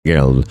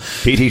Guild.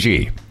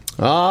 PTG.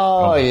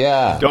 Oh,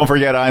 yeah. Don't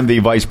forget, I'm the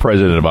Vice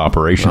President of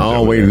Operations.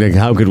 Oh, wait,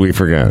 how could we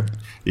forget?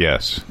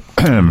 Yes.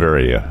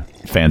 Very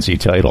fancy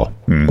title.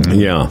 Mm-hmm.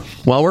 Yeah.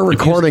 Well, we're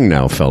recording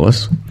now,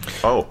 fellas.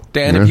 Oh.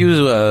 Dan, if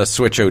you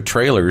switch out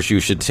trailers, you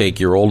should take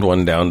your old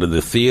one down to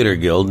the Theater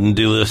Guild and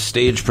do a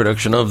stage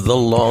production of The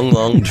Long,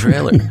 Long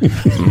Trailer.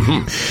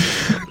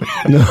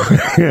 No,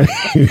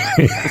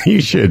 you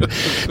should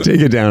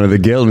take it down to the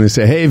Guild and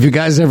say, hey, if you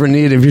guys ever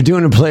need, if you're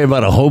doing a play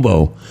about a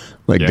hobo,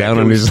 down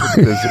on his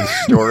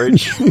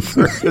storage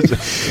for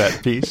that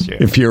piece. Yeah.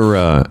 If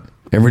you're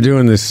ever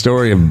doing this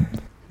story of,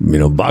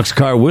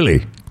 Boxcar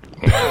Willie.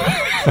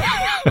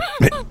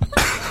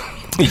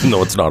 Even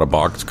though it's not a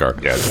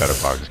boxcar. Yeah, it's not a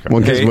boxcar.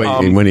 Well, because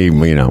when he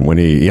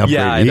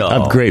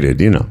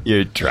upgraded,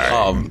 You're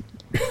trying.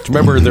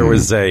 Remember there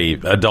was a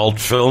adult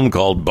film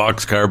called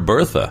Boxcar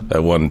Bertha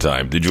at one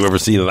time. Did you ever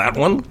see that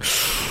one?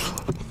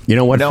 You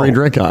know what, no.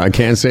 Friedrich? I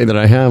can't say that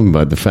I have,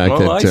 but the fact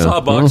that... I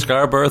saw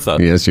Boxcar Bertha.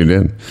 Yes, you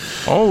did.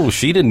 Oh,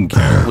 she didn't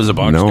care. It was a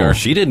boxcar. No.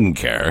 She didn't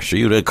care.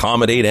 She would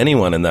accommodate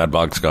anyone in that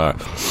boxcar.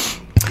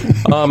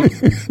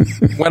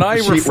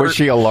 Was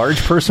she a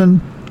large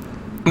person?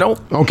 No.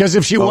 Oh, because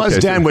if she was,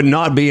 Dan would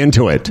not be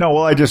into it. No,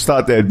 well, I just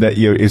thought that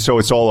so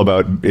it's all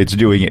about it's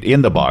doing it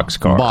in the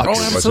boxcar. Box.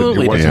 Oh,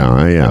 absolutely. It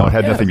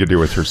had nothing to do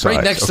with her size.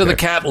 Right next to the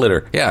cat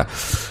litter. Yeah.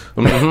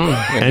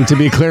 Mm-hmm. And to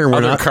be clear,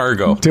 we're not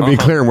cargo. To be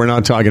clear, we're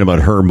not talking about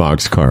her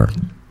boxcar.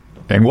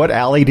 And what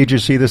alley did you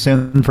see this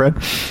in, Fred?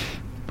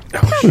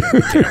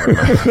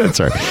 That's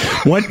all right.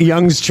 What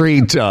Young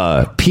Street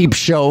peep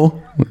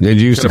show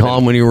did you used to call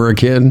them when you were a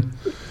kid?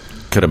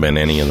 Could have been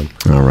any of them.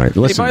 All right.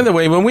 Listen. Hey, by the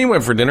way, when we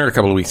went for dinner a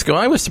couple of weeks ago,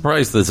 I was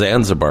surprised the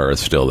Zanzibar is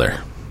still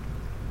there.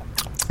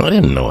 I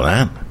didn't know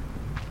that.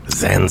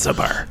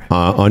 Zanzibar.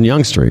 On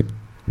Young Street.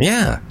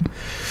 Yeah.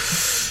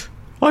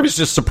 Well, I was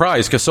just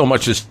surprised because so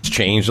much has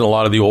changed in a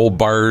lot of the old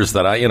bars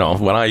that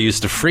when I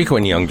used to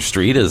frequent Young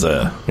Street as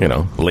a,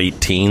 late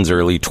teens,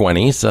 early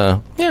 20s,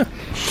 a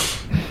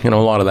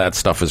lot of that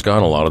stuff is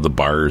gone, a lot of the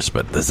bars,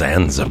 but the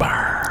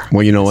Zanzibar.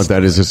 Well, you know what?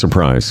 That is a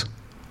surprise.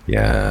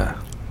 Yeah.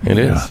 It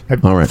is.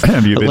 All right.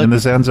 Have you been in the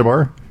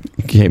Zanzibar?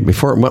 Okay, why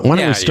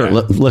don't we start?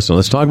 Listen,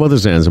 let's talk about the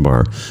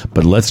Zanzibar,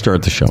 but let's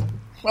start the show.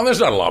 Well, there's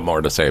not a lot more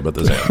to say about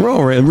the Zanzibar.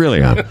 Oh,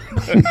 really? I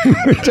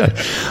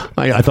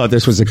thought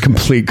this was a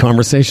complete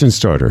conversation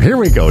starter. Here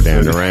we go,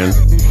 Dan Duran.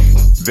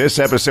 This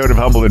episode of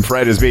Humble and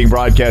Fred is being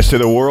broadcast to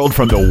the world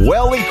from the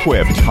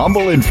well-equipped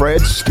Humble and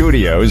Fred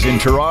studios in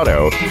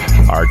Toronto,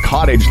 our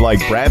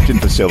cottage-like Brampton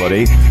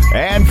facility,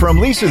 and from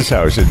Lisa's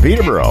house in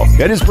Peterborough.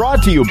 It is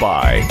brought to you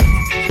by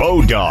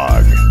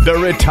Bodog, the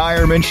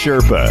Retirement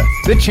Sherpa,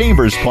 the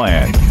Chambers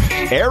Plan,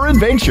 Aaron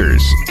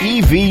Ventures,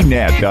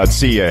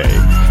 evnet.ca,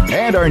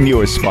 and our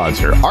newest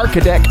sponsor,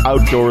 Architect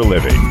Outdoor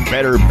Living,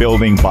 better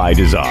building by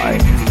design.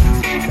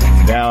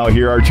 Now,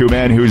 here are two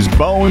men whose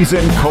bones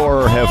and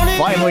core have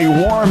finally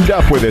warmed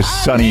up with this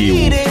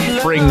sunny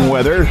spring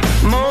weather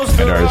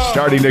and are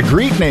starting to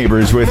greet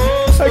neighbors with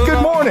a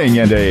good morning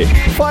and a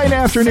fine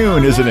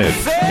afternoon, isn't it?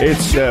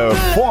 It's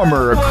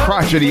former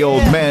crotchety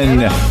old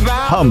men,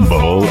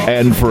 Humble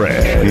and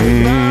Fred.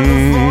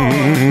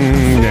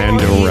 Dan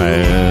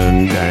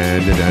Duran,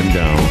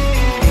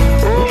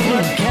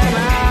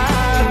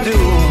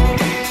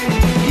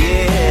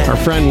 Our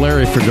friend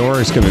Larry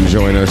Fedoruk is going to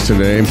join us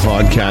today.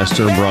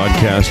 Podcaster,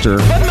 broadcaster,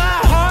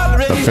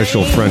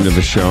 official friend of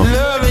the show.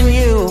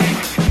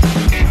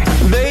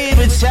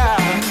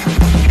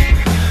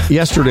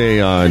 Yesterday,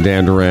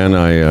 Dan Duran,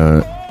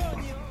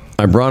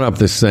 I brought up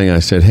this thing. I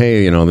said,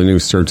 hey, the new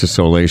Cirque du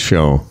Soleil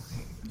show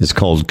is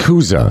called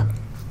Kuza.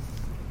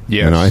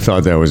 Yes. And I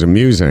thought that was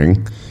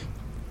amusing.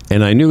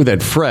 And I knew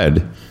that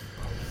Fred...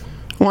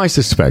 Well, I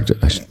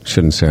suspected. I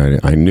shouldn't say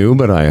I knew,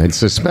 but I had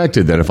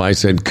suspected that if I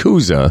said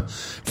Kuza,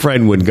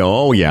 Fred would go,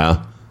 oh,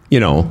 yeah,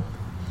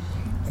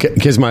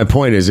 Because my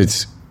point is,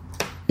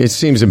 it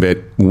seems a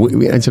bit...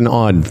 It's an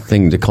odd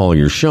thing to call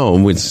your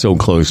show. It's so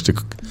close to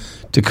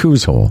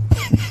Coos Hole.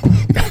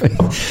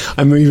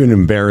 I'm even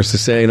embarrassed to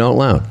say it out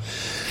loud.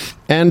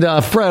 And,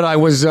 Fred,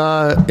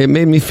 it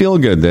made me feel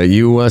good that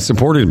you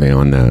supported me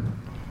on that.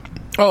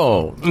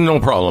 Oh, no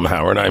problem,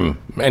 Howard. I'm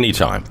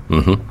anytime.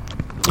 Mm-hmm.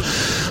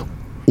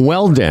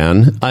 Well,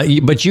 Dan,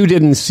 but you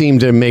didn't seem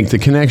to make the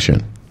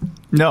connection.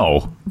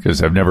 No,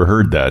 because I've never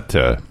heard that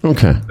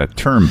that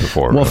term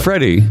before. Well,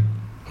 Freddie,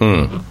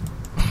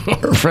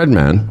 Fred,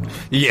 man,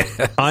 yeah,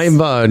 I've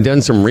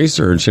done some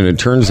research, and it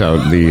turns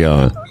out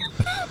the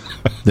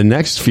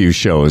next few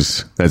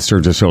shows that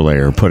Cirque du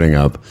Soleil are putting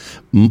up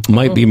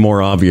might be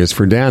more obvious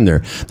for Dan.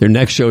 Their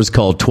next show is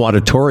called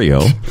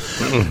Twatatorio,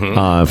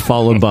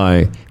 followed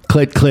by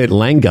Clit Clit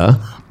Langa,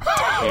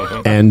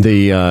 and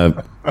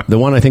the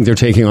one I think they're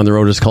taking on the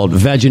road is called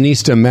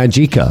Vaginista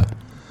Magica.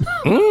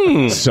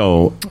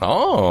 So,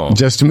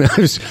 just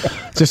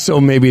so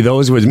maybe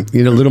those would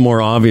a little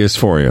more obvious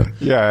for you.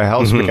 Yeah, it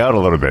helps me out a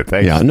little bit.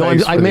 Thanks. Yeah, no,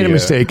 I made a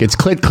mistake. It's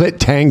Clit Clit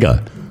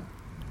Tanga.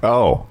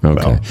 Oh,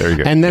 okay. Well, there you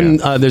go. And then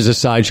there's a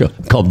sideshow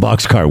called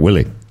Boxcar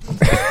Willie.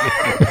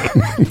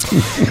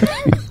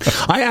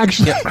 I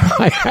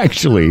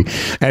actually,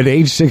 at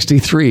age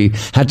 63,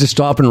 had to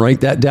stop and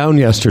write that down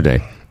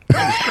yesterday.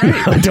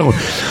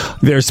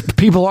 There's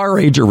people our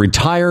age are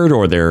retired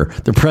or they're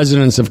the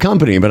presidents of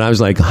company, but I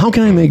was like, how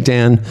can I make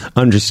Dan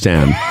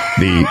understand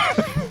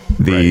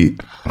the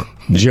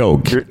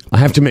joke? I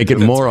have to make it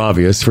more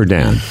obvious for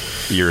Dan.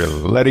 You're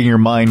letting your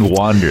mind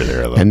wander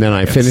there. And then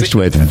I finished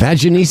with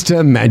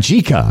Vaginista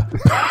Magica.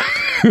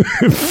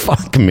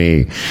 Fuck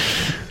me.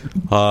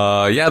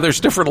 There's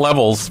different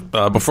levels.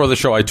 Before the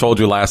show, I told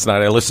you last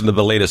night I listened to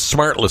the latest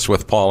Smart List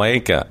with Paul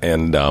Anka,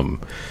 and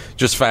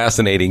just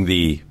fascinating,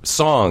 the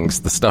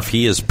songs, the stuff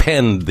he has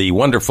penned, the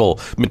wonderful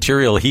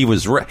material he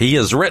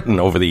has written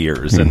over the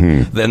years,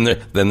 and then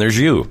there's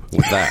you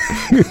with that.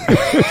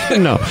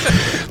 No,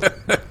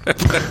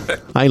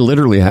 I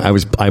literally I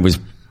was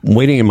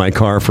waiting in my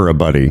car for a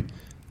buddy.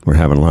 We're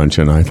having lunch,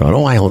 and I thought,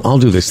 I'll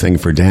do this thing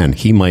for Dan.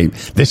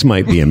 This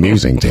might be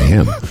amusing to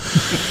him.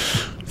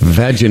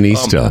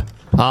 Vaginista.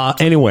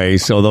 Anyway,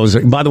 so those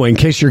are, by the way, in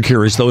case you're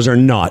curious, those are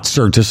not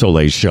Cirque du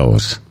Soleil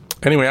shows.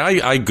 Anyway,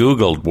 I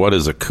Googled what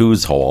is a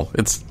coos hole.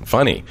 It's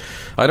funny.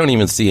 I don't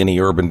even see any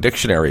Urban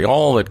Dictionary.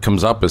 All that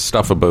comes up is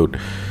stuff about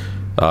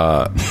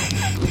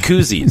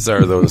koozies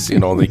are those,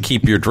 they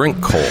keep your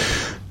drink cold.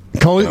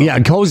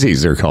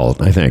 Cozies they're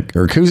called, I think.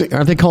 Or koozie,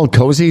 aren't they called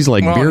cozies?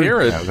 Like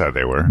beer? I thought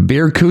they were.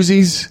 Beer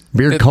koozies?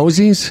 Beer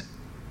cozies?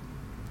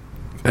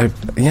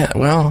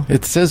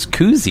 It says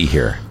koozie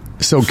here.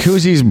 So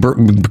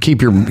koozies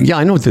keep your... Yeah,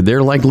 I know what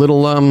they're like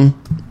little...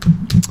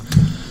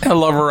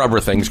 rubber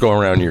things go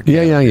around your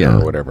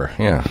or whatever.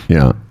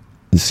 Yeah.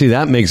 See,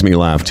 that makes me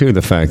laugh, too,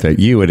 the fact that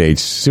you, at age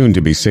soon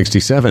to be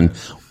 67,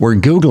 were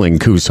Googling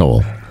coos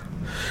hole.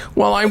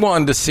 Well, I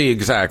wanted to see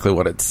exactly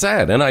what it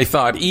said, and I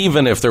thought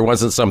even if there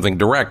wasn't something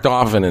direct,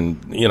 often,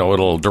 and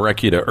it'll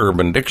direct you to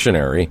Urban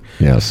Dictionary.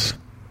 Yes.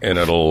 And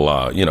it'll,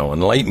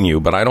 enlighten you,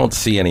 but I don't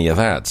see any of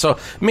that. So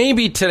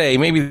maybe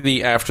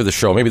today, after the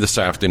show, maybe this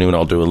afternoon,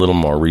 I'll do a little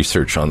more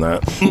research on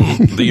that.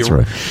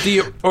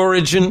 The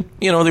origin,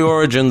 the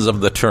origins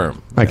of the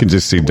term. I can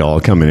just see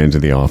Dahl coming into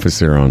the office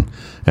there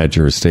at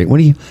your estate.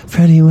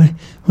 Freddie, what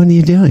are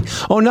you doing?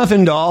 Oh,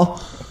 nothing, Dahl.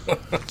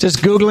 Just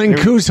Googling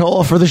coos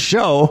hole for the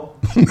show.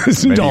 And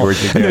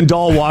then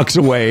Dahl walks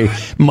away,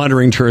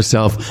 muttering to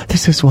herself,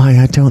 "This is why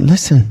I don't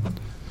listen."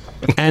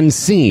 And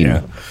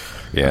scene.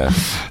 Yeah.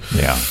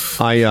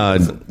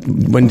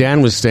 When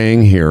Dan was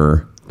staying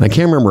here, I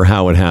can't remember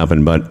how it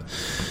happened, but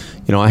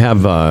I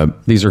have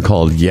these are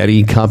called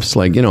Yeti cups.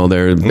 Like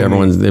they're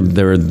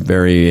they're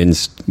very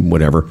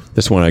whatever.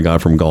 This one I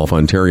got from Gulf,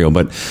 Ontario,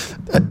 but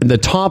the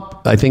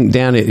top, I think,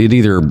 Dan, it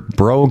either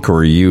broke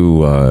or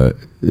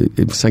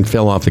it's like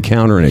fell off the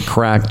counter and it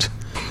cracked.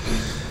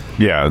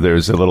 Yeah,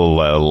 there's a little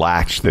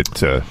latch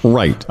that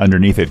right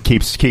underneath it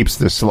keeps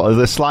the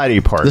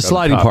slidey part. The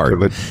slidey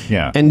part.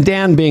 Yeah. And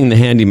Dan, being the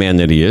handyman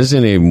that he is,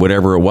 and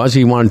whatever it was,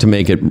 he wanted to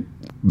make it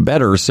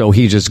better, so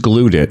he just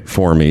glued it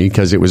for me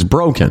because it was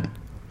broken.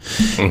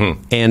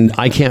 And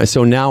I can't.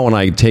 So now when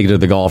I take it to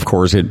the golf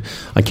course,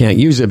 I can't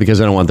use it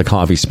because I don't want the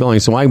coffee spilling.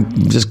 So I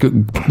just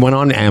went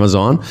on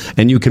Amazon,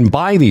 and you can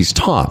buy these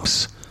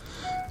tops.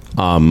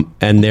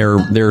 And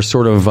they're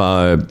sort of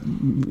I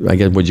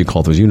guess what you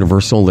call those,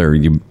 universal. They're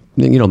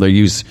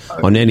used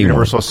on any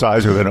universal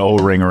size with an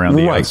O-ring around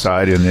the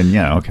outside, and then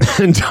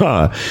okay. And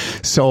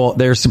so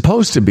they're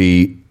supposed to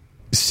be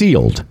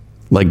sealed.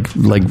 Like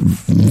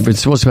it's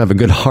supposed to have a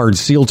good hard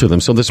seal to them.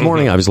 So this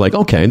morning I was like,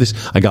 okay,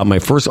 I got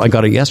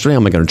it yesterday.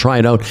 I'm going to try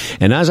it out.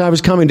 And as I was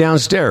coming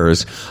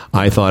downstairs,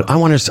 I thought, I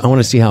want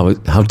to see how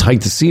tight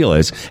the seal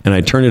is. And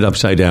I turned it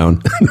upside down.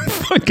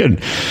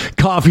 Fucking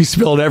coffee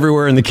spilled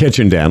everywhere in the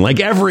kitchen, Dan, like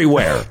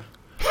everywhere.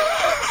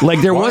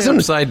 Like there wasn't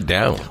upside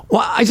down.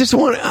 Well, I just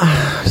want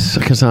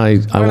because I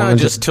want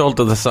to just tilt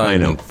to the side. I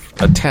know.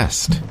 A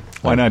test.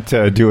 Why not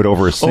do it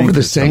over a sink? Over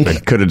the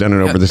sink? Could have done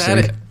it over the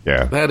sink.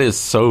 Yeah. That is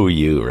so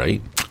you,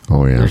 right?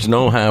 Oh, yeah. There's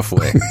no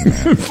halfway.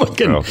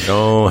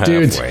 No halfway.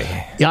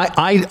 Dude,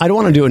 I don't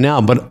want to do it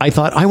now, but I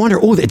thought, I wonder,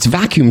 it's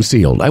vacuum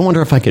sealed. I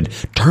wonder if I could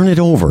turn it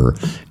over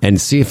and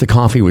see if the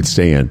coffee would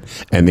stay in.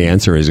 And the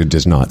answer is it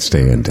does not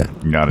stay in.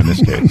 Not in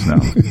this case, no.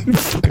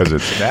 Because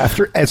it's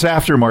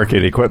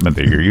aftermarket equipment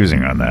that you're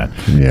using on that.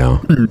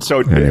 Yeah. So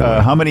anyway.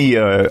 How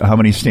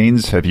many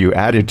stains have you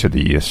added to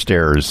the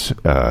stairs?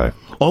 It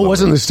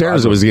wasn't the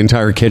stairs. It was the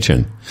entire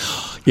kitchen.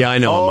 Yeah, I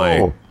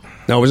know.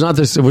 No, it was not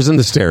this. It wasn't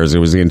the stairs. It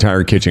was the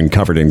entire kitchen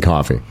covered in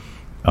coffee.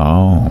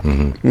 Oh.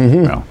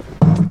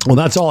 Well,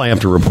 that's all I have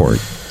to report.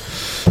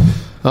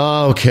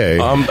 Okay.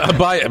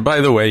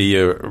 By the way,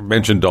 you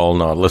mentioned Dahl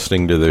not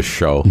listening to this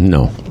show.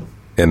 No.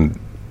 And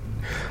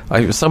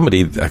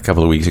somebody a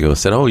couple of weeks ago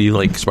said, "Oh, you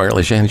like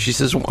Smartless?" And she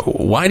says,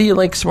 "Why do you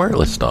like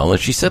Smartless, Dahl?"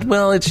 And she said,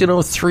 "Well, it's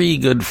three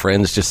good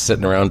friends just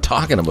sitting around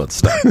talking about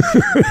stuff."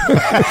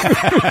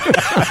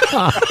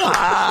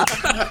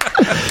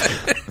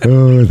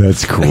 Oh,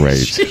 that's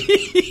great.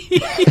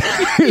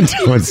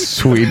 What's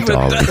sweet,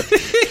 Dolly?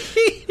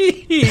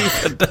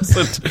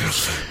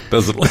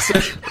 Doesn't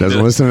listen.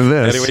 Doesn't listen to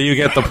this. Anyway, you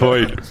get the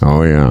point.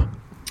 Oh, yeah.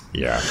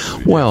 Yeah.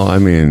 Well, I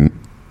mean,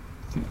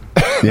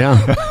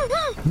 Yeah.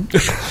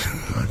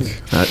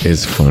 That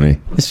is funny.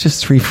 It's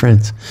just three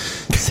friends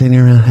sitting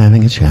around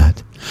having a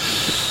chat.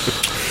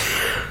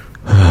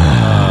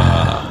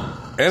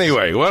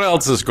 Anyway, what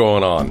else is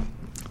going on?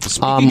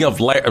 Speaking of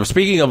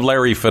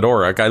Larry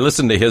Fedoruk, I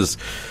listened to his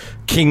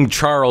King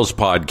Charles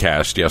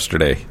podcast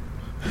yesterday,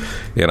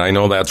 and I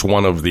know that's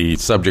one of the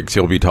subjects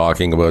he'll be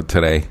talking about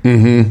today.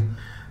 Mm-hmm.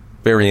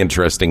 Very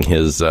interesting,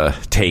 his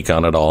take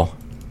on it all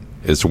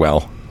as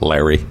well,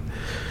 Larry.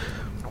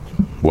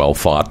 Well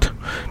fought.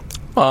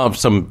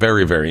 Some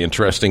very, very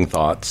interesting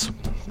thoughts.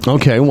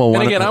 Okay, well...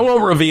 And again, I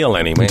won't reveal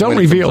any. Don't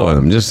reveal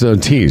them, just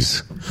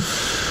tease.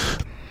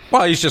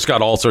 Well, he's just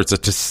got all sorts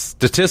of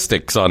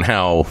statistics on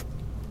how,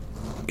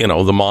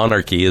 the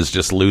monarchy is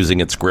just losing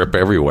its grip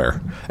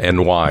everywhere,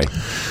 and why.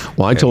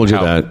 Well, I told you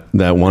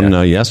that one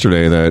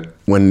yesterday, that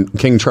when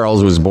King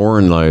Charles was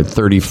born, like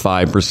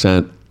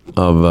 35%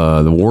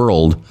 of the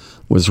world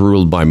was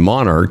ruled by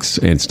monarchs,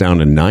 and it's down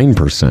to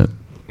 9%.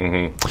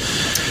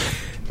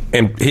 Mm-hmm.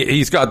 And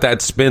he's got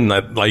that spin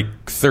that, like,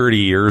 30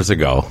 years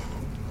ago,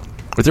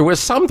 there was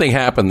something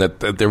happened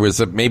that there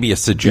was maybe a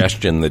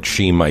suggestion that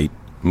she might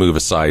move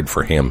aside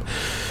for him,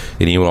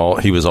 and he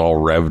was all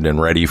revved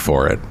and ready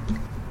for it.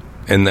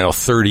 And now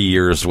 30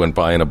 years went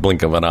by in a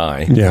blink of an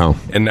eye. Yeah.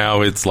 And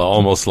now it's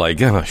almost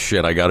like, oh,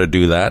 shit, I got to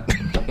do that.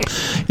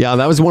 Yeah,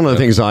 that was one of the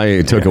things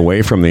I took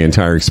away from the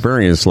entire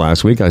experience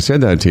last week. I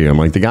said that to you. I'm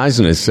like, the guy's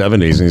in his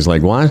 70s, and he's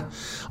like, what?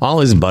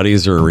 All his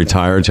buddies are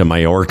retired to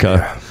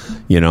Mallorca,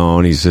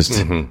 and he's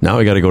just, now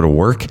we got to go to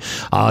work.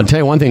 I'll tell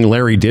you one thing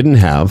Larry didn't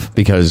have,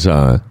 because,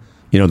 the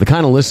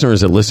kind of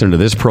listeners that listen to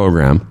this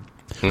program,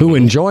 who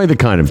enjoy the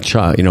kind of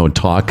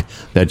talk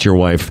that your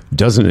wife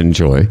doesn't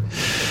enjoy.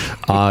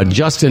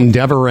 Justin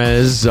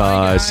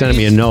Deverez sent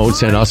me a note,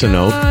 sent us a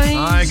note.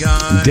 Hi,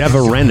 guys.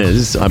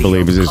 Deverenez, I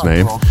believe is his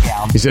name.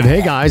 He said,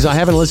 hey, guys, I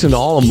haven't listened to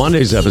all of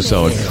Monday's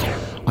episode.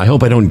 I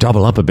hope I don't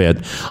double up a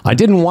bit. I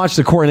didn't watch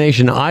the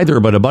coronation either,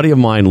 but a buddy of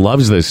mine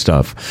loves this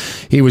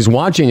stuff. He was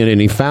watching it, and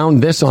he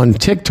found this on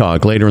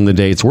TikTok later in the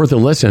day. It's worth a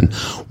listen.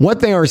 What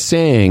they are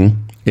saying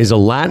is a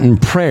Latin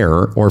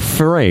prayer or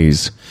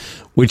phrase,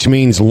 which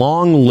means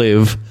long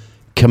live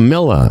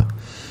Camilla.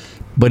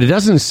 But it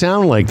doesn't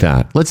sound like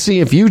that. Let's see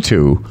if you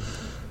two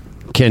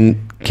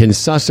can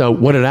suss out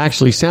what it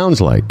actually sounds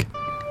like.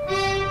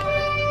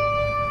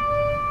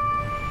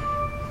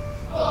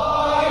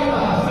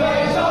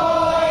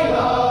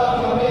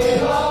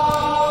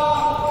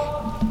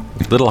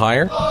 A little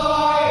higher?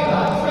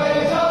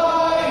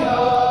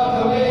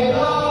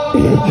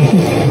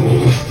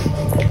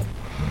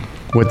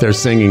 What they're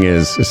singing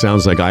is, it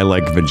sounds like I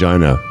like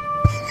vagina.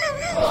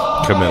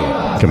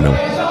 Camilla. Come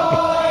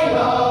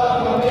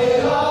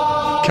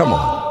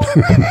on.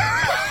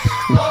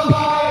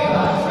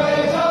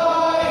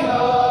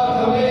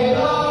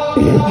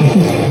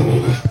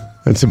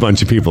 That's a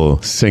bunch of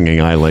people singing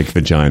I like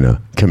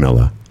vagina,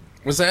 Camilla.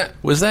 Was that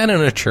in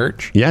a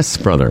church? Yes,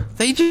 brother.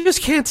 They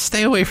just can't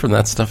stay away from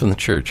that stuff in the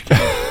church.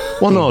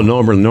 Well, no,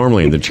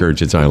 normally in the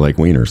church it's I like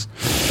wieners.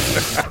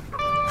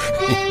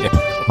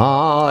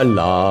 I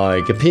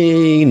like a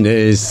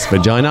penis,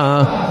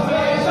 vagina.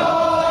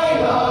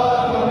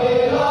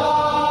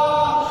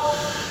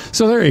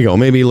 So there you go.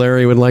 Maybe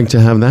Larry would like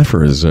to have that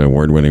for his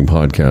award-winning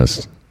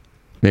podcast.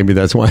 Maybe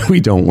that's why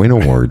we don't win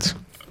awards.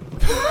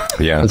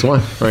 Yeah. That's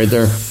why. Right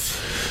there.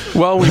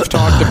 Well, we've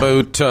talked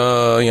about,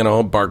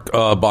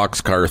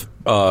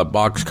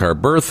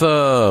 Boxcar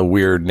Bertha,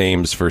 weird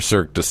names for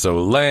Cirque du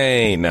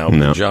Soleil, now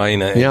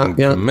Vagina and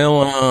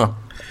Camilla.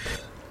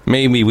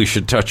 Maybe we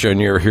should touch on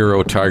your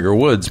hero, Tiger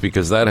Woods,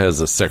 because that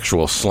has a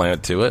sexual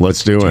slant to it.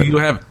 Let's do it.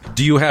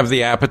 Do you have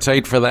the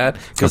appetite for that?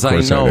 Because I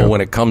know when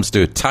it comes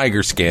to a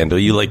Tiger scandal,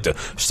 you like to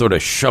sort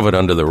of shove it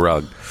under the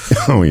rug.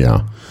 Oh,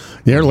 yeah.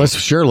 Yeah,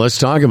 let's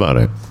talk about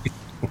it.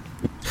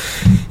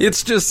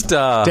 It's just...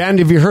 Dan,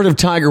 have you heard of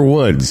Tiger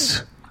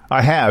Woods?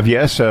 I have,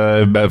 yes,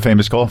 a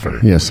famous golfer.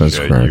 Yes, that's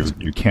correct.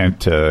 You can't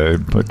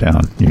put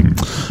down.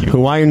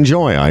 Who I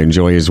enjoy. I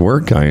enjoy his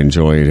work. I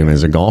enjoy him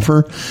as a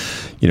golfer.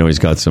 He's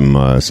got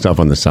some stuff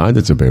on the side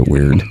that's a bit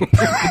weird.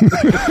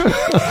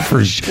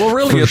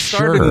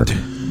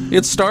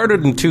 It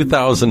started in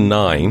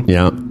 2009.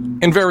 Yeah.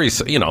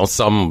 And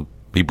some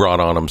he brought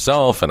on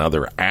himself,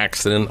 another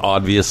accident,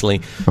 obviously.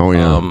 Oh,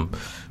 yeah.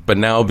 But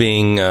now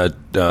being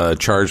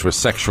charged with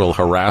sexual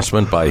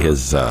harassment by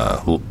his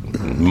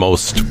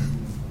most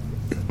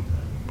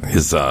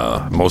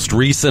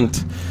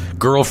recent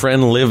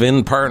girlfriend,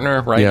 live-in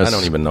partner, right? Yes. I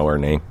don't even know her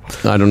name.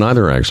 I don't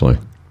either, actually.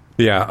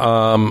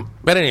 Yeah.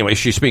 But anyway,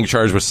 she's being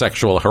charged with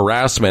sexual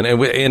harassment.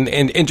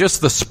 And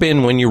just the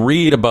spin when you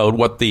read about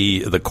what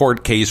the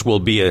court case will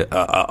be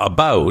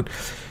about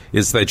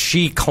is that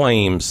she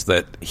claims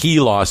that he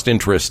lost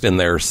interest in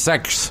their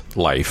sex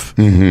life.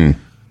 Mm-hmm.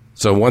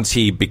 So once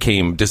he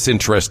became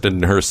disinterested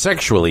in her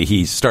sexually,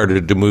 he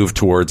started to move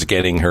towards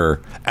getting her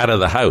out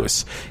of the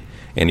house.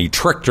 And he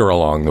tricked her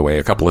along the way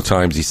a couple of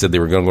times. He said they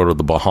were going to go to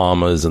the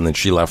Bahamas, and then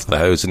she left the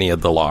house, and he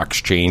had the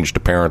locks changed,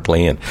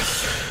 apparently. And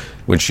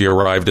when she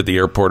arrived at the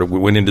airport, we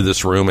went into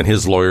this room and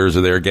his lawyers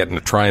are there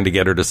trying to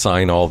get her to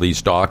sign all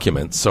these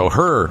documents. So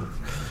her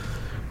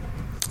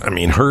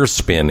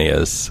spin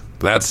is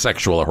that's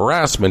sexual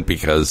harassment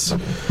because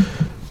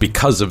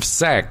of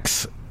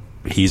sex,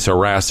 he's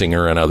harassing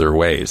her in other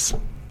ways.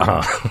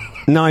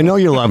 Now, I know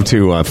you love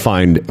to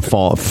find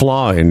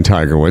flaw in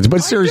Tiger Woods,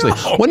 but seriously,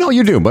 well, no,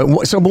 you do. But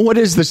what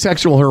is the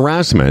sexual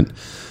harassment?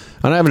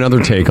 And I have another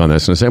take on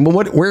this. And I say,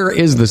 well, where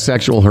is the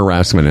sexual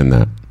harassment in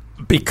that?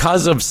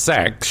 Because of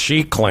sex,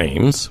 she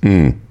claims,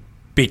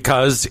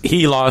 because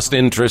he lost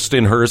interest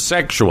in her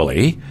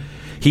sexually,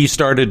 he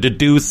started to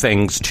do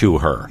things to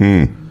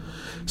her.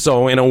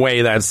 So in a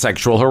way, that's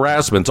sexual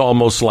harassment. It's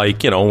almost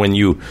like,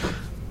 when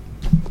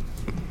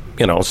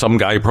some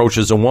guy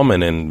approaches a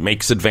woman and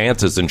makes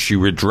advances and she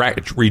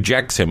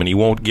rejects him and he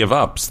won't give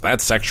up. So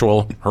that's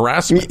sexual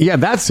harassment. Yeah,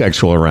 that's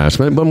sexual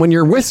harassment. But when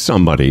you're with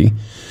somebody,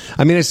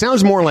 it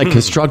sounds more like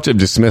constructive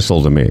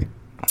dismissal to me.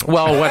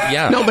 Well, what?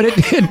 Yeah. No, but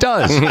it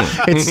does.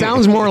 It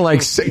sounds more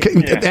like,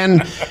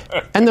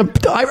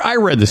 I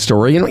read the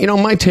story.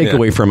 My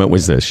takeaway from it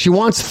was this: she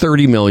wants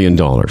 $30 million.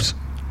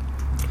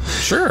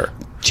 Sure,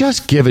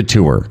 just give it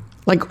to her.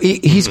 Like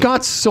he's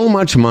got so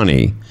much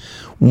money.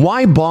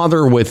 Why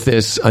bother with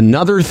this?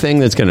 Another thing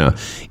that's gonna,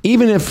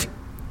 even if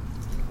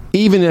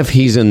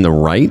he's in the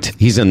right,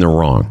 he's in the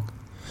wrong.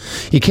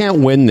 He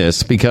can't win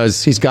this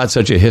because he's got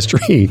such a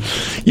history.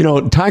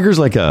 Tiger's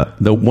like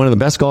one of the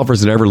best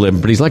golfers that ever lived,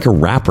 but he's like a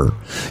rapper.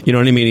 You know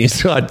what I mean?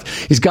 He's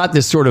got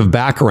this sort of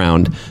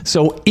background.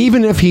 So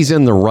even if he's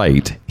in the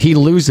right, he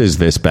loses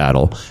this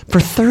battle for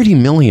 $30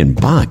 million.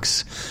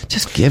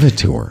 Just give it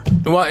to her.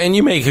 Well, and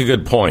you make a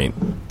good point.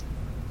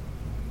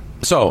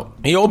 So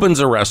he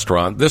opens a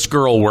restaurant. This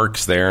girl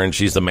works there, and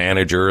she's the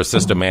manager,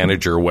 assistant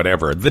manager,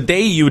 whatever. The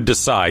day you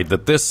decide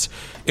that this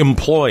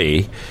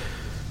employee,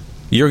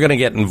 you're going to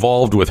get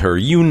involved with her,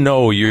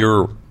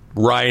 you're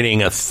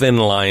riding a thin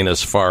line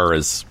as far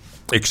as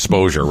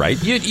exposure,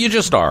 right? You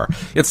just are.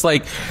 It's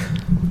like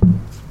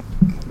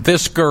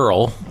this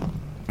girl,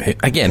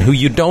 again, who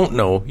you don't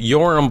know,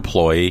 your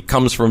employee,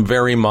 comes from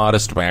very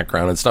modest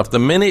background and stuff. The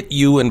minute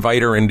you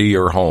invite her into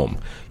your home,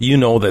 you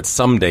know that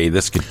someday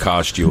this could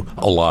cost you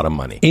a lot of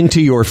money.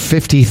 Into your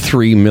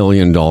 $53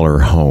 million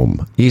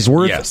home. He's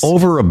worth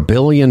over $1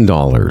 billion.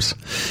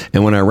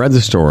 And when I read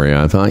the story,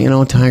 I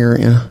thought,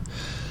 Tiger,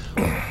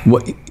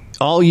 what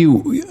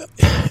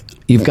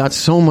you've got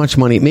so much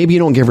money. Maybe you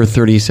don't give her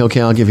 30. You say,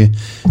 okay, I'll give you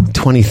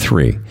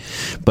 23.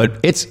 But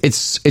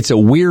it's a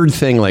weird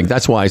thing. Like,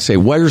 that's why I say,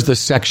 where's the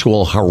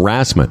sexual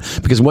harassment?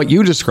 Because what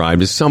you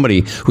described is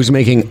somebody who's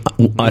making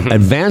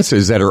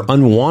advances that are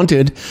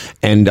unwanted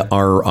and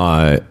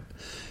are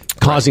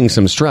causing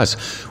some stress.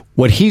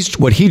 What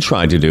he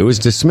tried to do is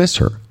dismiss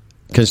her.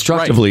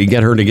 Constructively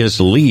get her to just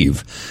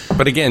leave.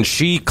 But again,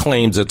 she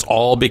claims it's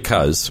all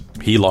because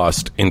he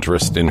lost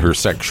interest in her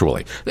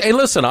sexually. Hey,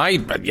 listen,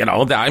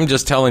 I'm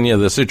just telling you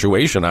the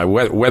situation.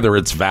 Whether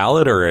it's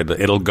valid or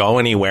it'll go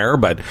anywhere,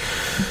 but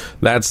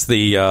that's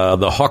the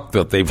hook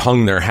that they've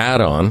hung their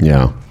hat on.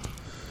 Yeah.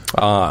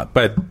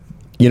 But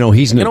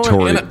he's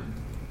notorious.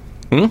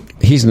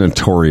 He's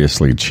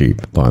notoriously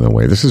cheap, by the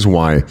way. This is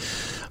why.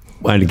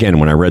 And again,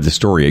 when I read the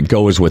story, it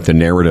goes with the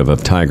narrative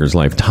of Tiger's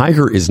life.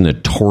 Tiger is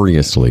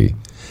notoriously,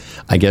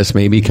 I guess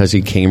maybe because he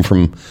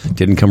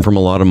didn't come from a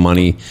lot of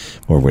money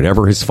or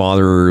whatever his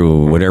father,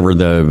 or whatever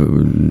the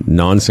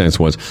nonsense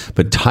was.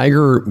 But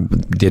Tiger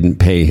didn't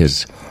pay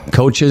his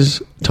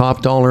coaches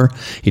top dollar.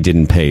 He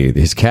didn't pay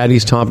his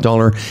caddies top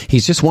dollar.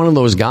 He's just one of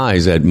those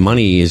guys that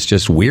money is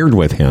just weird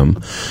with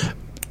him.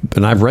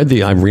 And I've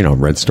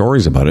read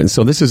stories about it. And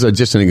so this is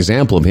just an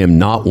example of him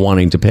not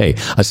wanting to pay.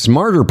 A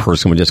smarter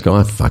person would just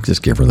go, fuck,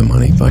 just give her the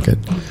money. Fuck it.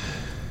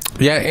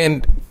 Yeah,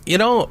 and,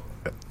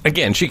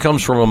 again, she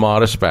comes from a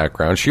modest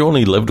background. She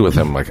only lived with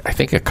him, I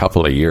think, a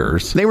couple of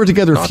years. They were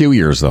together a few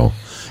years, though.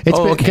 It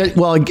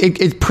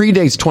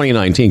predates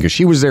 2019 because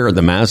she was there at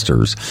the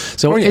Masters.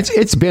 So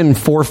it's been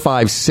 4,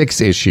 5,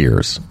 6-ish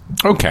years.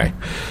 Okay.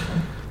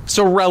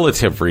 So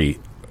relatively.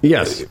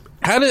 Yes.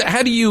 How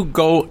do you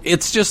go?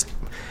 It's just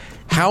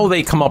how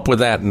they come up with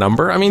that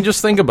number.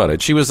 Just think about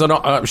it. She was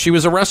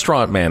a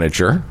restaurant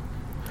manager,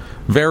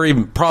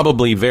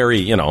 probably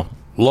very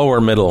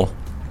lower middle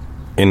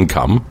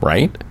income,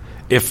 right?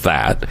 If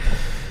that.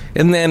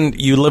 And then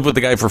you live with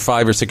the guy for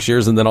 5 or 6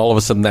 years, and then all of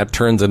a sudden that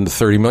turns into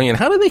 $30 million.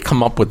 How do they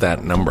come up with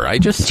that number?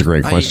 It's a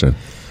great question.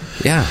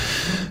 Yeah.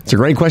 It's a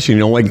great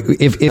question.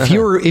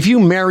 If you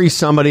marry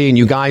somebody and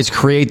you guys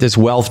create this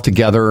wealth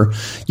together,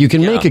 you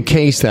can make a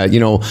case that,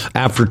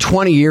 after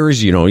 20 years,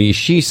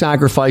 she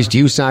sacrificed,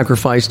 you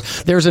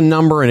sacrificed. There's a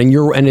number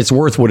and it's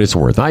worth what it's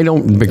worth. I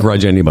don't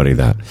begrudge anybody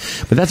that.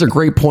 But that's a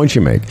great point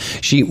you make.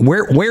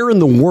 Where in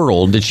the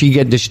world did she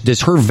get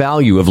does her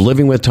value of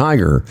living with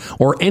Tiger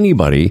or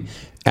anybody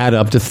add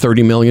up to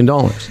 $30 million?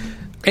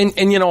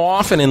 And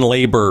often in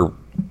labor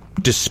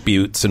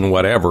disputes and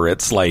whatever,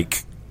 it's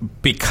like,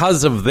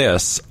 because of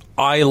this,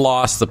 I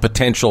lost the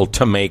potential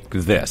to make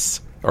this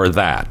or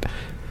that.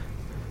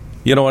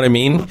 You know what I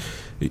mean?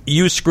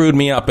 you screwed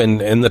me up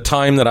in the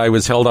time that I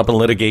was held up in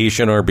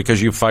litigation, or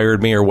because you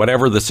fired me, or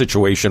whatever the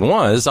situation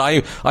was,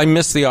 I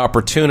missed the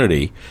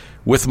opportunity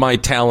with my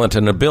talent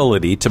and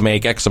ability to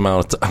make X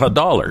amount of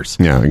dollars.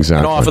 Yeah, exactly.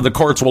 And often the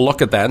courts will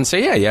look at that and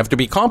say, yeah, you have to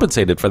be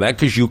compensated for that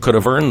because you could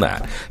have earned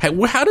that.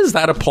 How does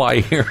that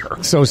apply here?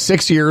 So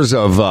 6 years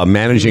of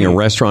managing a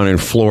restaurant in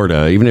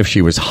Florida, even if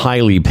she was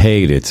highly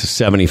paid, it's a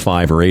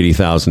 $75,000 or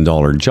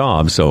 $80,000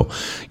 job. So,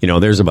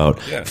 there's about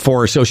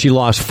four. So she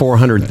lost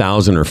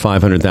 $400,000 or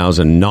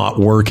 $500,000 not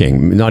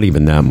working, not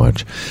even that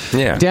much.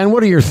 Yeah. Dan,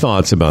 what are your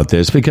thoughts about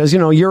this? Because,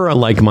 you're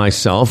like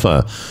myself,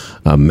 a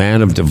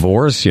man of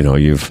divorce.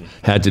 You've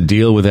had to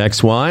deal with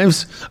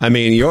ex-wives. I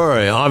mean,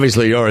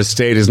 obviously your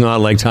estate is not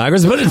like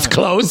Tiger's, but it's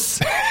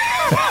close.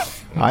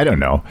 I don't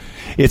know.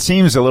 It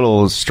seems a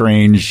little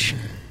strange.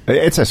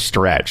 It's a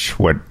stretch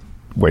what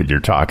you're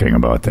talking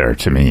about there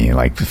to me,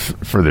 like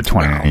for the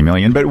 $20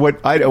 million. But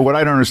what I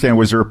don't understand,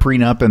 was there a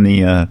prenup in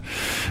the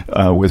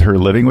with her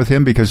living with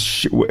him?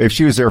 Because if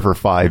she was there for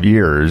 5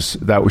 years,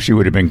 she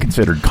would have been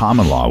considered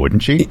common law,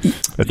 wouldn't she?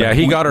 Yeah,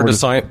 he got her to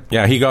sign.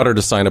 Yeah, he got her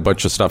to sign a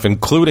bunch of stuff,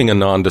 including a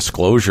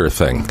non-disclosure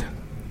thing.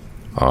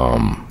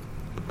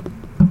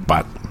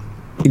 But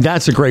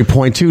that's a great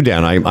point too,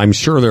 Dan. I'm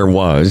sure there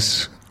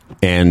was,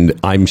 and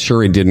I'm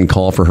sure it didn't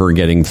call for her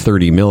getting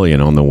 $30 million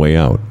on the way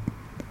out.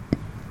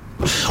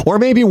 Or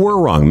maybe we're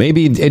wrong.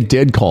 Maybe it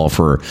did call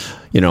for,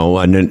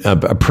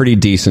 a pretty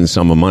decent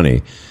sum of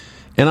money.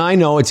 And I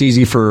know it's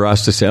easy for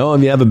us to say, oh,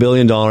 if you have $1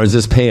 billion,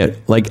 just pay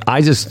it. Like,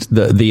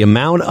 the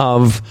amount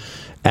of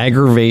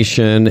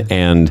aggravation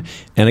and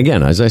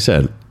again, as I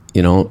said,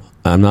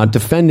 I'm not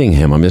defending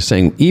him. I'm just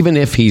saying, even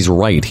if he's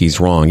right, he's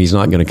wrong. He's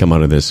not going to come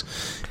out of this.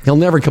 He'll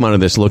never come out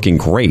of this looking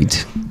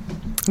great.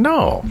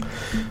 No.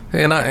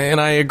 And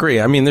I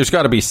agree. I mean, there's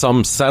got to be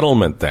some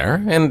settlement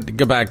there. And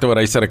go back to what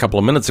I said a couple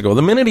of minutes ago.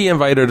 The minute he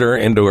invited her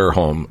into her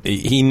home,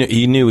 he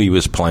knew he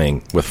was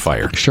playing with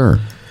fire. Sure.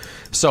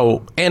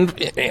 So, and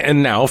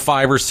now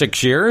 5 or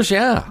 6 years,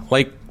 yeah.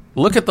 Like,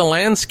 look at the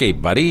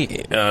landscape,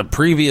 buddy.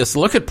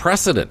 Look at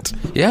precedent.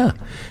 Yeah.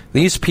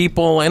 These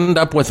people end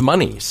up with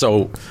money.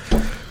 So,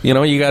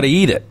 you got to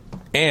eat it.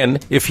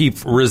 And if he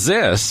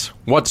resists,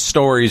 what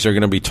stories are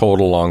going to be told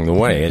along the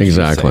way?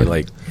 Exactly.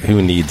 Like,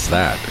 who needs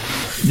that?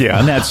 Yeah,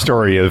 and that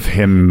story of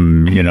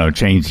him,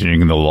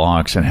 changing the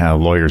locks and how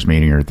lawyers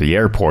meeting her at the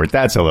airport,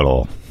 that's a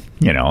little,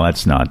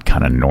 that's not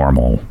kind of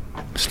normal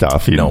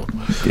stuff.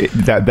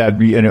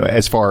 That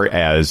as far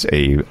as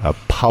a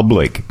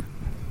public,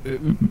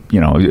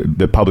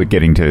 the public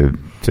getting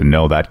to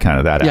know that kind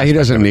of that. Yeah, he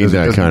doesn't need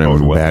that kind of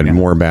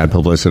more bad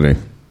publicity.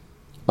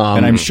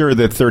 And I'm sure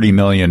that $30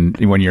 million,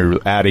 when you're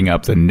adding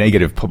up the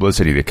negative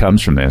publicity that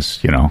comes from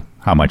this,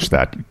 how much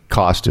that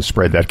costs to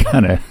spread that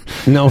kind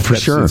of. No, for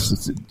sure.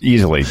 It's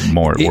easily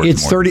more.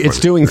 It's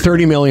doing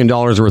 $30 million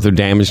worth of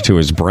damage to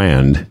his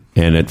brand.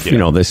 And at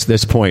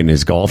this point in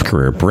his golf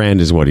career, brand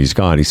is what he's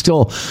got. He's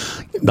still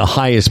the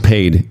highest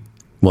paid.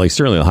 Well, he's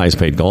certainly the highest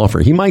paid golfer.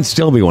 He might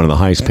still be one of the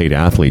highest paid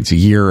athletes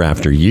year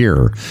after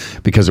year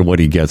because of what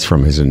he gets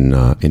from his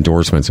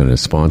endorsements and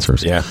his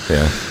sponsors. Yeah,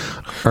 yeah.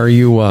 Are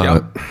you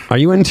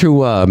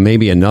into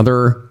maybe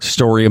another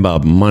story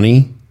about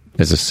money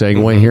as a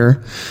segue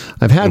here?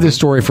 I've had this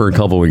story for a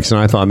couple of weeks, and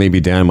I thought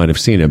maybe Dan might have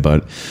seen it.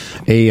 But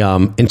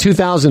in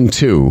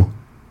 2002,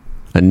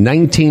 a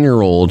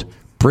 19-year-old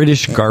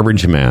British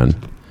garbage man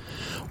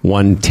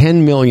won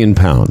 £10 million,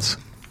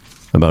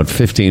 about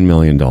 $15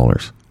 million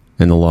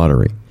in the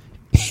lottery.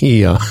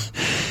 He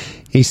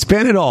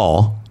spent it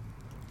all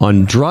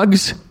on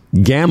drugs,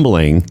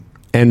 gambling,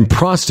 and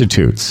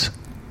prostitutes.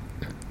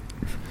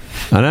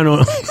 And I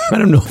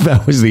don't know if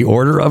that was the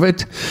order of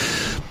it,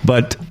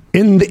 but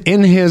in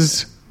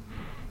his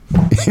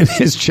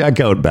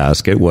checkout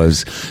basket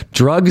was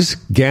drugs,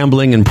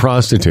 gambling, and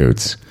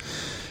prostitutes.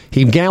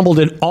 He gambled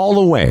it all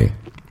away,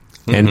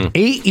 and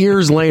 8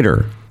 years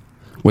later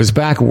was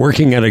back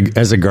working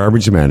as a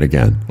garbage man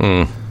again.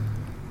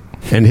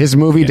 And his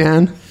movie,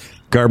 Dan,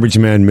 Garbage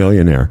Man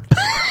Millionaire.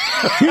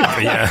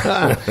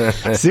 Yeah.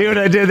 See what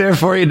I did there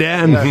for you,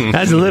 Dan?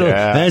 That's a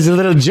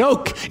little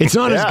joke. It's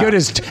not as good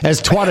as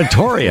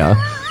Twatatoria.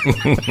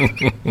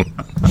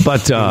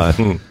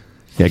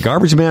 But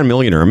Garbage Man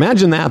Millionaire.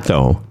 Imagine that,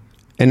 though.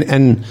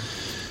 And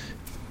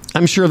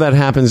I'm sure that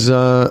happens.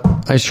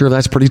 I'm sure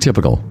that's pretty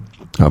typical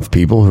of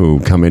people who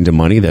come into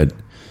money that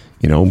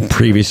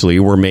previously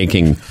were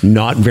making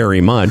not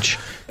very much,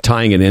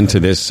 tying it into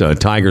this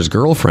Tiger's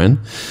girlfriend.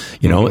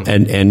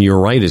 And you're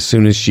right. As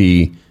soon as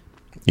she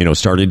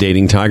started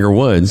dating Tiger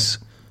Woods,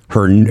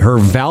 her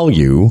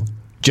value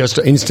just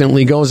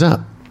instantly goes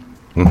up.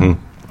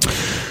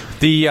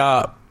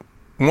 The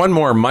one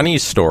more money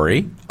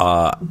story,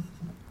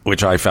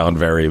 which I found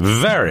very,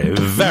 very,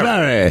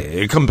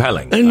 very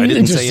compelling. I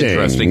didn't say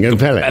interesting.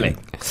 Compelling.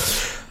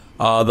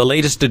 The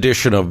latest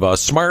edition of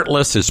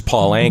Smartless is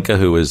Paul Anka,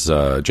 who is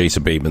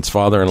Jason Bateman's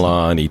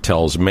father-in-law, and he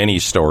tells many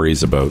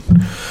stories about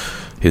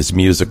his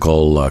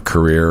musical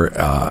career.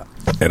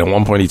 And at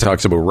one point, he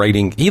talks about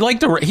writing. He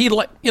liked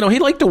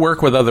to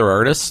work with other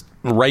artists,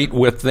 write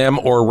with them,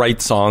 or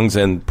write songs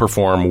and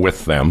perform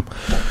with them.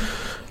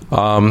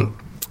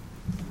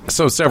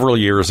 So several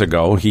years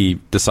ago, he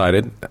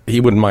decided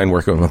he wouldn't mind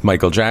working with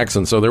Michael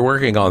Jackson. So they're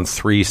working on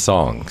 3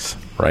 songs,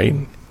 right?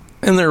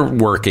 And they're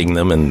working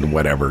them and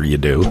whatever you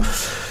do,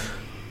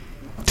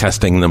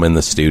 testing them in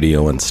the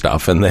studio and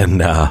stuff. And then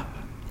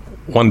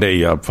one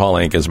day, Paul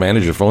Anka's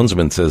manager phones him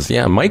and says,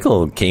 yeah,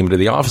 Michael came to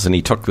the office and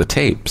he took the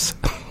tapes.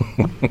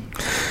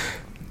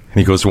 And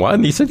he goes, what?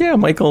 And he said, yeah,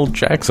 Michael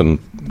Jackson,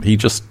 he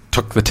just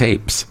took the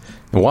tapes.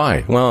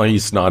 Why? Well,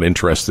 he's not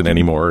interested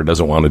anymore,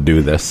 doesn't want to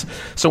do this.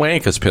 So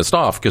Anka's pissed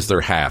off because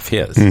they're half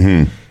his.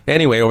 Mm-hmm.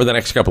 Anyway, over the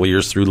next couple of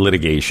years through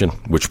litigation,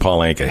 which Paul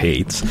Anka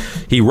hates,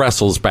 he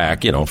wrestles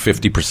back,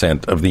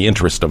 50% of the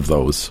interest of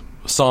those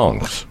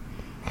songs.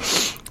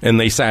 And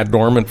they sat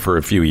dormant for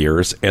a few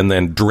years, and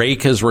then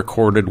Drake has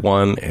recorded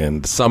one,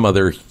 and some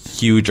other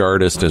huge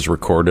artist has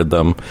recorded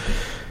them.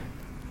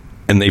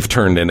 And they've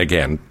turned in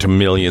again to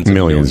millions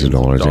of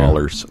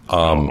dollars.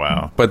 Yeah.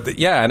 Wow. But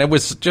and it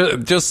was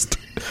just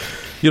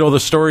the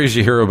stories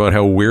you hear about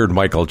how weird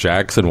Michael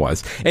Jackson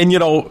was. And,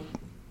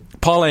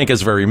 Paul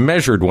Anka's very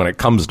measured when it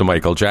comes to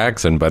Michael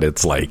Jackson, but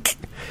it's like,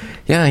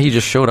 yeah, he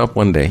just showed up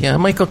one day. Yeah,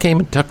 Michael came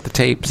and took the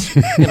tapes,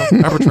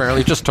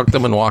 arbitrarily, just took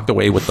them and walked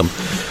away with them.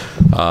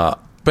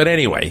 But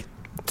anyway,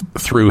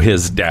 through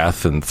his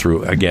death and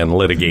through, again,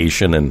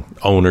 litigation and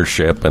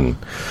ownership and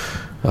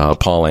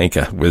Paul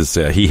Anka was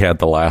he had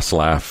the last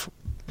laugh,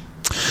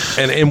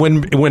 and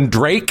when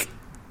Drake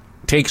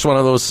takes one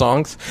of those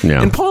songs,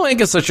 and Paul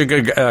Anka's such a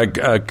good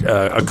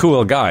a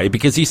cool guy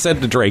because he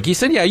said to Drake, he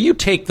said, yeah, you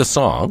take the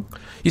song.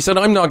 He said,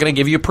 I'm not going to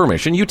give you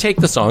permission. You take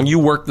the song, you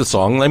work the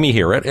song, let me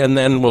hear it, and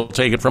then we'll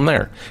take it from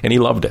there. And he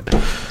loved it.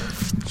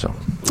 So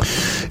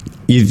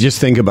you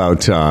just think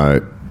about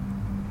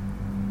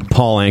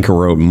Paul Anka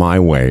wrote My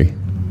Way.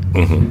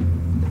 Mm-hmm.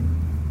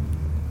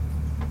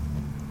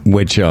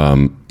 Which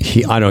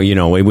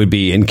it would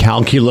be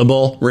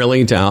incalculable,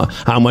 really, to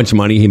how much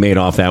money he made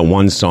off that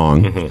one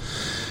song. Mm-hmm.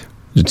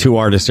 The 2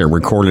 artists that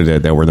recorded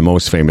it that were the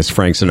most famous,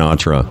 Frank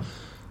Sinatra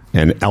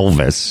and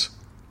Elvis.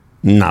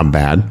 Not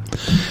bad.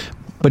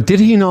 But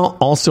did he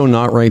also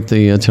not write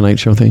the Tonight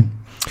Show theme?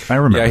 I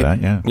remember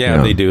that, yeah.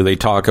 Yeah, they do. They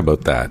talk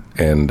about that.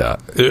 And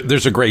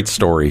there's a great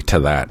story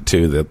to that,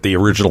 too, that the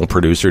original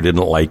producer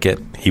didn't like it.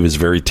 He was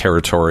very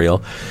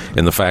territorial.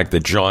 And the fact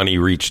that Johnny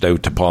reached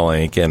out to Paul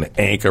Anka and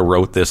Anka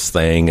wrote this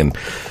thing and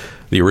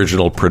the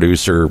original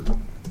producer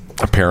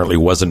apparently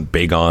wasn't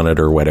big on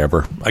it or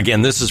whatever.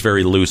 Again, this is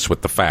very loose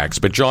with the facts,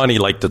 but Johnny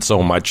liked it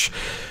so much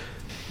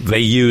they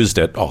used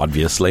it,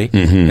 obviously.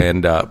 Mm-hmm.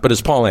 And but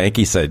as Paul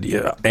Anka said,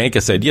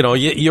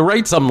 you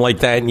write something like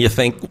that and you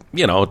think,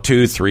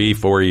 2, 3,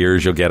 4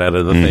 years you'll get out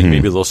of the thing.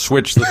 Maybe they'll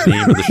switch the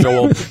theme or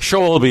the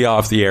show will be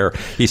off the air.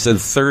 He said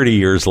 30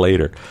 years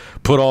later,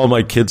 put all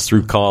my kids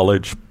through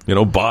college,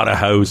 bought a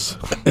house.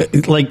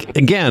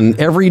 Again,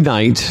 every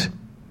night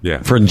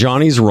for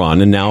Johnny's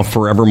run and now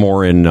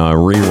forevermore in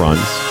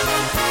reruns.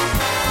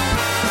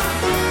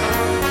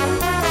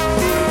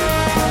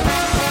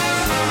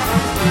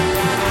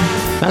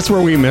 That's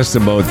where we missed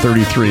about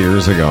 33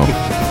 years ago.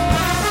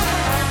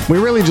 We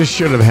really just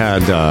should have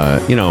had,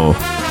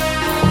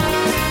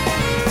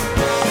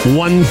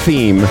 one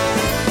theme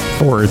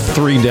for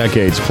 3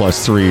 decades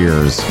plus 3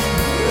 years.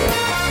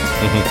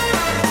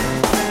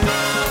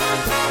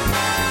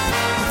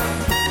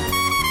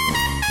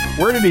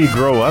 Where did he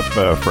grow up,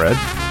 Fred?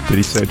 Did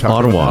he say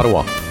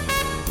Ottawa?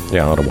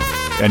 Yeah, Ottawa.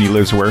 And he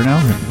lives where now?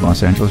 In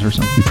Los Angeles or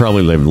something? He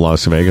probably lived in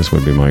Las Vegas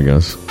would be my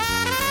guess.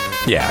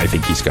 Yeah, I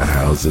think he's got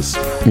houses.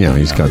 Yeah,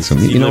 he's got some.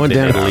 He lived in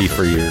Dan? Italy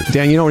for years.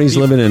 Dan, you know what? He's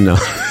living in an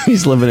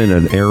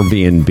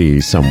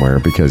Airbnb somewhere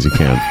because he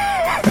can't.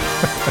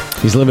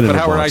 He's living in a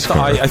Howard, boxcar.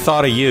 I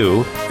thought of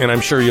you, and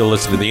I'm sure you'll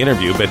listen to the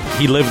interview, but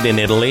he lived in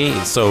Italy,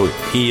 so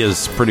he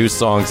has produced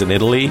songs in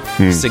Italy,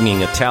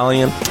 singing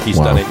Italian. He's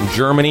done it in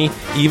Germany,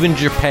 even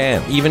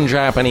Japan, even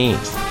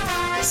Japanese,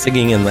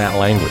 singing in that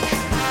language.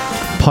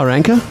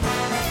 Paranka?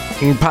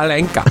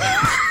 Palenka.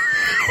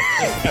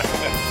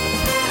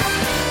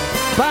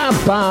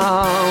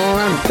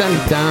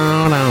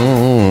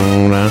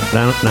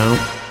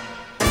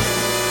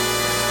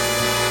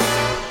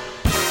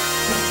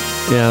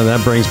 Yeah,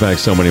 that brings back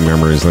so many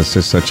memories. That's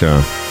just such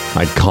a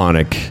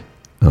iconic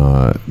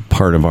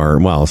part of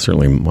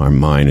certainly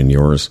mine and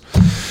yours.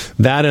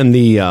 That and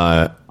the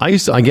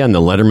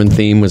the Letterman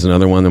theme was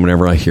another one that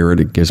whenever I hear it,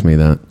 it gives me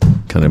that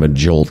kind of a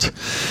jolt.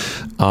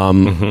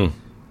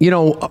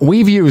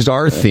 We've used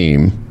our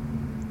theme.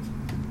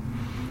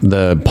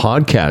 The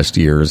podcast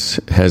years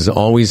has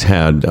always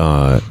had.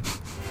 What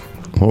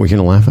were you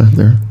going to laugh at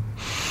there?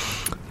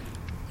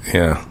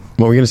 Yeah.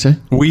 What were you going to say?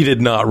 We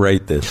did not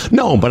write this.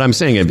 No, but I'm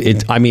saying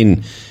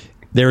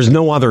there's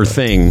no other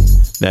thing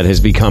that has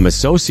become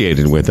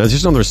associated with it.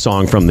 There's another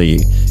song from the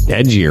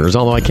Edge years,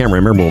 although I can't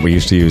remember what we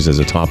used to use as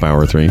a top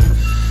hour theme.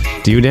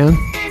 Do you, Dan?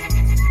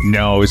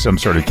 No, it was some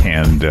sort of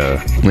canned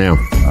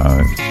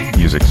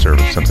music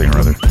service, something or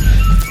other.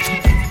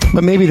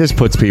 But maybe this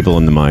puts people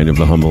in the mind of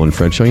the Humble and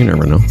Fred show. You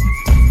never know.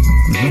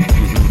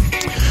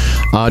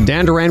 Mm-hmm.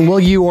 Dan Duran, will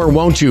you or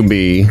won't you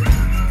be?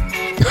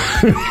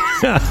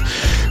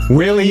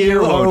 Will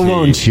you or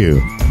won't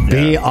you?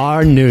 Be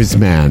our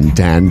newsman,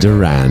 Dan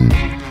Duran.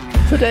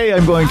 Today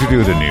I'm going to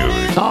do the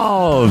news.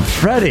 Oh,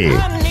 Freddie.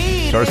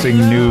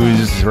 Sourcing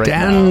news right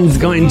Dan's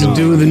going to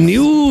do the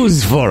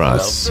news for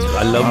us.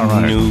 I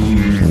love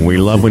news. We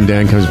love when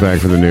Dan comes back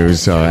for the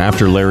news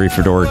after Larry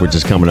Fedoruk, which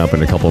is coming up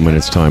in a couple of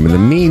minutes' time. In the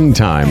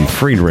meantime,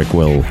 Fedoruk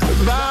will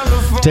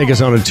take us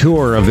on a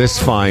tour of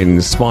this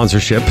fine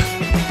sponsorship.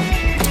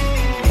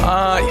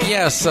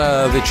 Yes,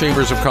 the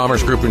Chambers of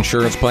Commerce Group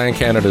Insurance Plan,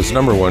 Canada's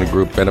 #1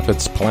 group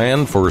benefits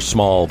plan for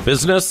small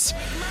business.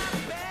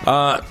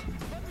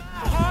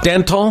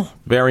 Dental,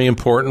 very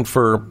important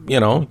for,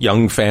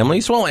 young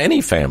families. Well,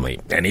 any family,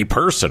 any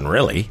person,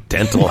 really.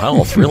 Dental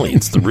health, really.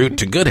 It's the route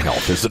to good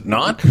health, is it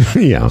not?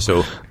 Yeah.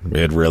 So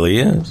it really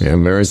is. Yeah,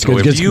 it's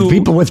good for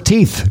people with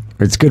teeth.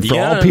 It's good for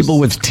all people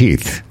with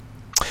teeth.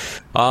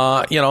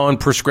 And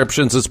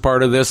prescriptions as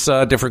part of this,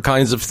 different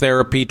kinds of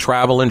therapy,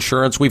 travel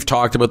insurance. We've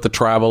talked about the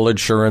travel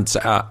insurance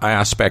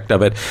aspect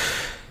of it.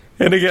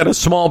 And again, a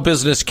small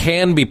business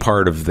can be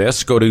part of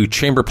this. Go to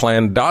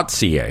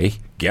chamberplan.ca.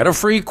 Get a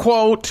free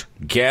quote.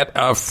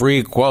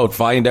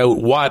 Find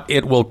out what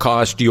it will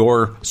cost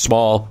your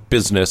small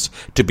business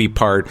to be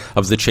part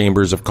of the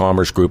Chambers of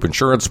Commerce Group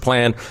Insurance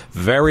Plan.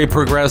 Very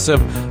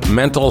progressive.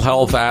 Mental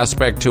health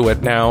aspect to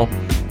it now.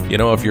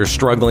 If you're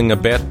struggling a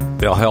bit,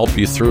 they'll help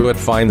you through it.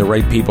 Find the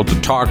right people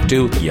to talk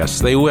to. Yes,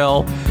 they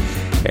will.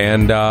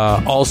 And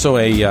also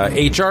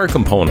a HR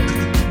component.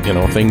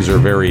 Things are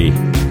very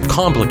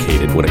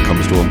complicated when it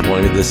comes to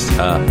employment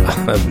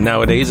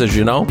nowadays, as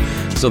you know.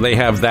 So they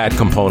have that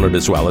component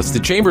as well. It's the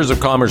Chambers of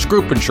Commerce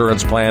Group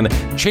Insurance Plan,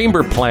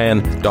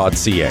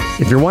 chamberplan.ca.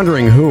 If you're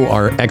wondering who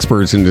are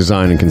experts in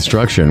design and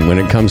construction when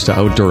it comes to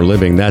outdoor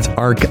living, that's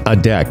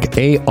Archadec,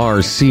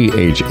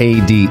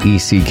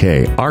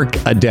 ARCHADECK.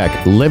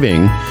 Archadec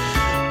Living.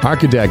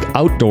 Archadec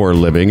Outdoor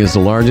Living is the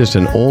largest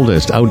and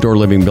oldest outdoor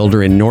living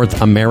builder in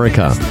North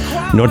America.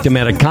 North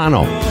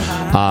Americano.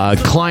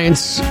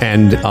 Clients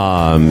and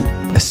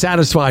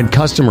satisfied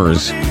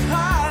customers.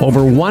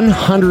 Over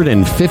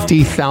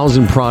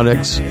 150,000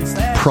 projects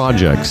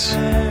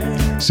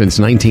since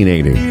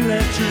 1980.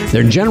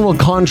 They're general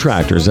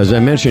contractors. As I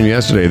mentioned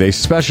yesterday, they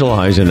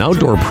specialize in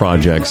outdoor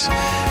projects.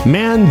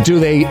 Man, do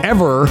they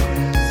ever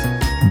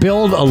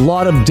build a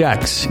lot of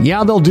decks.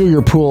 Yeah, they'll do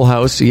your pool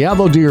house. Yeah,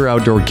 they'll do your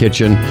outdoor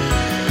kitchen.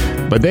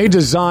 But they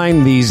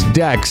design these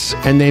decks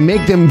and they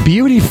make them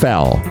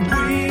beautiful.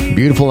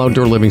 Beautiful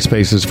outdoor living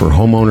spaces for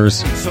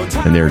homeowners,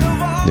 and they're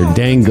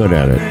dang good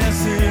at it.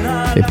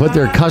 They put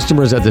their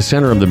customers at the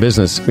center of the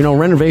business.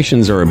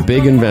 Renovations are a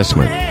big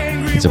investment.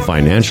 It's a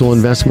financial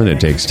investment.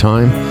 It takes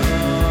time.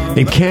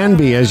 It can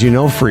be, as you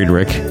know,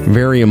 Fedoruk,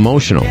 very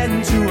emotional.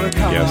 Yes.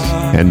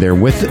 And they're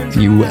with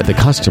you, the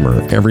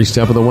customer, every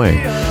step of the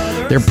way.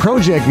 Their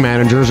project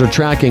managers are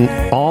tracking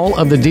all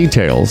of the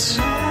details,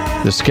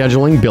 the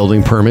scheduling,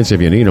 building permits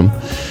if you need them,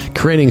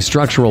 creating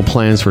structural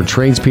plans for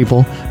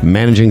tradespeople,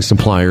 managing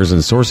suppliers,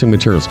 and sourcing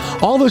materials.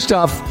 All the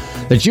stuff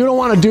that you don't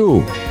want to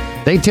do,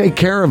 they take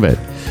care of it.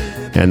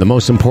 And the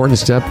most important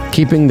step,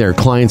 keeping their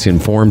clients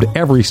informed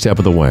every step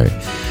of the way.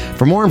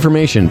 For more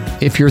information,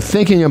 if you're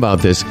thinking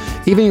about this,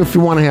 even if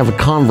you want to have a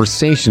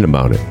conversation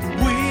about it,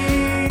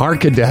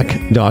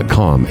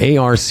 Archadec.com,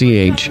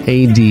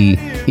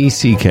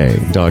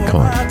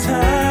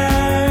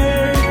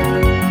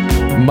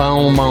 ARCHADECK.com.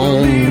 Boom,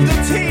 boom.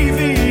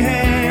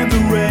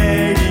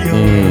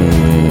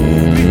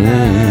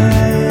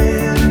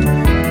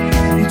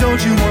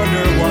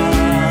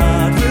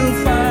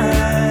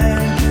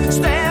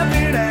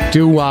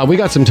 We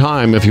got some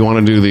time if you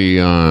want to do the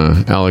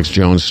Alex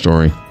Jones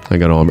story. I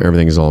got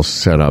everything is all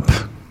set up.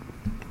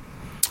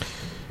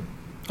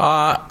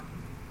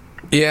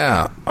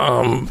 Yeah.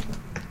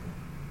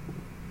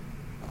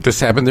 This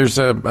happened. There's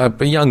a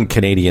young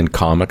Canadian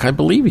comic. I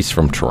believe he's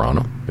from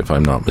Toronto, if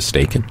I'm not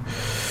mistaken.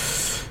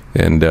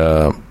 And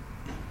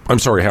I'm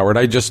sorry, Howard.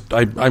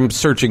 I'm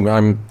searching.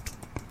 The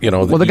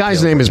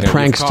guy's name is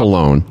Prank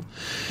Stallone.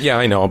 Yeah,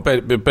 I know,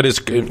 but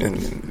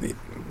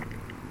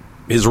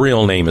his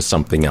real name is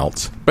something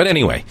else. But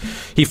anyway,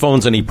 he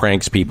phones and he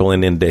pranks people,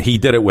 and he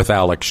did it with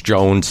Alex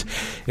Jones,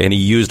 and he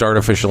used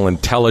artificial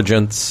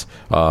intelligence.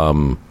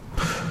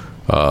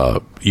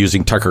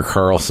 Using Tucker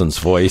Carlson's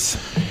voice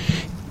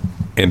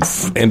and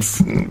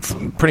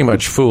pretty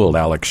much fooled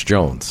Alex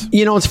Jones.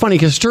 It's funny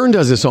because Stern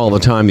does this all the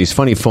time, these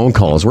funny phone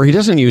calls where he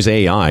doesn't use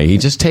AI. He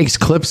just takes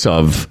clips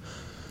of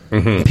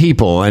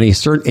people and he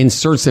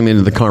inserts them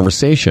into the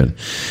conversation.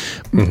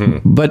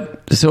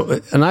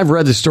 And I've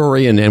read the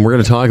story and we're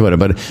going to talk about it,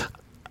 but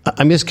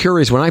I'm just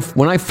curious.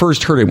 When I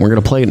first heard it, we're going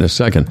to play it in a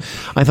second,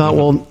 I thought,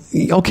 well,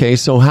 okay,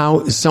 so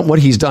what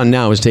he's done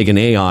now is taken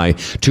AI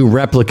to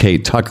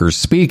replicate Tucker's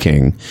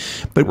speaking.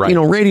 But,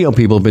 radio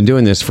people have been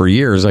doing this for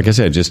years, like I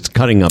said, just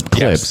cutting up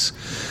clips.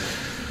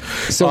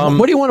 Yes. So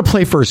what do you want to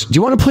play first? Do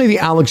you want to play the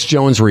Alex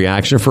Jones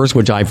reaction first,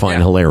 which I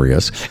find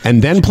hilarious,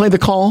 and then play the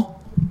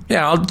call?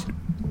 Yeah.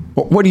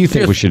 What do you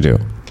think we should do?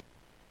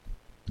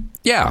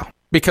 Yeah.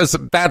 because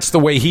that's the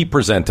way he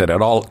presented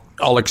it.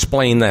 I'll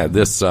explain that,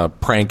 this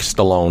prank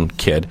Stallone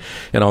kid,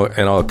 and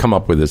I'll come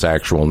up with his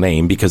actual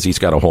name because he's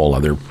got a whole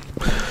other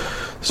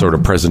sort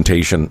of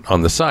presentation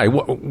on the side.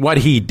 What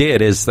he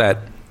did is that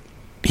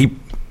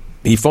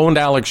he phoned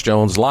Alex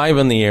Jones live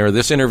in the air.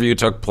 This interview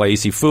took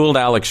place. He fooled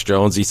Alex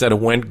Jones. He said it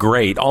went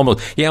great.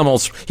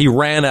 He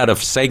ran out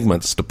of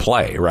segments to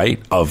play,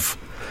 right? Of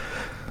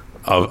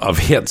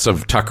hits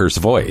of Tucker's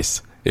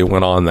voice. It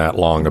went on that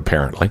long,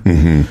 apparently.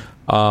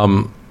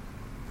 Mm-hmm.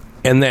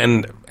 And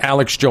then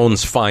Alex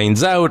Jones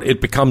finds out. It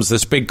becomes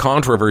this big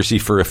controversy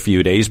for a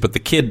few days, but the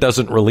kid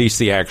doesn't release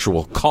the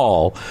actual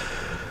call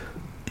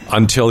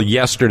until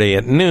yesterday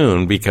at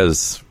noon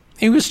because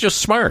he was just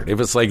smart. It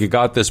was like you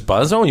got this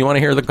buzz. Oh, you want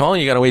to hear the call?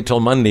 You got to wait till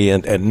Monday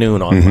at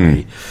noon on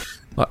Monday.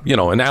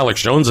 And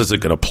Alex Jones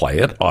isn't going to play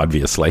it,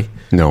 obviously.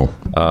 No.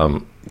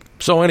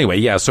 So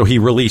anyway, so he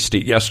released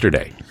it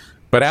yesterday.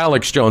 But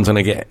Alex Jones, and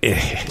again,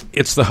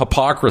 it's the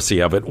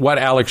hypocrisy of it. What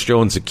Alex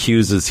Jones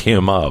accuses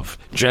him of,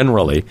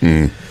 generally,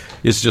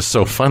 is just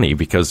so funny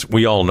because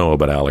we all know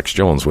about Alex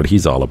Jones, what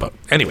he's all about.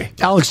 Anyway.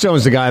 Alex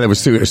Jones, the guy that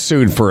was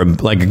sued for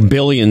like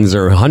billions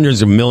or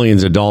hundreds of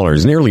millions of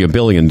dollars, nearly $1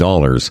 billion,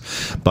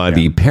 by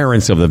the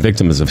parents of the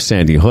victims of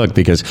Sandy Hook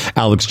because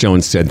Alex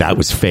Jones said that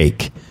was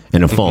fake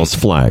and a false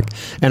flag.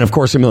 And, of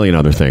course, a million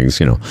other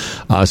things,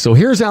 So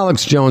here's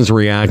Alex Jones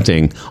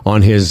reacting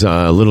on his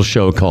little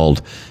show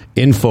called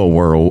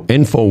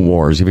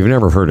InfoWars. If you've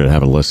never heard it,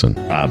 have a listen.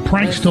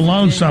 Prank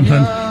Stallone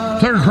something.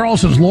 Tucker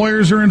Carlson's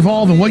lawyers are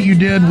involved, and what you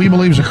did, we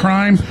believe, is a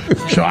crime.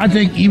 So I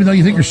think, even though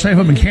you think you're safe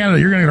up in Canada,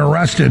 you're going to get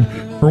arrested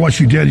for what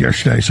you did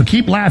yesterday. So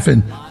keep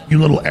laughing, you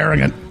little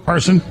arrogant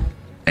person,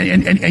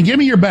 and give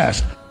me your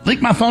best.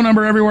 Leak my phone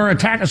number everywhere.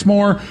 Attack us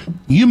more.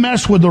 You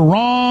mess with the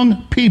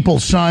wrong people,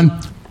 son.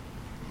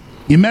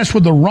 You mess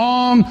with the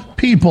wrong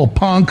people,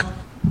 punk.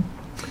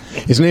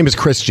 His name is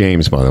Chris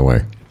James, by the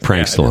way.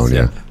 Prank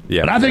Stallone,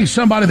 Yeah. But I think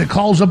somebody that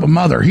calls up a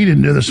mother, he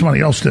didn't do this, somebody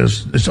else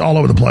does. It's all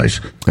over the place.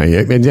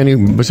 And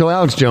then so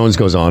Alex Jones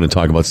goes on to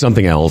talk about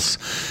something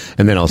else,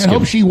 and then I'll skip. I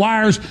hope she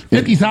wires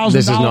 $50,000.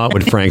 This is not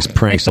what Prank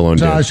Stallone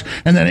did.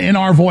 And then in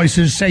our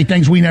voices say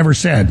things we never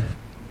said.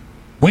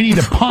 We need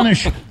to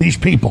punish these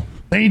people.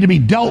 They need to be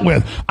dealt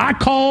with. I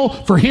call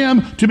for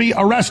him to be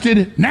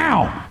arrested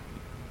now.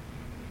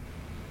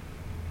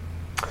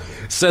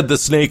 Said the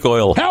snake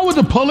oil. How would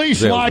the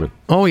police like?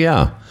 Oh,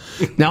 yeah.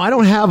 Now, I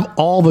don't have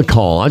all the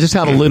call. I just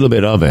have a little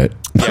bit of it.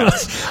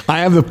 Yes. I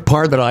have the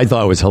part that I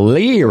thought was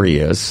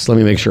hilarious. Let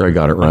me make sure I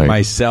got it right.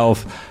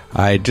 Myself,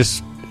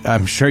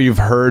 I'm sure you've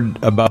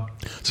heard about...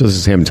 So this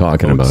is him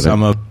talking about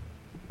some of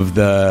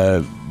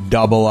the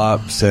double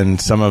ups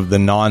and some of the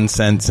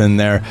nonsense in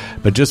there.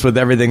 But just with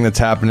everything that's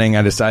happening,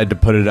 I decided to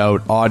put it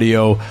out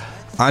audio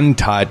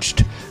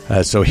untouched.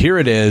 So here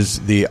it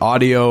is, the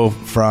audio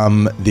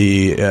from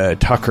the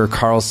Tucker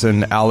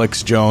Carlson,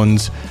 Alex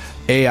Jones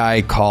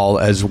AI call,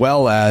 as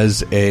well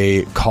as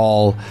a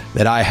call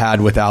that I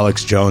had with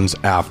Alex Jones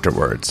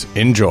afterwards.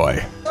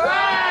 Enjoy.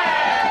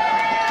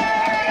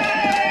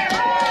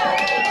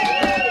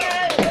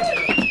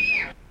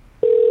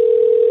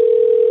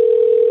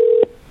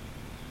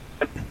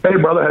 Hey,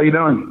 brother, how you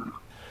doing?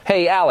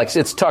 Hey, Alex,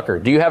 it's Tucker.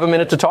 Do you have a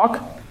minute to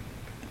talk?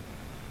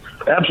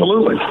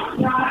 Absolutely.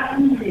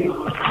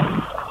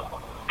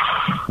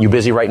 You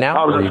busy right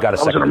now, or you got a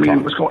second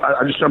to talk?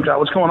 I just jumped out.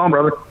 What's going on,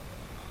 brother?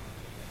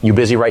 You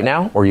busy right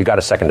now, or you got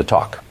a second to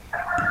talk?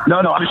 No,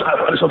 I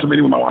just left a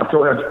meeting with my wife.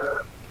 Go ahead.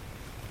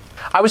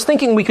 I was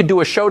thinking we could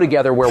do a show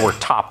together where we're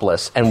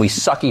topless and we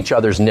suck each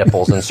other's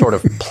nipples and sort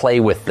of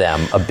play with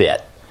them a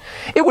bit.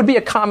 It would be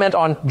a comment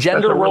on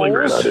gender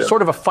roles,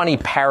 sort of a funny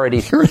parody.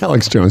 Here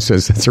Alex Jones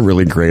says that's a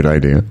really great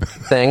idea.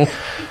 Thing.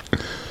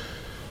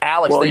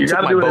 Alex, they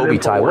took my Bobby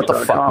tie. What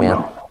the fuck,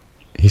 man?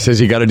 He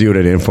says you got to do it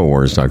at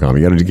Infowars.com.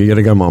 You got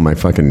to come on my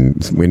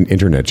fucking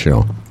internet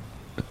show.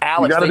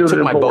 Alex, they took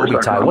my Bobby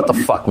tie. What the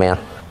fuck, man?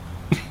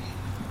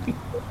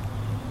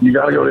 You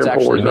got to go to It's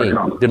actually me.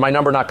 Infowars.com. Did my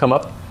number not come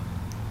up?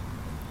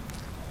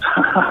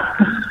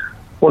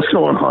 What's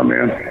going on,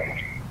 man?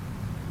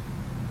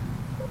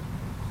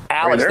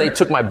 Alex, they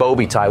took my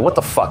Bobby tie. What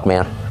the fuck,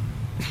 man?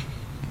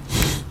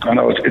 I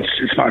know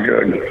it's not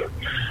good.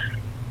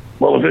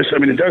 Well,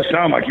 it does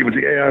sound like you, but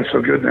the AI is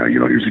so good now. You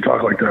don't usually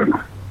talk like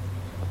that.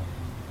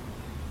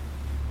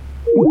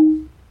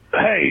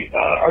 Hey,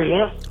 are you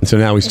there? So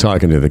now he's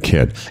talking to the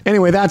kid.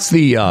 Anyway, that's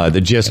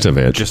the gist of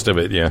it. Gist of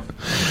it, yeah.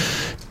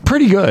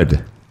 Pretty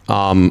good.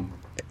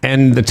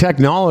 And the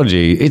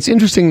technology, it's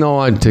interesting,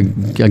 though, to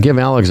give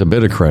Alex a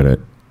bit of credit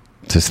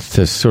to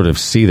sort of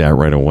see that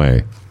right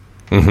away.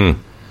 Mm-hmm.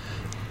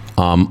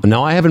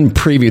 Now, I haven't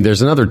previewed.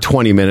 There's another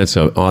 20 minutes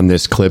on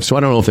this clip, so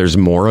I don't know if there's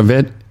more of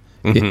it.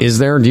 Mm-hmm. Is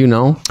there? Do you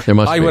know? There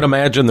must be. I would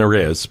imagine there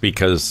is,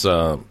 because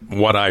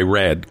what I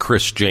read,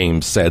 Chris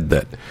James said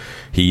that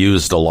he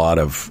used a lot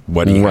of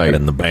what he had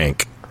in the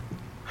bank.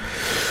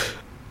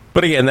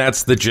 But again,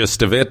 that's the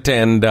gist of it.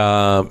 And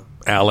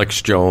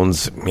Alex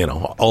Jones,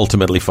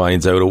 ultimately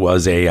finds out it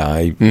was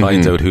AI,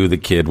 finds out who the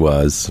kid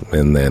was,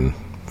 and then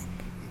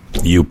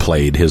you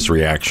played his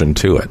reaction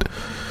to it.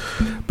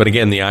 But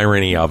again, the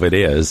irony of it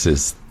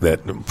is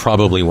that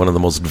probably one of the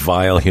most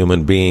vile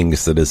human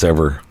beings that has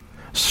ever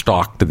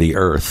stalked the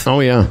earth. Oh,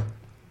 yeah.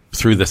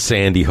 Through the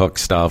Sandy Hook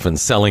stuff and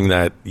selling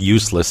that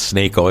useless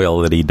snake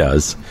oil that he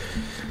does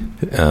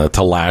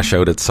to lash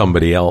out at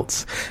somebody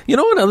else. You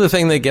know, another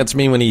thing that gets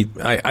me when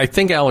I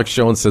think Alex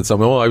Jones said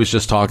something, I was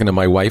just talking to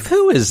my wife.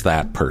 Who is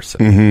that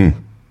person? Mm-hmm.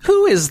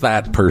 Who is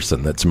that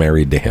person that's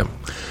married to him?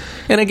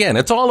 And again,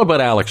 it's all about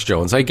Alex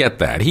Jones. I get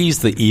that.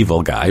 He's the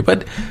evil guy,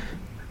 but...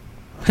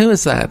 who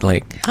is that?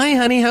 Like, hi,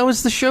 honey, how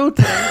was the show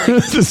today?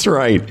 That's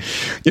right.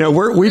 You know,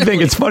 we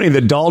think it's funny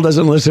that Dahl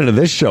doesn't listen to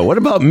this show. What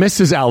about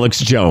Mrs. Alex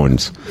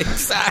Jones?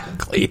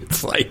 Exactly.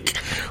 It's like,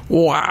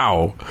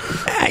 wow.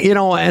 You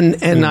know,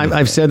 and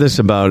I've said this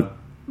about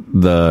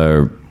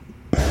the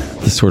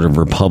sort of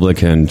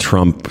Republican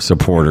Trump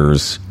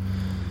supporters,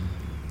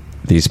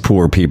 these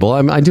poor people.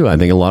 I do. I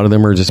think a lot of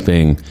them are just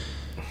being,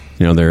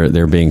 you know,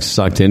 they're being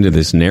sucked into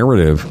this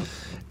narrative.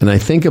 And I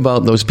think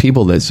about those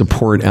people that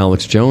support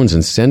Alex Jones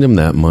and send him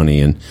that money.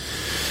 And,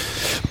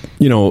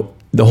 you know,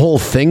 the whole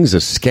thing's a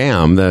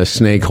scam, the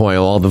snake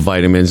oil, all the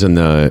vitamins and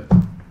the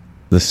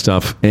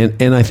stuff.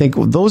 And I think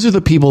those are the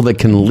people that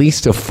can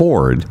least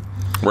afford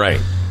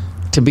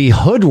to be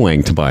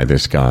hoodwinked by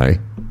this guy.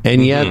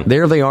 And yet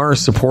there they are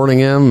supporting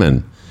him.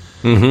 And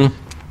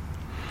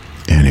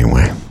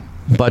anyway.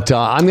 But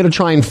I'm going to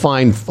try and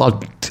find,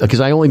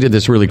 because I only did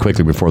this really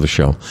quickly before the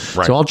show.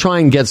 Right. So I'll try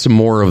and get some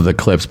more of the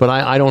clips, but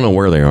I don't know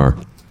where they are.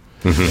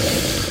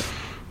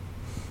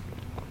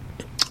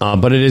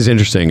 But it is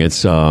interesting.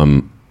 It's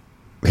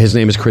his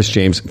name is Chris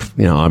James.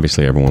 You know,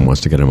 obviously everyone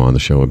wants to get him on the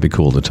show. It'd be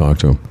cool to talk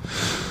to him.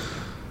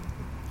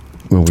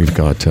 Well, we've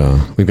got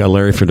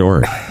Larry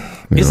Fedoruk.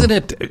 Isn't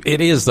it?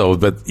 It is, though.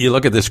 But you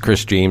look at this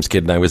Chris James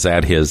kid, and I was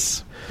at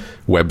his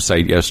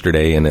website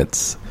yesterday, and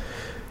it's,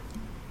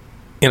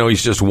 you know,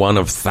 he's just one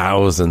of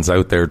thousands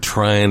out there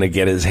trying to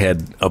get his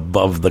head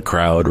above the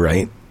crowd,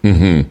 right?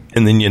 And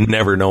then you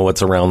never know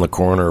what's around the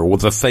corner or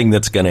the thing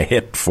that's going to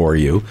hit for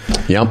you.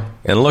 Yep.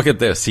 And look at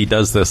this. He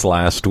does this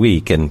last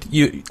week. And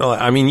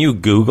you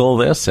Google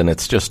this, and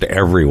it's just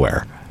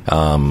everywhere.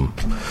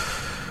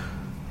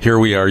 Here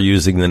we are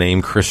using the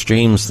name Chris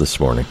James this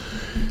morning,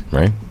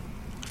 right?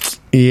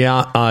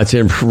 Yeah, it's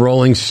in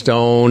Rolling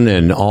Stone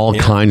and all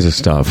kinds of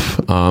stuff.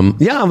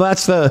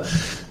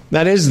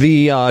 That is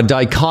the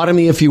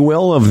dichotomy, if you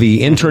will, of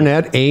the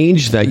internet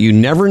age, that you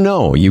never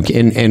know.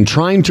 And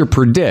trying to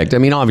predict. I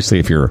mean, obviously,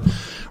 if you're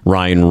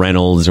Ryan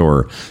Reynolds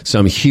or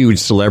some huge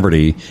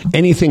celebrity,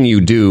 anything you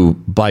do,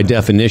 by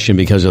definition,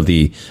 because of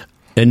the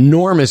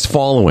enormous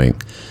following,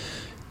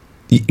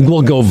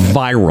 will go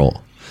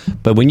viral.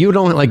 But when you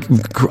don't, like,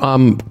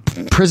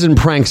 Prison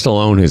Prank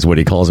Stallone is what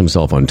he calls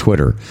himself on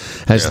Twitter,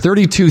 has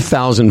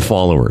 32,000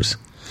 followers.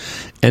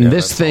 And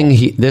this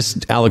thing, this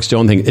Alex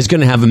Jones thing, is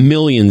going to have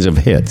millions of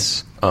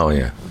hits. Oh,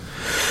 yeah.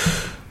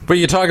 But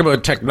you talk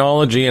about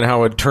technology and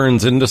how it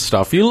turns into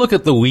stuff. You look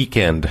at The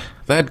Weeknd.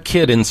 That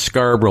kid in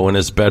Scarborough in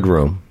his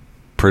bedroom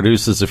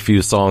produces a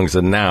few songs,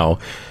 and now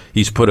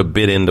he's put a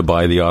bid in to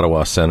buy the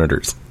Ottawa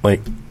Senators.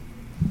 Like,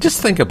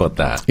 just think about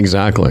that.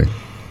 Exactly.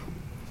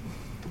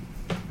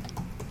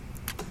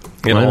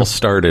 It all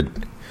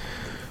started,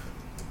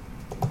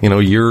 you know,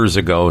 years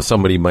ago.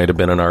 Somebody might have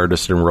been an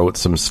artist and wrote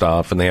some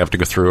stuff, and they have to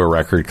go through a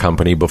record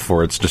company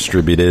before it's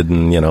distributed,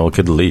 and, you know,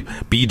 could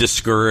be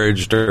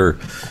discouraged or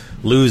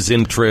lose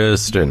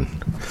interest. And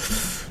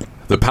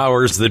the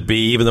powers that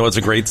be, even though it's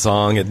a great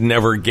song, it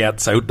never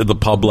gets out to the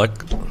public.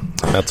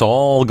 That's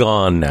all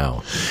gone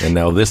now. And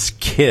now this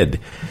kid,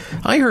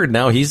 I heard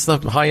now he's the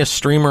highest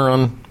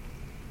streamer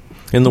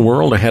in the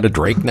world, ahead of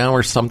Drake now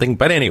or something.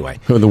 But anyway.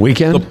 The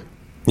Weeknd?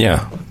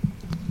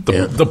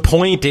 The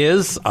point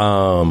is,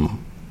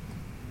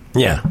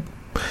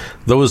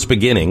 those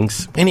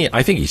beginnings, and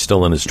I think he's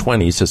still in his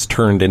 20s, has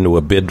turned into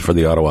a bid for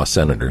the Ottawa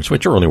Senators,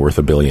 which are only worth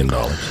 $1 billion.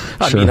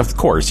 I mean, of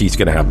course, he's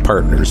going to have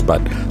partners,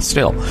 but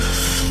still.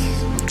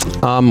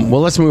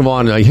 Well, let's move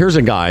on. Here's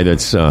a guy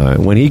that's,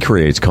 when he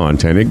creates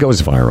content, it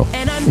goes viral.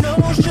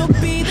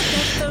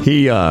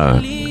 He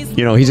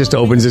just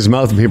opens his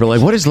mouth and people are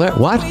like,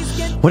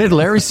 what did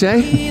Larry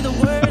say?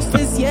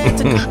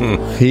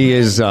 He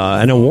is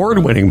an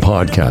award-winning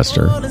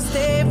podcaster.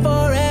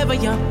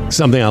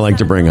 Something I like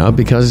to bring up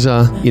because,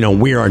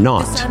 we are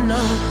not.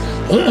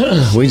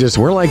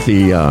 We're like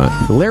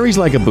Larry's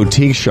like a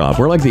boutique shop.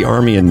 We're like the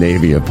Army and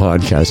Navy of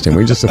podcasting.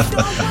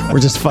 We're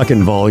just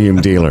fucking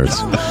volume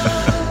dealers.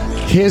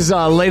 His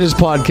latest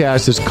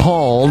podcast is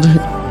called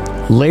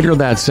Later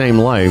That Same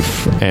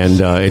Life,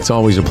 and it's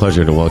always a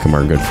pleasure to welcome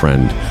our good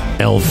friend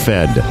El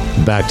Fed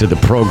back to the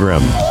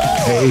program.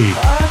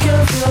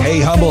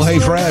 Hey, Humble. Hey,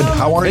 Fred.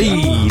 How are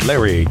you? Hey,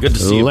 Larry. Good to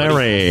see you,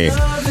 Larry.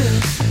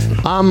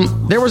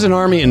 There was an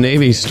Army and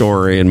Navy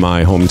store in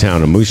my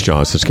hometown of Moose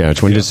Jaw,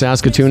 Saskatchewan. Did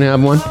Saskatoon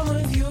have one?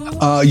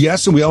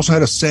 Yes, and we also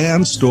had a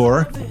sand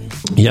store.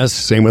 Yes,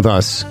 same with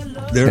us.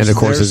 And of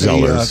course, there's a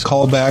Zellers.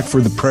 Callback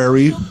for the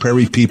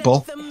prairie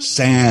people.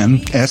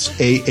 San,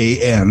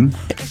 S-A-A-N.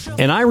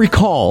 And I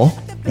recall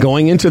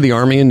going into the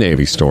Army and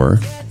Navy store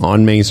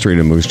on Main Street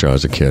in Moose Jaw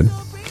as a kid,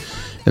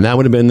 And that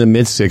would have been the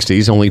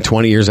mid-'60s, only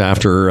 20 years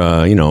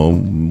after,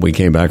 we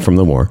came back from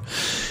the war.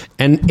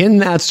 And in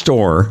that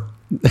store,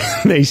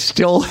 they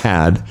still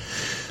had,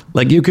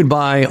 like, you could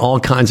buy all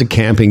kinds of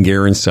camping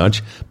gear and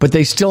such, but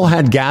they still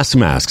had gas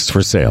masks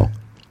for sale.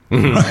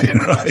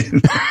 Right.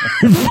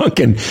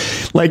 Fucking,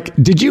 like,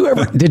 did you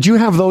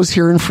have those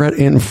here in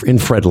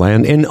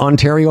Fredland, in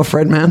Ontario,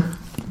 Fred, man?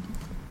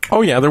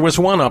 Oh, yeah, there was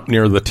one up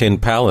near the Tin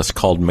Palace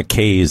called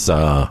McKay's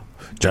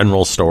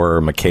General Store,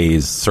 or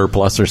McKay's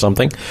Surplus or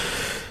something.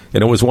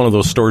 And it was one of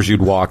those stores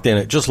you'd walk in.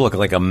 It just looked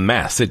like a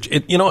mess.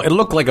 It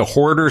looked like a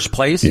hoarder's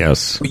place.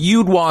 Yes.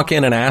 You'd walk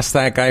in and ask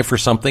that guy for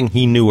something.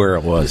 He knew where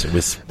it was.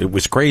 It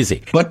was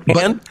crazy.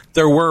 And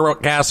there were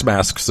gas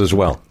masks as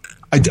well.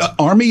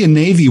 Army and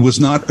Navy was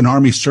not an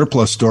Army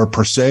surplus store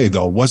per se,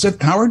 though. Was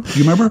it, Howard? Do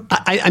you remember?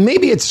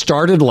 Maybe it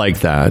started like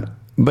that,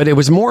 but it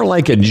was more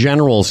like a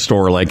general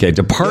store, like a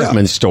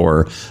department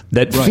store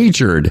that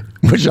featured,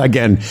 which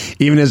again,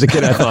 even as a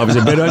kid, I thought was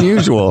a bit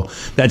unusual,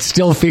 that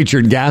still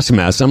featured gas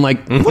masks. I'm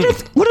like,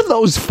 what are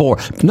those for?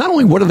 Not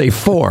only what are they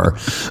for,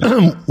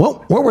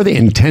 what were they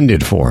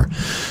intended for?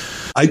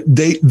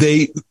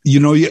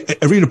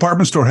 Every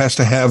department store has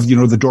to have,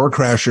 the door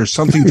crasher,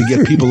 something to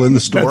get people in the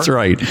store. That's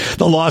right.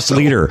 The lost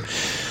leader.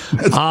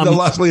 The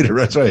lost leader.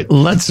 That's right.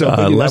 Let's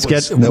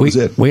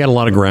get. We had a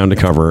lot of ground to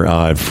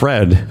cover.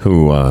 Fred,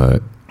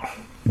 who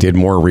did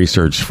more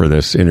research for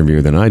this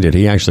interview than I did,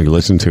 he actually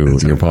listened to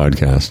your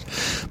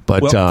podcast.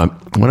 But why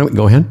don't we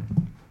go ahead?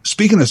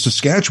 Speaking of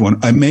Saskatchewan,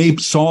 I may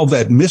solve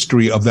that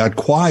mystery of that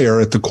choir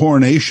at the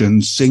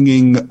coronation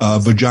singing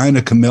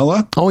 "Vagina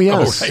Camilla." Oh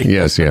yes, right.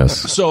 yes.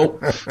 So,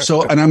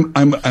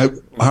 and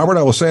Howard,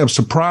 I will say I'm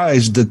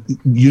surprised that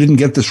you didn't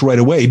get this right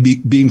away.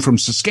 Being from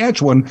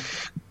Saskatchewan,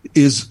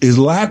 is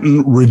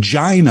Latin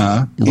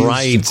Regina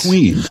right?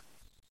 Queen,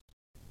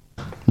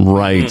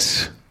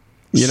 right?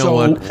 You know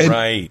what?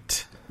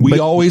 Right.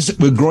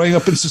 We're growing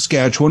up in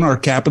Saskatchewan, our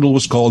capital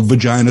was called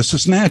Vagina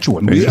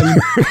Saskatchewan. That's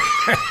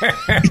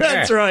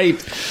right.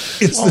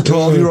 It's the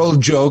 12-year-old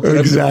joke that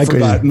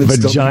exactly. I've forgotten.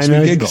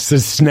 Vagina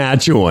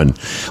Saskatchewan.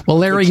 Well,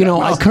 Larry,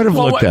 I could have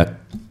looked at.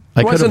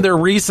 Wasn't there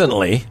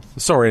recently?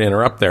 Sorry to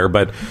interrupt there,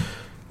 but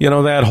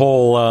that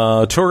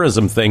whole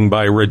tourism thing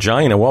by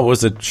Regina. What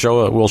was it?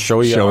 We'll show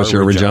you. Show us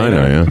your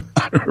Regina.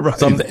 Yeah. Right.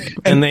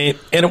 Something,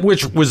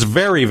 which was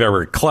very,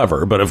 very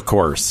clever, but of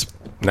course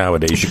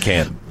nowadays you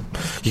can't.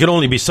 You can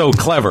only be so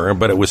clever,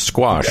 but it was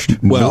squashed.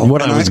 Well,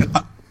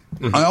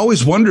 I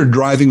always wondered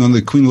driving on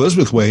the Queen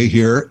Elizabeth Way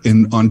here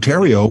in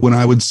Ontario when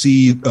I would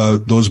see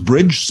those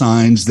bridge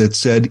signs that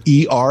said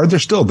ER. They're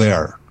still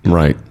there,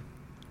 right?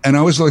 And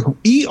I was like,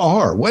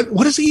 ER.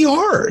 What is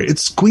ER?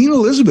 It's Queen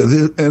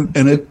Elizabeth,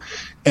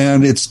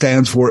 and it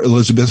stands for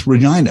Elizabeth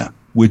Regina,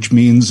 which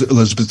means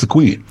Elizabeth the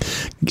Queen.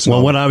 So,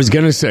 well, what I was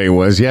going to say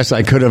was, yes,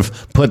 I could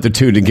have put the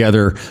two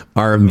together,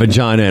 our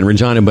vagina and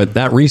Regina, but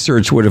that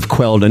research would have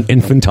quelled an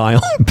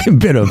infantile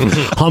bit of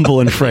Humble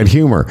and Fred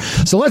humor.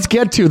 So let's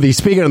get to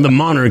speaking of the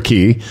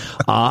monarchy,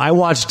 I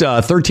watched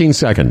 13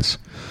 seconds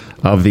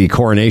of the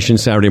coronation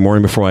Saturday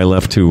morning before I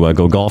left to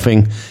go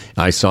golfing.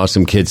 I saw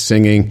some kids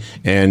singing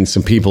and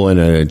some people in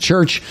a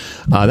church.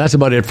 That's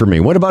about it for me.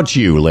 What about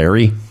you,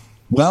 Larry?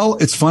 Well,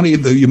 it's funny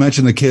that you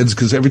mentioned the kids,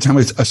 because every time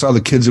I saw the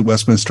kids at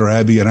Westminster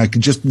Abbey, and I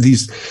could just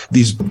these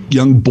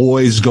young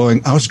boys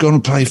going, I was going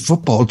to play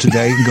football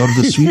today and go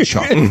to the sweet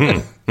shop.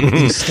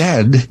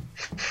 Instead,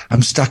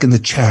 I'm stuck in the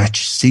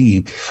church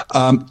singing.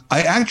 I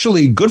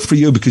actually, good for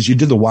you, because you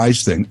did the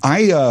wise thing.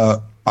 I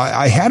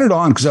had it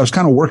on because I was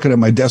kind of working at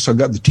my desk. So I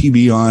got the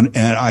TV on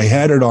and I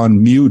had it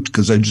on mute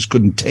because I just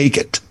couldn't take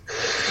it.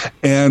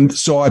 And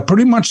so I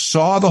pretty much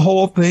saw the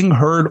whole thing,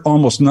 heard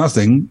almost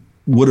nothing.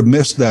 Would have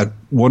missed that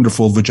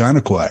wonderful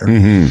Vagina choir.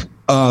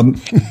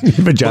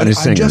 Vagina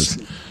singers.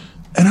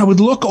 And I would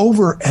look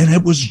over and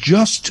it was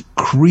just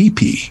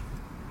creepy.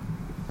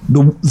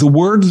 The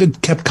word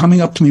that kept coming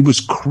up to me was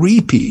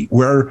creepy,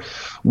 where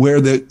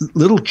the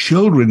little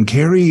children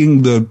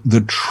carrying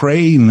the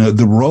train,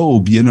 the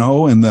robe,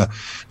 and the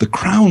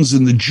crowns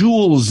and the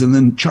jewels, and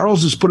then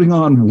Charles is putting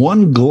on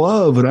one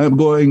glove, and I'm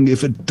going,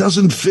 if it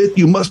doesn't fit,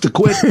 you must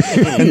acquit.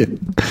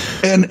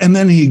 and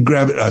then he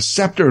grabbed a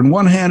scepter in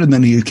one hand, and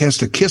then he has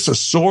to kiss a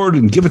sword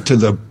and give it to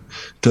the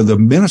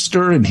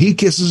minister, and he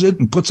kisses it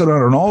and puts it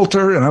on an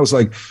altar. And I was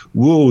like,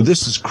 whoa,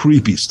 this is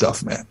creepy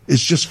stuff, man.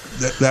 It's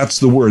just, that's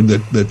the word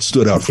that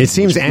stood out for me. It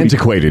seems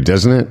antiquated,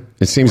 doesn't it?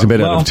 It seems a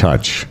bit out of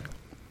touch.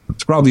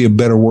 It's probably a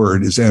better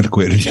word, is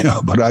antiquated,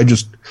 but I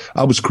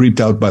was creeped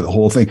out by the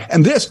whole thing.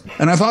 And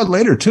I thought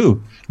later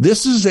too,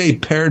 this is a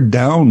pared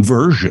down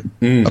version,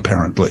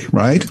 apparently,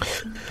 right?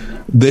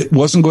 That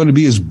wasn't going to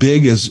be as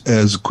big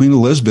as Queen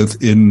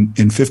Elizabeth in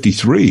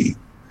 53.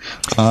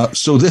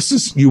 So this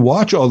is, you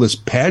watch all this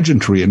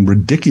pageantry and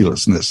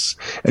ridiculousness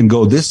and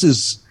go, this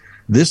is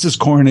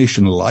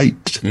Coronation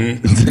Light.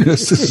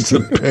 This is a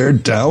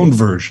pared down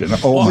version.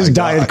 Oh, this is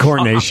Diet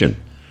Coronation.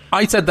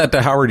 I said that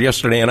to Howard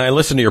yesterday, and I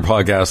listened to your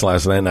podcast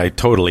last night, and I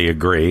totally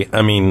agree.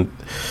 I mean,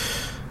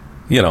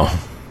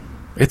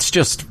 it's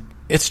just,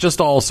 it's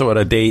just also at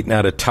a date and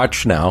out of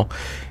touch now.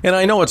 And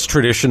I know it's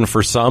tradition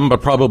for some,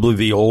 but probably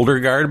the older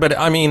guard. But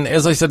I mean,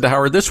 as I said to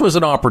Howard, this was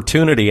an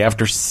opportunity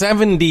after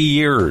 70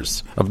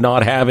 years of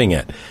not having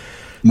it.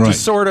 To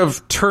sort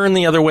of turn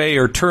the other way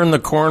or turn the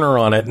corner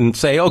on it and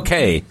say,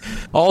 okay,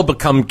 I'll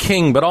become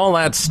king, but all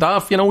that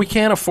stuff, we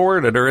can't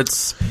afford it, or it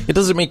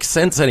doesn't make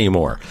sense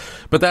anymore.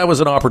 But that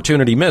was an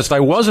opportunity missed. I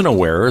wasn't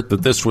aware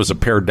that this was a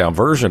pared down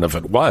version. If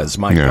it was,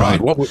 my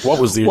God, what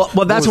was the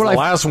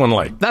last one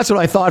like? That's what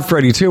I thought,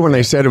 Freddie, too, when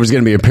they said it was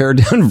going to be a pared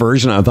down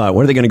version. I thought,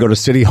 what are they going to go to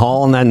City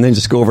Hall and then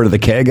just go over to the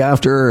keg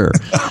after? Or,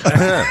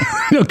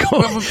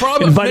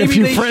 invite a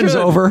few friends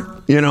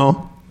over,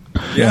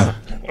 Yeah.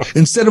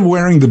 Instead of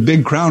wearing the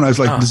big crown, I was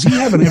like, does he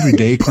have an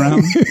everyday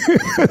crown?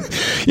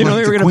 They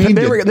were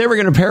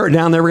going to pare it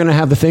down. They were going to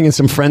have the thing in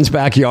some friend's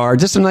backyard.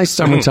 Just a nice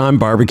summertime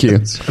barbecue.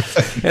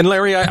 And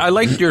Larry, I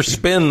liked your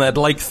spin that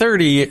like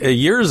 30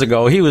 years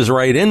ago, he was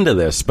right into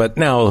this. But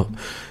now,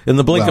 in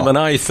the blink of an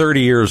eye,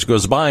 30 years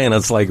goes by, and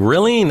it's like,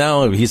 really?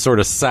 Now he's sort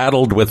of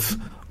saddled with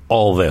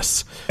all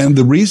this. And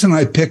the reason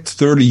I picked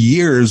 30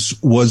 years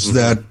was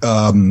that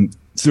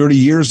 30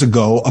 years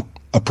ago,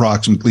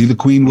 approximately, the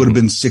Queen would have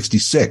been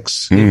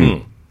 66.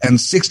 Mm-hmm. And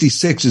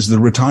 66 is the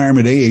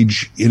retirement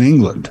age in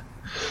England,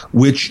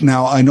 which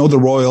now I know the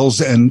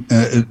royals and,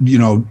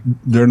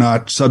 they're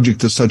not subject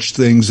to such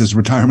things as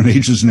retirement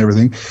ages and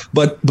everything,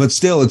 but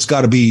still it's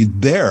got to be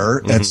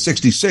there at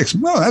 66.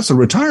 Well, that's a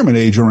retirement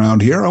age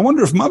around here. I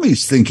wonder if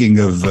Mummy's thinking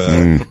of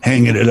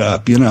hanging it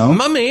up,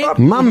 Mummy.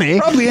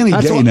 Probably any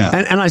day now.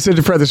 And I said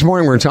to Fred this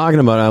morning, we were talking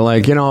about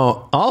it,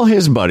 all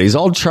his buddies,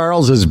 all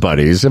Charles's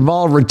buddies have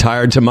all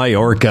retired to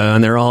Mallorca,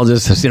 and they're all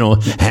just,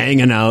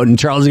 hanging out, and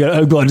Charles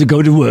is going to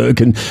go to work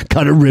and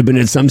cut a ribbon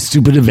at some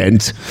stupid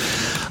event.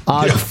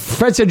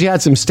 Fred said you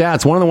had some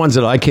stats. One of the ones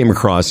that I came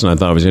across and I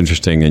thought was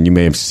interesting, and you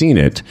may have seen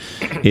it,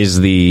 is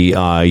the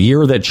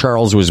year that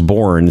Charles was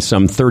born,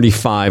 some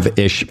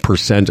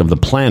 35-ish% of the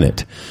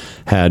planet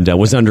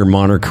was under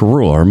monarch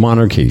rule or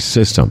monarchy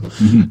system.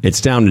 Mm-hmm.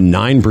 It's down to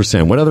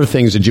 9%. What other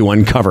things did you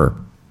uncover?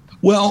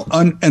 Well,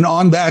 and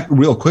on that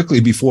real quickly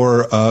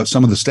before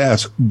some of the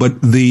stats,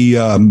 but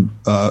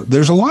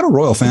there's a lot of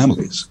royal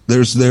families.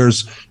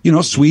 There's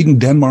Sweden,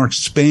 Denmark,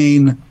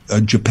 Spain,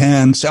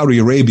 Japan, Saudi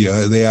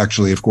Arabia. They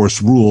actually, of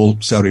course, rule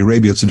Saudi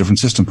Arabia. It's a different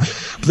system.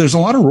 But there's a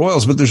lot of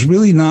royals, but there's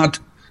really not.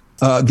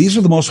 These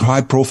are the most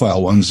high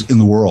profile ones in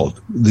the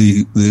world.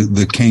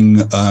 The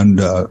king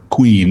and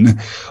queen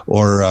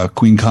or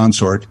queen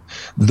consort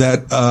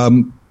that.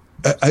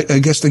 I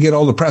guess they get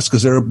all the press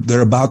because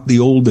they're about the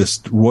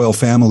oldest royal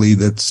family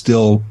that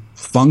still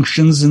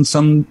functions in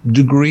some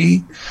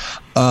degree,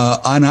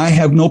 and I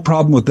have no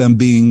problem with them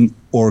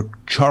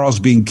Charles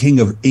being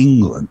king of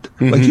England.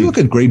 Mm-hmm. Like you look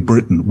at Great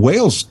Britain,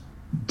 Wales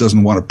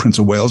doesn't want a Prince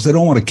of Wales. They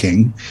don't want a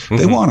king. Mm-hmm.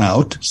 They want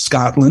out.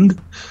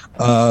 Scotland,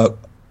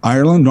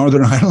 Ireland,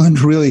 Northern Ireland,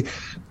 really,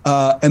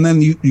 and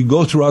then you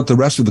go throughout the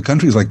rest of the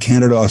countries like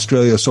Canada,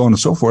 Australia, so on and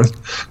so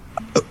forth.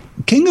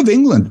 King of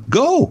England,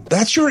 go.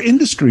 That's your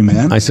industry,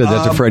 man. I said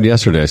that to Fred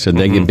yesterday. I said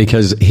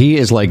because he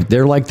is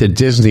they're like the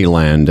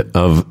Disneyland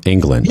of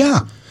England. Yeah.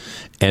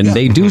 And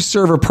they do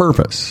serve a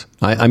purpose.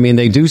 I mean,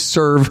 they do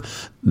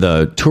serve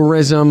the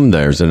tourism.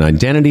 There's an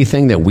identity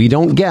thing that we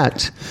don't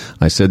get.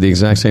 I said the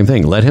exact same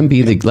thing. Let him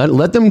be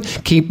let them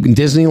keep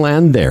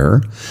Disneyland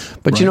there.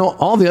 But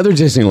all the other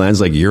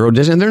Disneylands like Euro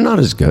Disney, they're not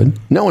as good.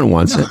 No one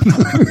wants it.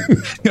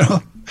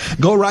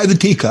 Go ride the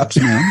teacups,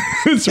 man.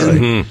 That's right.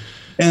 Mm-hmm.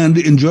 And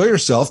enjoy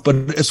yourself.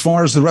 But as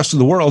far as the rest of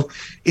the world,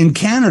 in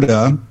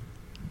Canada,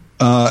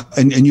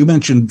 and you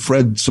mentioned,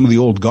 Fred, some of the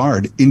old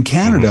guard. In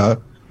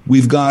Canada,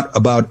 we've got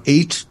about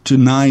 8 to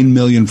 9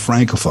 million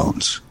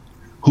francophones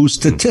who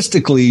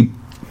statistically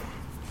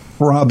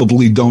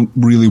probably don't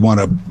really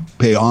want to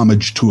pay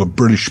homage to a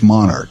British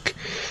monarch.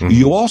 Mm-hmm.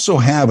 You also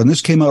have, and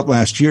this came out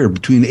last year,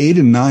 between 8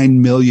 and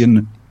 9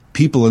 million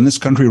people in this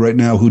country right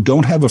now who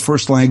don't have a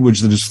first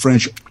language that is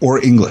French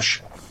or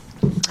English.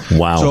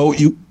 Wow. So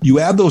you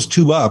add those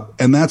two up,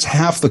 and that's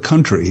half the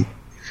country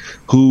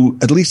who,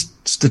 at least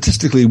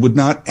statistically, would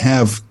not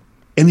have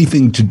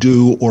anything to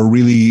do or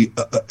really,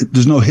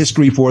 there's no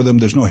history for them.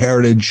 There's no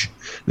heritage.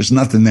 There's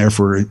nothing there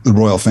for the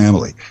royal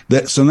family.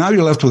 So now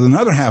you're left with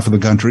another half of the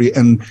country.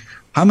 And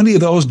how many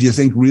of those do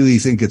you really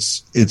think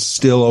it's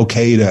still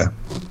okay to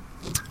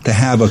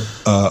have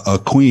a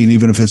queen,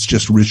 even if it's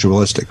just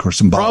ritualistic or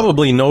symbolic?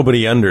 Probably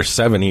nobody under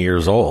 70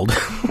 years old.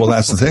 Well,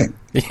 that's the thing.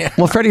 Yeah.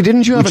 Well, Freddie,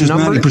 didn't you have a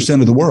number?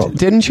 90% of the world.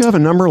 Didn't you have a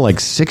number like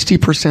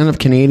 60% of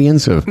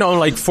Canadians? No,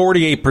 like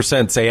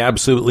 48% say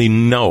absolutely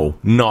no,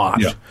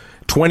 not. Yeah.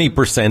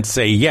 20%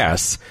 say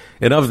yes.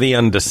 And of the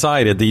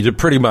undecided,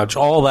 pretty much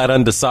all that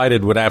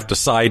undecided would have to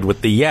side with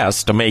the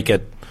yes to make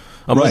it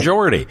a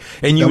majority.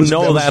 And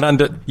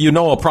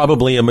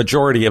probably a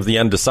majority of the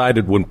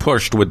undecided, when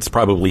pushed, would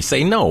probably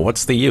say no.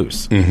 What's the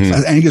use?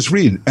 Angus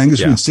Reid,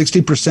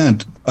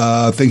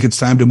 60% think it's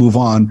time to move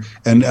on,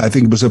 and I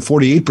think it was at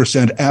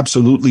 48%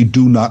 absolutely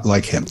do not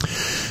like him.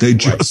 They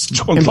just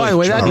don't. And by the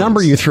way, that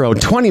number you throw,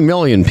 20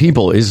 million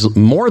people, is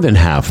more than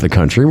half the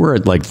country. We're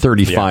at like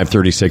 35,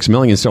 36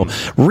 million. So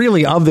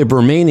really, of the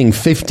remaining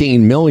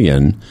 15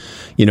 million,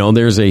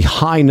 there's a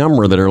high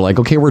number that are like,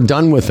 okay, we're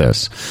done with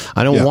this.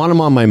 I don't want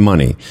them on my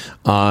money.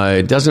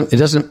 It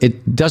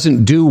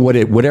doesn't do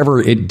whatever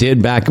it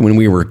did back when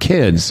we were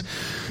kids.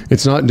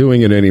 It's not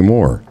doing it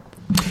anymore.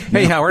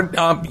 Hey, Howard,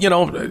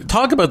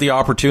 talk about the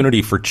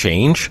opportunity for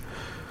change.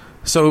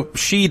 So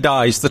she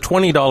dies, the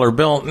 $20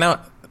 bill. Now,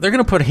 they're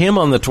going to put him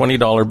on the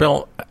 $20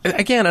 bill.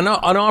 Again, an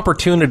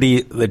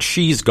opportunity that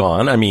she's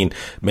gone. I mean,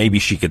 maybe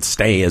she could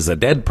stay as a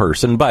dead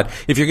person, but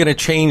if you're going to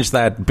change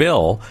that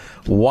bill,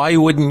 why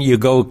wouldn't you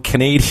go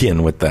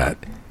Canadian with that?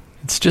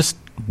 It's just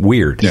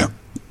weird. Yeah.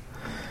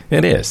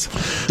 It is.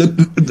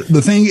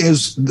 The thing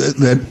is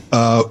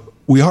that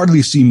we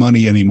hardly see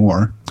money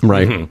anymore.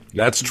 Right. Mm-hmm.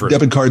 That's true.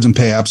 Debit cards and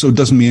pay apps, so it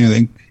doesn't mean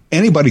anything.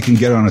 Anybody can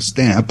get on a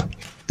stamp.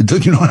 You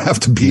don't have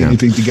to be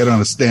anything to get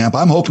on a stamp.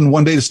 I'm hoping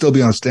one day to still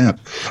be on a stamp.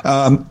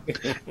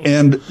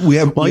 And we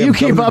have. Well, you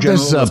keep up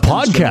this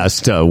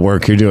podcast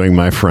work you're doing,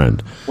 my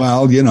friend.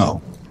 Well,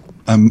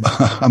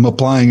 I'm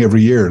applying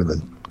every year to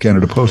the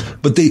Canada Post.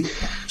 But the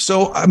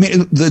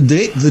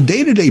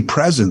day-to-day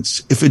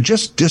presence, if it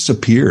just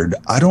disappeared,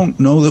 I don't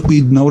know that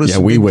we'd notice. Yeah,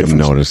 we wouldn't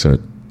notice it.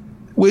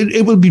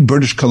 It would be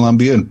British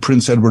Columbia and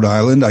Prince Edward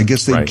Island. I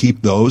guess they'd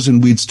keep those,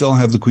 and we'd still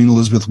have the Queen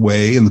Elizabeth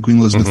Way and the Queen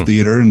Elizabeth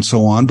Theatre and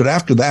so on. But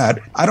after that,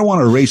 I don't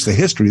want to erase the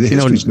history. The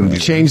history's going to be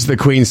change the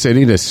Queen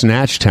City to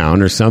Snatch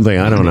Town or something.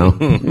 I don't know.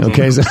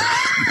 Okay, so,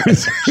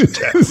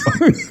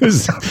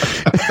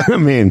 I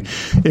mean,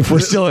 if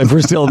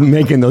we're still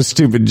making those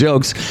stupid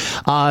jokes.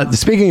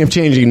 Speaking of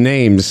changing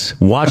names,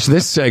 watch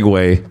this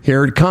segue.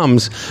 Here it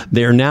comes.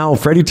 They're now.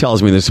 Freddie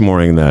tells me this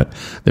morning that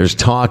there's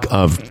talk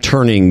of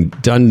turning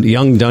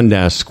young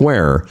Dundas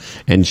Square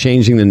and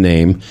changing the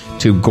name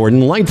to Gordon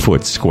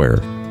Lightfoot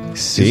Square.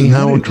 See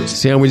how we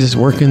just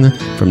working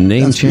from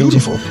name changing?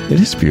 Beautiful.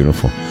 It is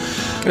beautiful.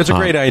 It's a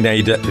great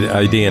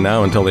idea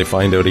now until they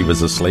find out he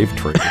was a slave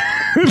trader.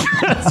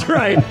 That's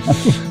right.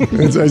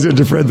 As I said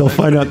to Fred, they'll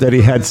find out that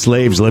he had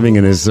slaves living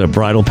in his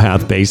Bridle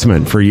Path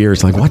basement for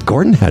years. Like, what?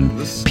 Gordon had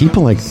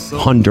people like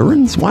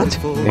Hondurans? What?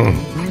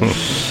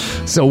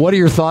 So what are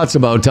your thoughts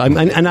about...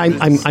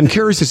 I'm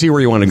curious to see where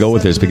you want to go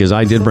with this, because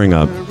I did bring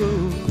up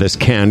this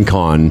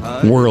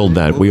CanCon world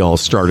that we all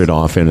started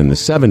off in the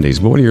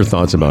 70s. But what are your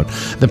thoughts about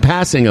the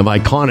passing of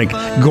iconic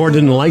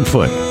Gordon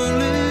Lightfoot?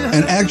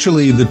 And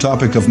actually, the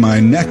topic of my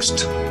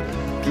next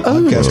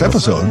podcast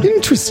episode.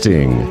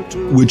 Interesting.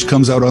 Which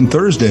comes out on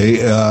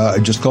Thursday. I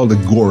just called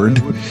it Gord,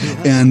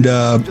 and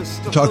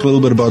talked a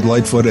little bit about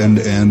Lightfoot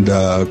and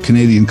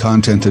Canadian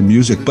content and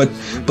music. But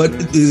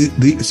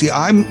see,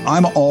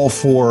 I'm all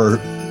for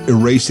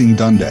erasing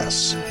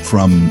Dundas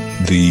from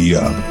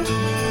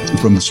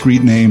the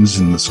street names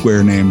and the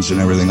square names and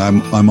everything.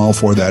 I'm all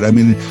for that. I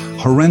mean,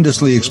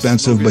 horrendously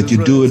expensive, but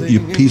you do it, you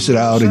piece it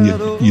out, and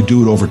you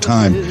do it over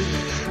time.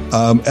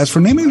 As for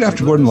naming it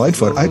after Gordon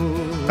Lightfoot,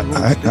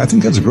 I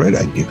think that's a great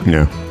idea.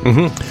 Yeah.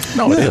 Mm-hmm.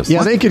 No, it is.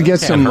 Yeah, they could get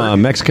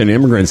some Mexican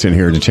immigrants in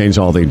here to change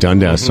all the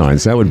Dundas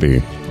signs. That would be,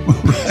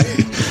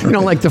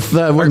 right. Like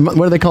what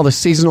do they call the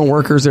seasonal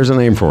workers? There's a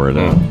name for it.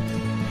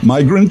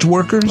 Migrant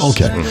workers.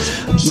 Okay.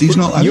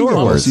 Seasonal. Your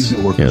words.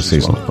 Seasonal workers. Yeah,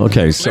 seasonal. Well.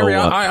 Okay, so.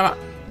 Larry,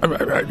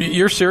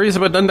 you're serious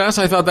about Dundas?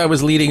 I thought that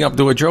was leading up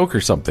to a joke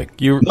or something.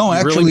 No,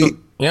 actually, really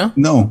yeah.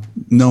 No.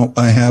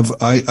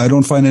 I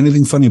don't find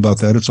anything funny about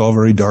that. It's all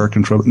very dark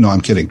and trouble. No, I'm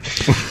kidding.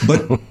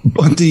 But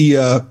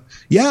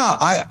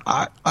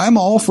I'm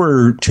all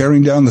for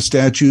tearing down the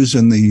statues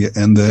and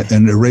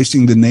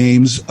erasing the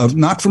names of,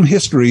 not from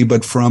history,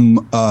 but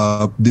from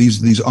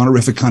these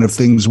honorific kind of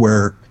things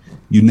where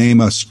you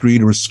name a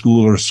street or a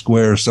school or a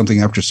square or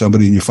something after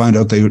somebody, and you find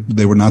out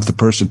they were not the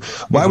person.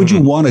 Why would you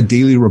want a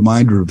daily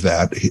reminder of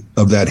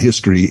that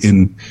history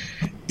in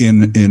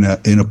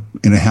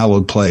a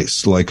hallowed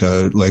place,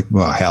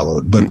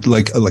 hallowed, but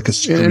like a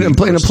street in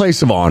a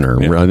place of honor.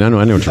 Yeah. I know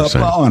what you're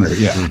saying. Honor,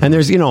 yeah. And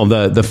there's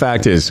the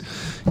fact is,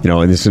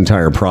 in this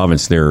entire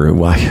province there's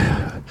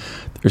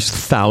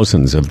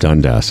thousands of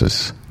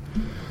Dundases.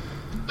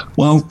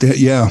 Well,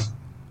 yeah.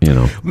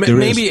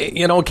 Maybe,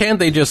 can't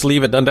they just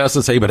leave it Dundas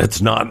and say, but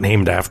it's not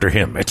named after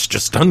him. It's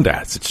just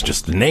Dundas. It's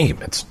just a name.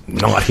 It's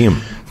not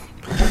him.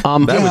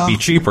 That would be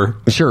cheaper.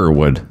 Sure it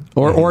would.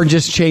 Or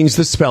just change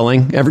the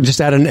spelling. Just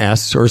add an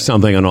S or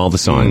something on all the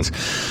signs.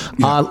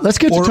 Let's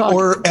get to talk.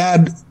 Or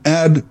add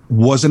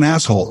was an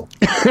asshole.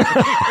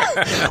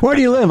 Where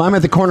do you live? I'm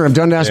at the corner of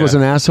Dundas was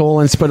an asshole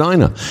and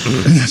Spadina.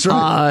 That's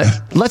right.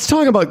 Let's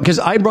talk about, because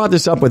I brought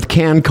this up with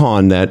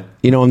CanCon, that,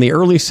 in the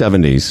early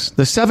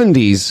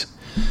 70s,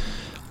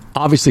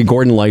 obviously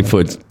Gordon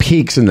Lightfoot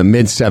peaks in the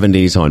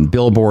mid-'70s on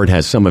Billboard,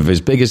 has some of his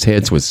biggest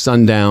hits with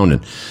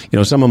Sundown,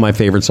 and some of my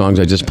favorite songs.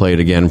 I just played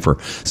again for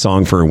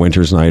Song for a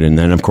Winter's Night, and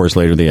then, of course,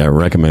 later the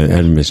recommend Ed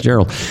and Miss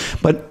Gerald.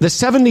 But the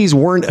 70s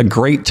weren't a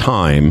great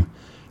time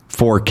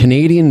for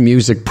Canadian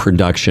music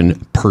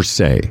production per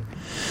se.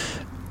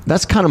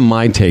 That's kind of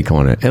my take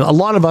on it. And a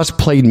lot of us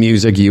played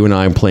music, you and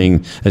I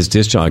playing as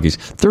disc jockeys,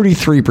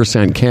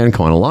 33%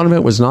 CanCon. A lot of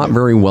it was not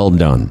very well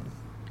done.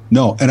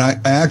 No, and I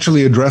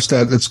actually addressed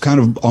that. It's kind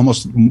of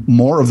almost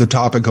more of the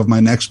topic of my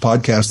next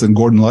podcast than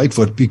Gordon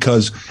Lightfoot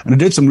because, and I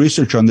did some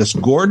research on this,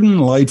 Gordon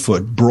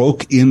Lightfoot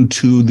broke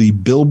into the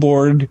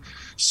Billboard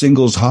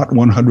Singles Hot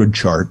 100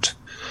 chart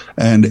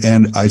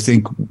and I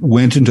think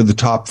went into the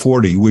top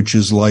 40, which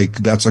is like,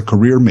 that's a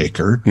career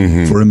maker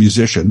for a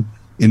musician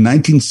in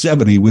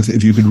 1970 with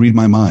If You Could Read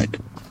My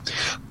Mind.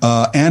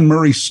 Anne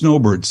Murray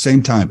Snowbird,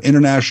 same time,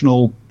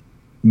 international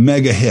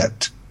mega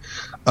hit.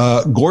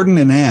 Gordon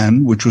and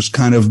Ann, which was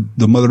kind of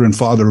the mother and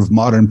father of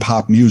modern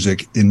pop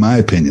music, in my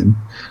opinion,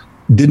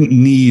 didn't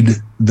need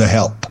the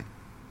help.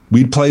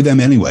 We'd play them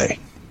anyway.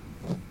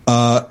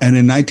 And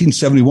in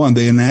 1971,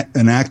 they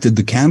enacted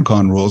the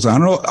CanCon rules. I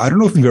don't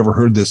know if you've ever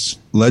heard this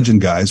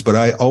legend, guys, but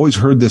I always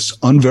heard this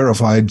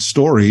unverified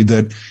story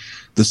that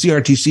the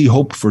CRTC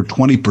hoped for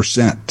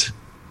 20%.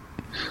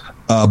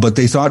 But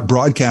they thought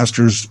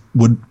broadcasters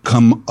would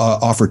come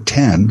offer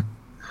 10.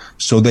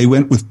 So they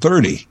went with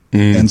 30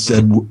 and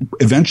said,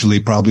 eventually,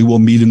 probably we'll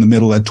meet in the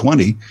middle at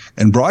 20.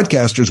 And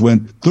broadcasters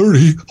went,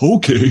 30,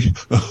 okay.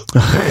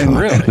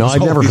 Really? No,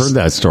 I'd never heard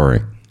that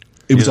story.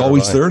 It was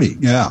always 30,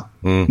 yeah.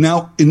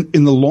 Now, in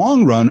the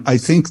long run, I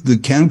think the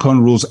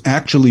CanCon rules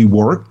actually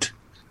worked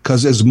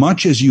because as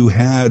much as you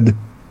had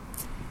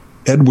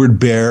Edward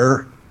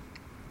Bear,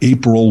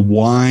 April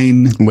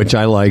Wine. Which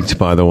I liked,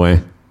 by the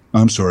way.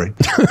 I'm sorry.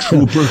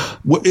 Trooper.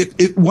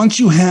 Once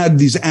you had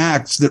these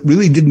acts that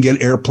really didn't get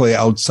airplay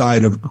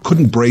outside of,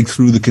 couldn't break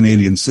through the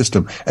Canadian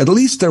system. At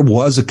least there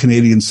was a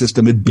Canadian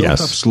system. It built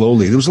up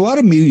slowly. There was a lot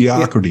of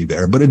mediocrity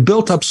there, but it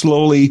built up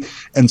slowly.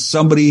 And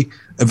somebody,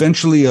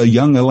 eventually a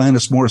young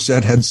Alanis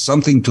Morissette had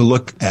something to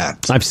look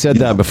at. I've said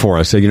that before.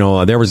 I said,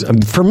 there was,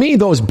 for me,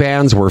 those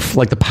bands were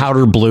like the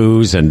Powder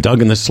Blues and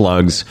Doug and the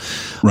Slugs.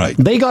 Right.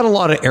 They got a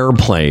lot of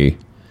airplay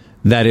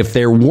that if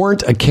there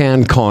weren't a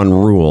CanCon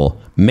rule,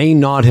 may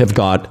not have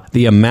got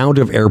the amount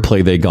of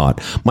airplay they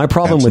got. My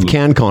problem with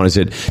CanCon is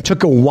it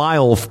took a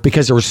while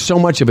because there was so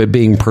much of it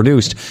being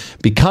produced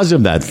because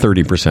of that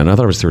 30%. I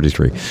thought it was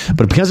 33.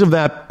 But because of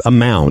that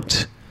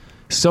amount,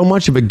 so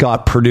much of it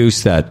got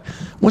produced that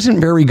wasn't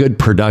very good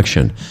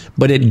production.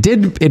 But it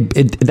did,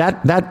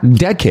 that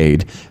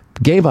decade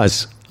gave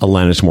us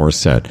Alanis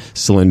Morissette,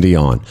 Celine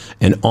Dion,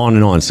 and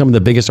on. Some of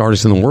the biggest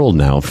artists in the world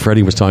now,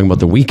 Freddie was talking about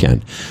The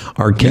Weeknd,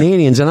 are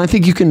Canadians. And I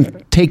think you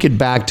can take it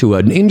back to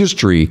an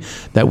industry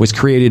that was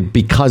created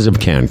because of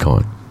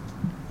CanCon.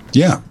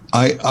 Yeah,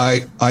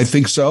 I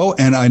think so.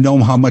 And I know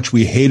how much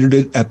we hated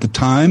it at the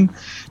time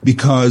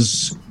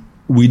because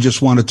we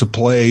just wanted to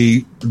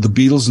play the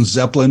Beatles and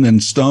Zeppelin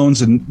and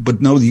Stones.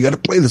 But no, you got to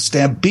play the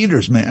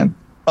Stampeders, man.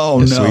 Oh,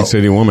 no. Sweet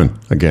City Woman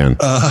again.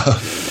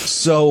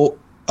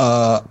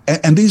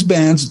 And these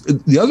bands,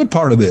 the other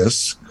part of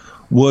this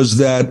was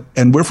that,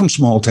 and we're from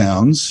small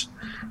towns,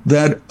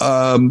 that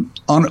on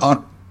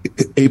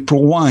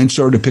April Wine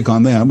started to pick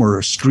on them, or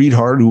Street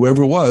Heart,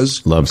 whoever it was,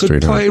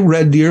 could play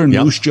Red Deer and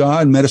Moose Jaw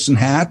and Medicine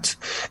Hat,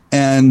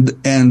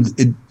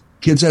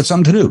 kids had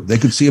something to do. They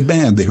could see a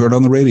band. They heard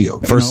on the radio.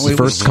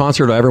 First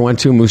concert I ever went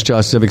to, Moose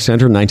Jaw Civic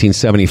Center,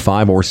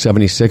 1975 or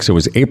 76. It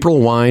was April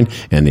Wine,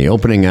 and the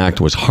opening act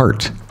was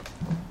Heart.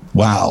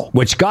 Wow.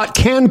 Which got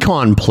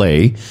CanCon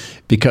play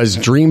because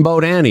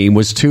Dreamboat Annie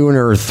was 2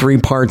 or 3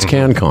 parts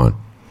CanCon.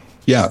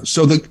 Yeah.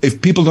 So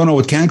if people don't know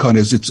what CanCon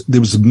is,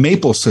 there was a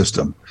Maple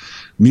system,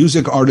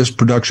 music, artist,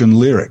 production,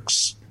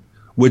 lyrics,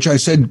 which I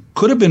said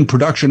could have been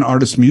production,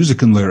 artist,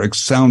 music, and lyrics.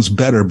 Sounds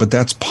better, but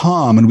that's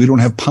palm, and we don't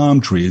have palm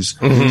trees.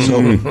 So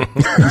we went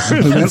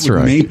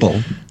with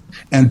Maple.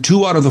 And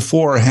 2 out of the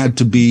 4 had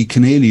to be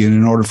Canadian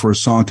in order for a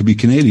song to be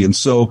Canadian.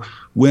 So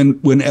when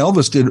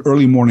Elvis did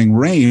Early Morning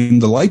Rain,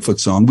 the Lightfoot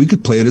song, we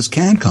could play it as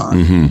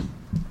CanCon.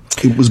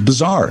 It was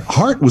bizarre.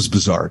 Heart was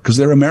bizarre because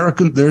they're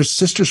American. They're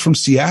sisters from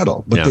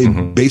Seattle, but they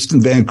based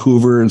in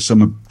Vancouver and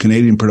some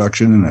Canadian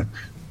production. And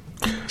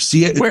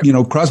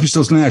Crosby,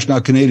 Stills, Nash,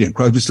 not Canadian.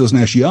 Crosby, Stills,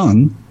 Nash,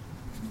 Young.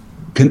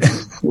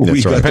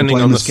 Depending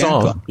on the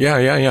song.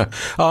 Yeah.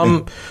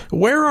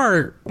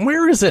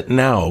 Where is it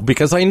now?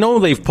 Because I know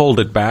they've pulled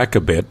it back a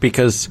bit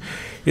because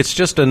it's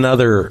just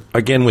another,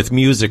 again, with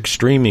music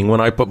streaming, when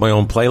I put my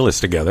own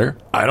playlist together,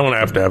 I don't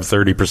have to have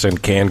 30%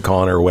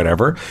 CanCon or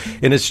whatever.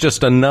 And it's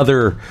just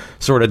another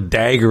sort of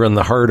dagger in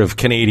the heart of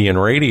Canadian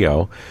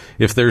radio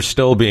if they're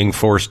still being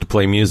forced to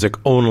play music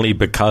only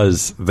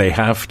because they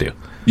have to.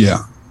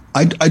 Yeah.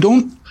 I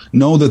don't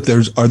know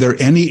that are there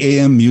any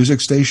AM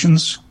music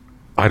stations?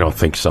 I don't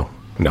think so.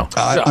 No.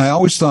 I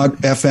always thought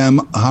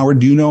FM. Howard,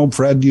 do you know?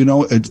 Fred, do you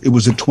know? It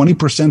was at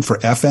 20% for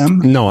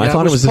FM? No, I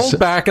thought it was pulled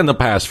back in the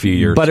past few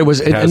years. But it was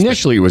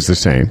initially it was the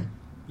same.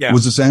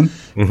 was the same.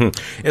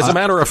 Mm-hmm. As a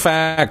matter of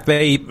fact,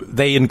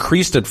 they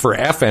increased it for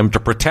FM to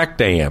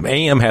protect AM.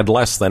 AM had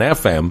less than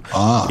FM.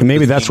 And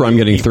maybe that's where I'm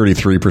getting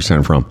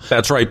 33% from.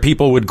 That's right.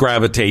 People would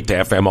gravitate to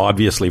FM,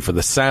 obviously, for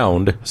the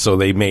sound. So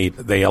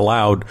they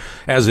allowed,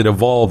 as it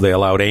evolved, they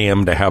allowed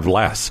AM to have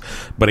less.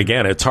 But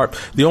again, it's hard.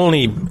 The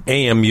only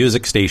AM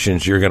music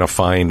stations you're going to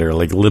find are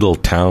like little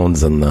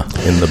towns in the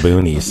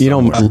boonies. You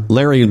know,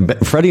 Larry,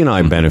 Freddie and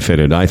I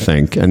benefited, I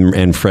think,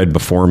 and Fred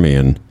before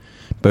me,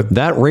 but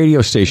that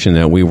radio station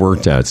that we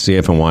worked at,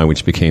 CFNY,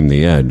 which became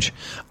The Edge,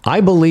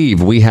 I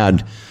believe we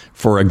had,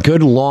 for a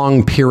good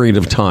long period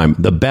of time,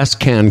 the best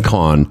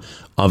CanCon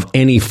of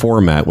any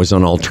format was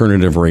on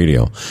alternative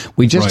radio.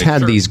 We just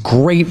had these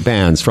great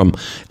bands from,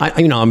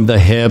 I'm the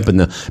Hip and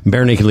the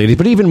Bare Naked Ladies,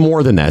 but even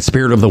more than that,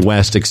 Spirit of the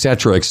West,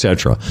 etc.,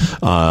 etc.,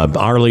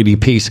 Our Lady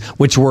Peace,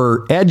 which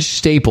were Edge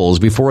staples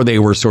before they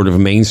were sort of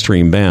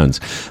mainstream bands.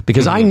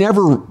 Because I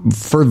never,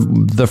 for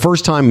the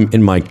first time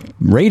in my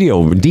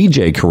radio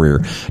DJ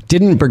career,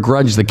 didn't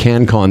begrudge the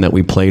CanCon that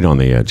we played on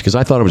the Edge, because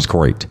I thought it was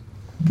great.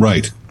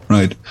 Right.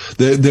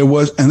 There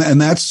was,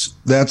 and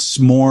that's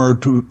more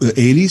to the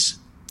 80s?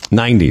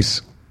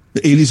 90s.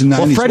 The 80s and 90s.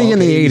 Well, Freddie in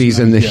the 80s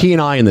and he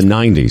and I in the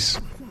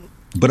 90s.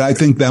 But I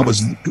think that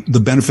was the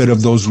benefit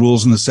of those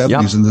rules in the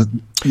 70s,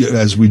 and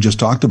as we just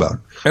talked about.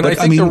 And but,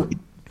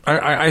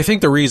 I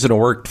think the reason it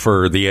worked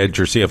for the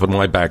Edge or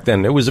CFNY back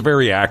then, it was a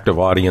very active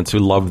audience who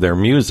loved their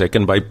music,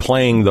 and by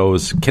playing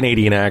those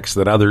Canadian acts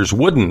that others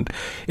wouldn't,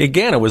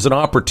 again, it was an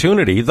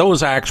opportunity.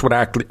 Those acts would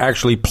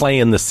actually play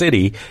in the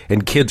city,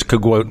 and kids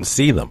could go out and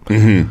see them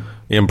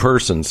in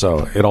person.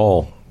 So it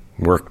all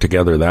worked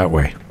together that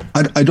way.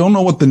 I don't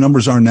know what the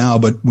numbers are now,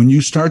 but when you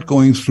start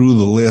going through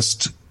the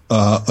list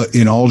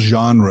in all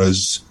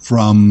genres,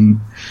 from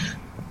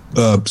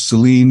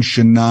Celine,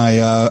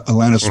 Shania,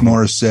 Alanis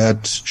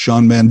Morissette,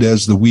 Shawn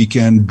Mendes, The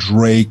Weeknd,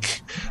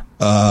 Drake,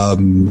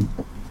 I'm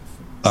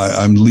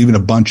leaving a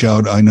bunch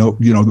out. I know,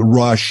 the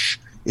Rush.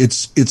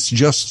 It's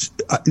just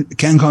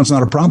CanCon's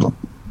not a problem.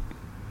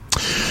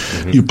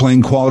 You're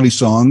playing quality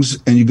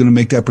songs, and you're going to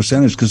make that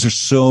percentage because there's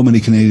so many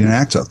Canadian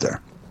acts out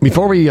there.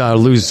 Before we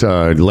lose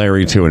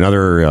Larry to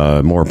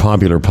another more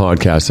popular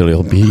podcast that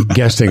he'll be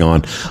guesting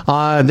on,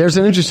 there's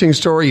an interesting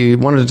story you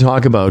wanted to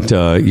talk about,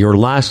 your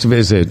last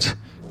visit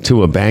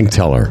to a bank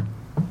teller.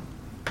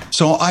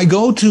 So I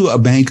go to a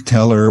bank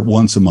teller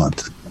once a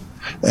month.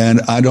 And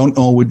I don't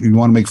know what you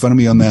want to make fun of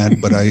me on that,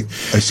 but I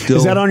still...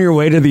 Is that on your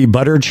way to the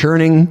butter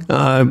churning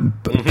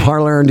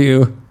parlor? Do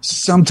you?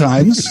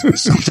 Sometimes.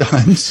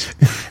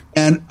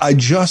 And I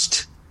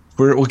just...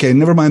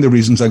 never mind the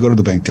reasons. I go to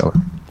the bank teller.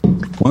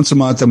 Once a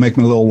month, I make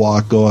my little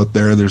walk, go out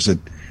there. There's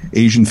an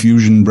Asian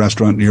fusion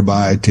restaurant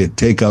nearby to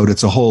take out.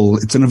 It's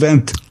an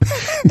event.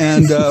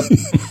 And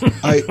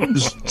I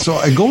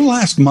go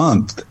last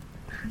month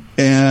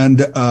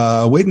and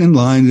waiting in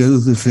line,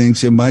 the thing,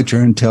 say, my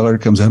turn, teller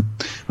comes up.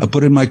 I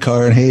put in my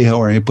card. Hey,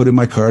 how are you? Put in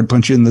my card,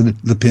 punch in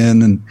the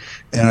PIN, and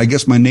I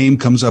guess my name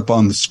comes up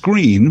on the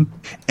screen.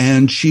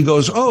 And she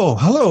goes, oh,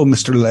 hello,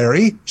 Mr.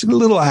 Larry. She had a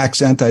little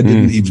accent. I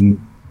didn't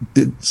even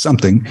did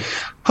something.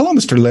 Hello,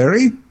 Mr.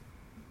 Larry.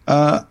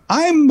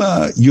 I'm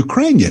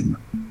Ukrainian,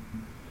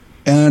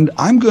 and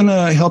I'm going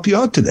to help you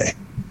out today.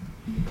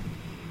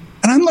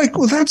 And I'm like,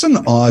 well, that's an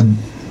odd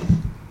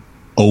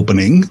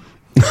opening.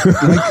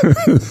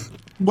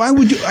 Why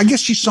would you? I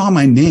guess she saw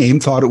my name,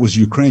 thought it was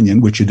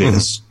Ukrainian, which it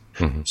is.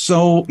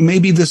 So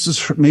maybe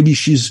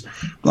she's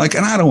like,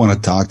 and I don't want to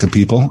talk to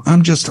people. I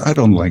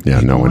don't like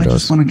people. No one I does.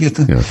 Just want to get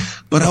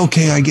but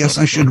okay, I guess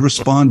I should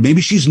respond.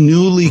 Maybe she's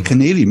newly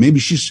Canadian. Maybe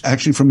she's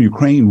actually from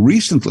Ukraine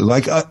recently.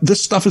 Like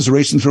this stuff is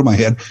racing through my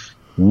head.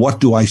 What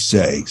do I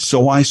say?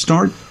 So I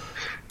start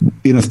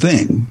in a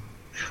thing.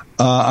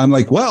 I'm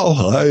like,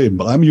 well,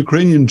 I'm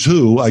Ukrainian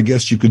too. I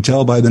guess you could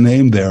tell by the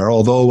name there.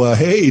 Although,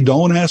 hey,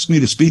 don't ask me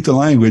to speak the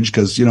language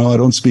because, I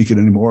don't speak it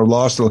anymore.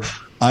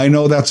 I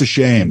know that's a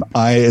shame.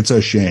 It's a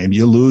shame.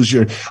 You lose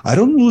I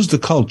don't lose the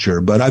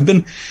culture, but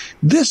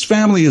this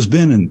family has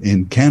been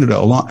in Canada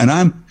a lot,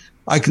 and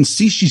I can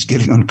see she's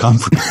getting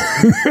uncomfortable.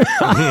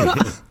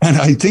 And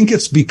I think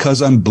it's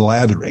because I'm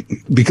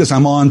blathering, because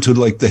I'm on to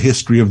like the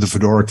history of the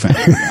Fedoruk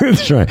family.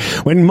 That's right.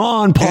 When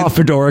Ma and Pa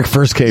Fedoruk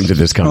first came to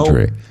this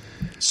country.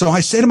 So I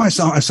say to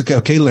myself, I said,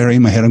 okay, Larry,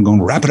 in my head, I'm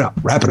going, wrap it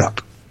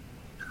up.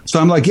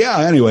 So I'm like,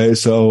 anyway,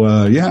 let's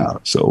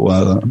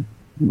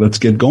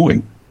get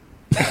going.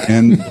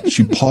 And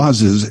she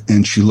pauses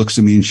and she looks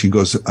at me and she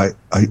goes,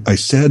 I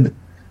said,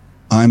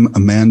 I'm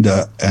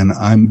Amanda and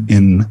I'm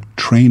in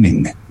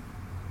training.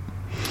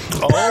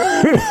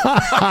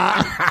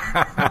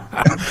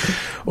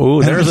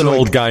 Oh, there's an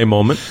old guy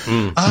moment.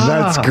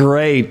 That's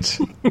great.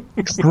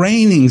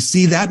 Training.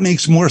 See, that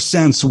makes more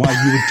sense why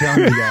you would tell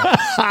me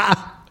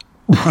that.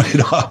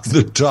 Right off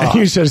the top.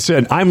 You should have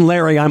said, I'm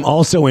Larry. I'm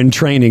also in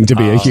training to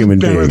be a human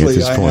being at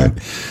this point.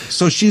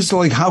 So she's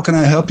like, how can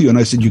I help you? And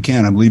I said, you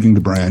can. I'm leaving the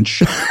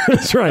branch.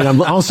 That's right.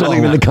 I'm also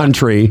leaving the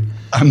country.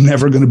 I'm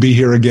never going to be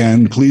here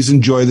again. Please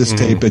enjoy this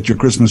tape at your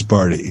Christmas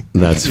party.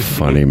 That's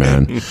funny,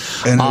 man.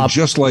 And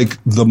just like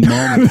the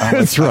moment.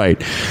 That's right.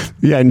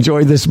 Yeah,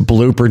 enjoy this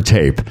blooper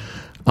tape.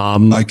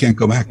 I can't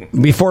go back.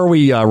 Before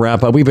we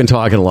wrap up, we've been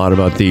talking a lot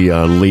about the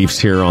Leafs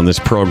here on this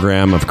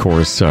program. Of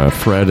course,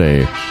 Fred,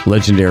 a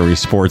legendary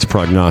sports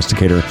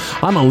prognosticator.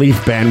 I'm a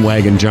Leaf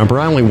bandwagon jumper.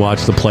 I only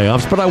watch the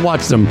playoffs, but I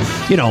watch them,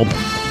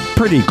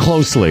 pretty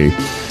closely.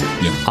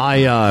 Yeah.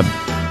 I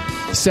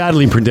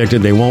sadly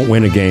predicted they won't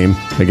win a game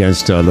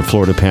against the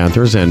Florida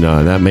Panthers, and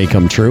that may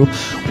come true.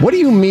 What do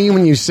you mean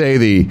when you say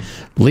the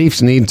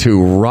Leafs need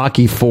to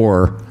Rocky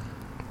IV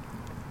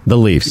the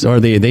Leafs? Or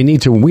we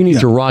need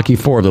to Rocky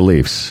IV the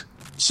Leafs?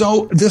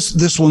 So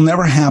this will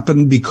never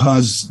happen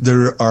because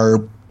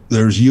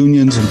there's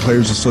unions and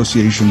players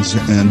associations,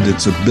 and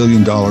it's a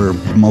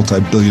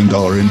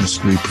multi-billion-dollar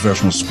industry,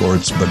 professional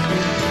sports. But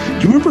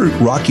do you remember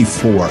Rocky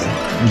IV?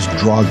 It was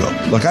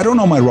Drago. Like, I don't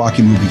know my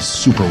Rocky movies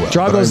super well.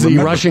 Drago's the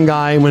Russian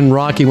guy when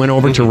Rocky went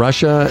over to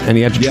Russia and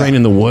he had to train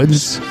in the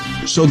woods.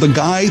 So the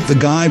guy,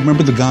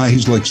 remember the guy?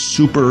 He's like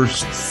super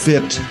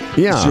fit,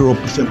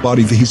 0%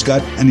 body. He's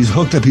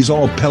hooked up. He's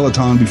all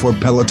Peloton before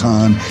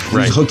Peloton.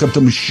 Right. He's hooked up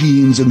to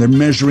machines, and they're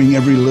measuring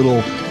every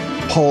little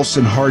pulse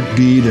and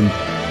heartbeat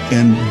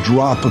and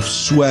drop of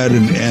sweat,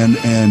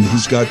 and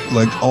he's got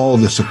like all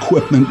this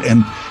equipment,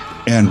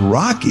 and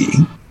Rocky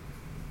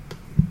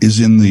is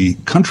in the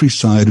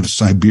countryside of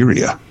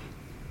Siberia,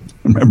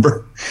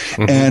 remember?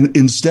 Mm-hmm. And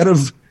instead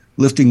of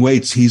lifting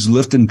weights, he's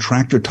lifting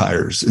tractor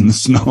tires in the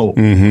snow,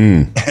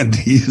 and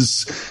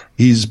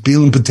he's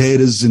peeling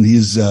potatoes, and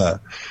he's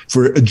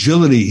for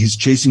agility, he's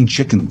chasing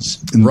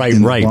chickens. In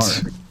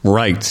the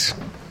right.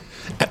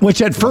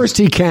 Which at first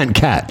he can't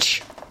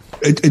catch.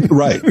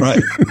 Right.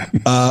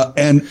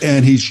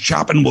 And he's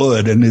chopping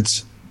wood, and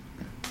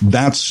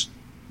that's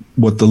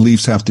what the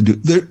Leafs have to do.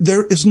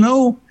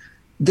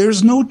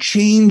 There's no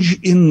change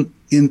in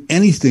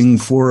anything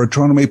for a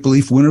Toronto Maple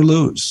Leaf, win or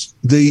lose.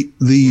 The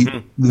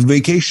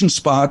vacation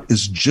spot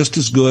is just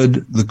as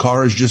good. The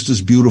car is just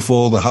as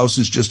beautiful. The house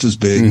is just as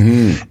big.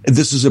 Mm-hmm.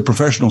 This is a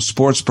professional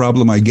sports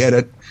problem. I get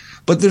it.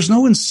 But there's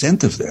no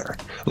incentive there.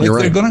 Like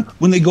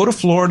when they go to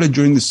Florida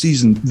during the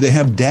season, they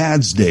have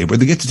Dad's Day where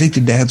they get to take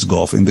the dads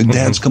golfing. The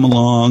dads come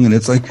along, and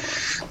it's like,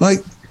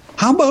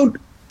 how about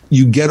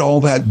you get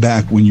all that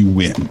back when you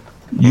win?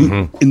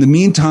 In the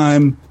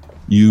meantime,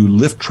 you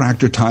lift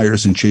tractor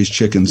tires and chase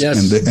chickens,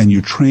 and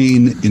you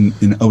train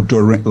in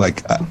outdoor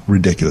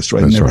ridiculous,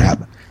 right? That's never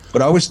happened.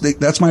 But I always think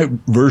that's my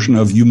version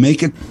of you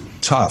make it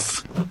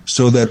tough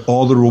so that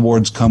all the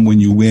rewards come when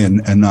you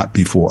win and not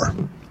before.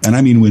 And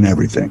I mean win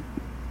everything.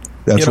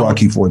 That's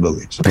Rocky for the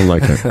Leafs. I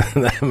like it.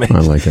 I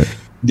like it.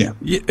 Yeah.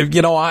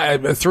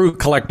 I through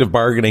collective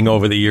bargaining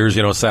over the years,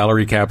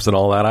 salary caps and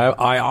all that,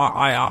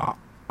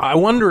 I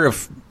wonder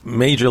if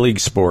Major League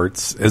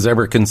Sports has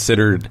ever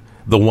considered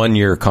the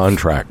 1-year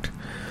contract.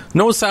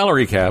 No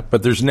salary cap,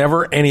 but there's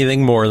never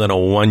anything more than a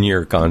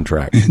 1-year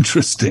contract.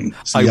 Interesting.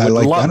 See,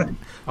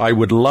 I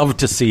would love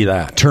to see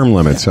that. Term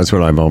limits, that's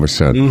what I've always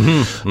said.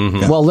 Yeah.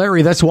 Well,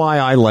 Larry, that's why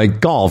I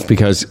like golf,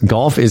 because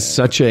golf is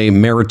such a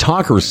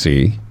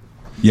meritocracy.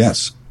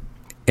 Yes.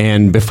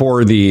 And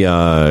before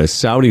the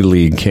Saudi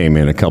League came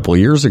in a couple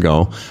of years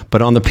ago,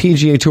 but on the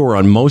PGA Tour,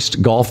 on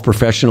most golf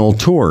professional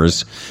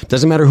tours,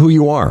 doesn't matter who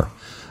you are.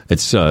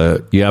 It's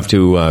you have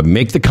to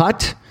make the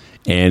cut,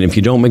 and if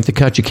you don't make the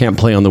cut, you can't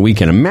play on the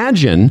weekend.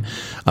 Imagine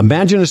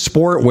a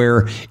sport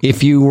where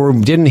if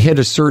you didn't hit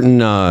a certain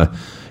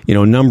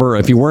number,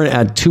 if you weren't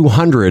at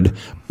 200,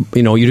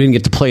 you didn't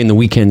get to play in the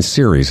weekend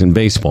series in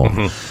baseball.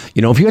 If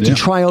you had to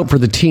try out for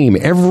the team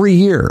every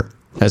year,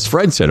 as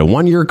Fred said, a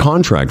 1-year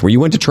contract where you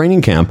went to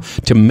training camp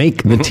to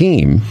make the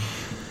team,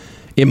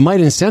 it might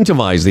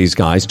incentivize these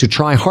guys to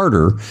try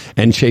harder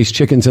and chase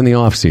chickens in the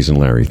offseason,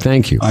 Larry.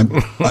 Thank you.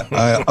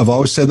 I've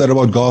always said that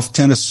about golf,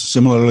 tennis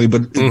similarly,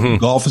 but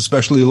golf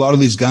especially. A lot of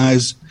these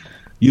guys,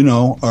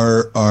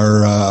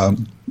 are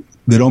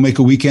they don't make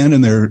a weekend,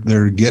 and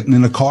they're getting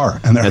in a car,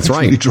 and they're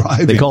actually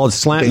driving. They call it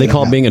They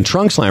call it being a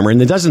trunk slammer,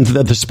 and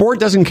the sport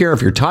doesn't care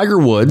if you're Tiger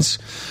Woods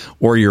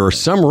or you're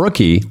some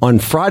rookie. On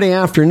Friday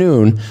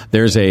afternoon,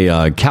 there's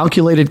a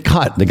calculated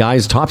cut. The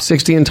guy's top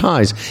 60 in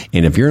ties,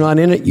 and if you're not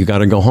in it, you got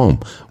to go home.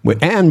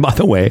 And by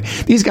the way,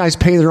 these guys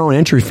pay their own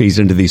entry fees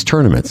into these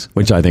tournaments,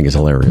 which I think is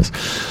hilarious.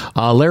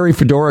 Larry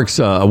Fedoruk's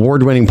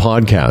award-winning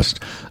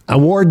podcast,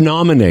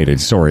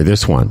 award-nominated. Sorry,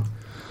 this one.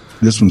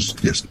 This one's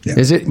just. Yeah.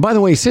 Is it? By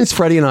the way, since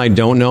Freddie and I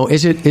don't know,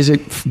 is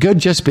it good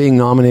just being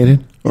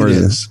nominated? Or it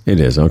is. It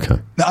is. Okay.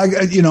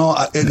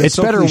 It's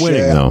so better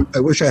winning though. I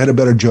wish I had a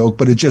better joke,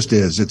 but it just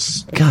is.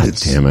 It's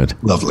damn it,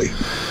 lovely.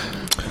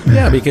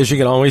 Yeah, because you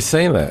can always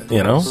say that.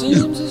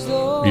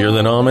 You're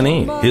the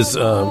nominee. His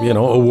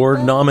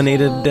award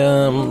nominated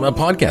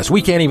podcast.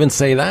 We can't even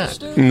say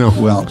that. No.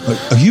 Well,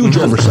 a huge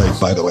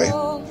oversight, by the way.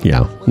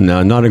 Yeah.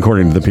 No, not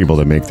according to the people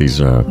that make these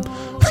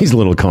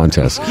little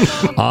contests.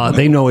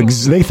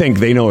 They think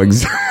they know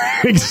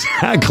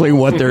exactly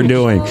what they're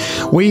doing.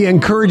 We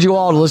encourage you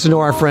all to listen to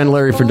our friend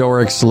Larry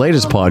Fedoruk's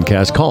latest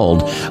podcast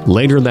called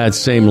Later That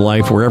Same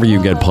Life, wherever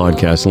you get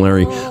podcasts. And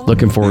Larry,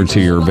 looking forward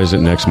to your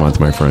visit next month,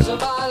 my friend.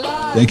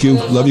 Thank you.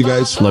 Love you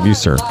guys. Love you,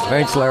 sir.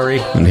 Thanks, Larry.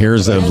 And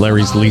here's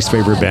Larry's least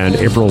favorite band,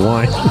 April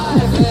Wine.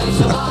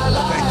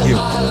 Thank you.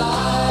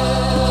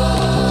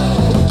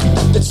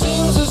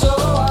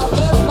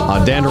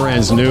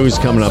 Mandarin's news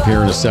coming up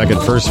here in a second.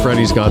 First,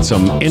 Freddie's got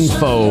some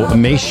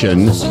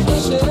information.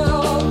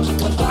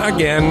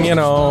 Again,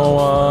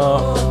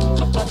 no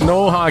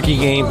hockey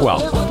game.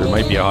 Well, there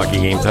might be a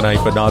hockey game tonight,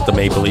 but not the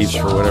Maple Leafs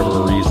for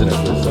whatever reason.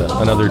 It was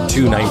another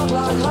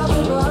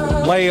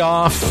 2-night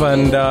layoff,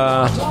 and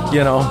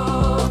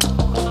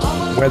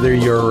whether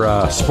you're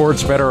a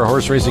sports bettor, a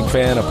horse racing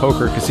fan, a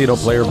poker casino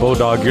player,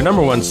 Bodog, your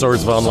number one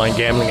source of online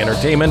gambling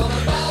entertainment,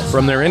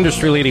 from their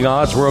industry-leading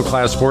odds,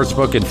 world-class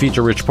sportsbook, and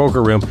feature-rich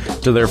poker room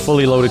to their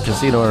fully loaded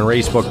casino and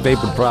racebook,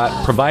 they've been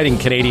providing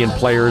Canadian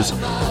players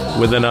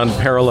with an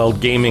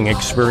unparalleled gaming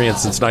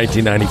experience since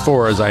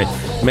 1994. As I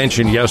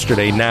mentioned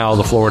yesterday, now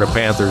the Florida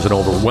Panthers an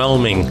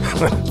overwhelming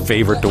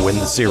favorite to win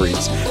the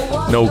series.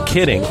 No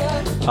kidding.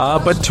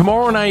 But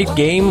tomorrow night,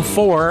 Game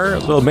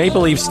 4, the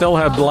Maple Leafs still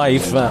have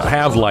life,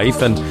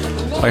 and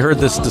I heard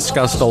this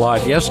discussed a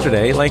lot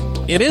yesterday. Like,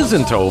 it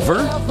isn't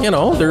over.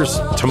 There's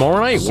tomorrow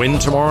night, win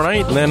tomorrow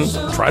night, and then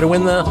try to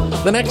win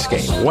the next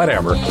game.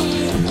 Whatever.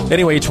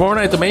 Anyway, tomorrow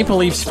night, the Maple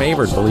Leafs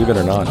favored, believe it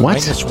or not. What?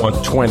 Minus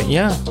 120.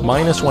 Yeah,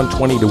 minus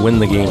 120 to win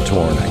the game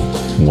tomorrow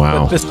night.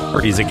 Wow. But this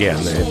party's, again,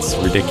 it's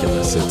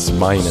ridiculous. It's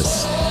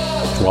minus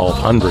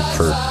 1,200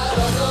 for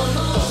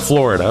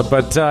Florida.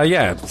 But,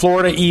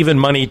 Florida even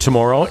money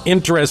tomorrow.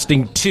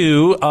 Interesting,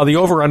 too. The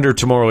over-under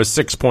tomorrow is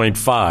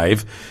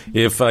 6.5.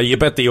 If you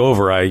bet the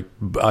over, I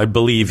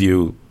believe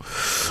you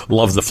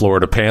love the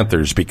Florida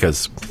Panthers,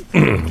 because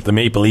the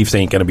Maple Leafs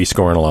ain't going to be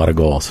scoring a lot of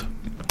goals.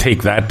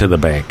 Take that to the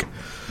bank.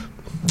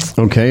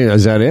 Okay,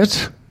 is that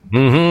it?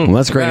 Mm-hmm.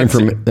 Well, that's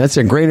great. That's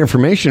a great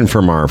information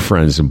from our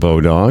friends at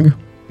Bodog.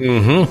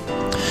 Mm-hmm.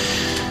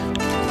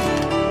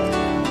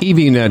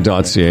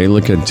 EVnet.ca.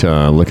 Look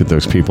at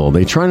those people.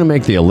 They try to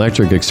make the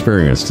electric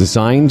experience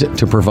designed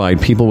to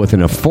provide people with an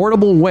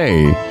affordable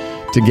way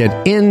to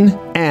get in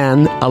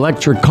an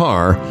electric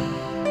car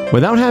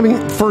without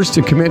having first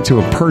to commit to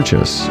a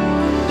purchase.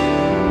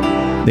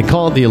 They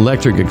call it the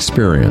electric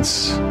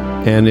experience,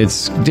 and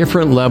it's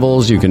different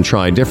levels. You can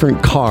try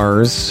different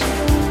cars.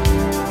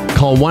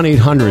 Call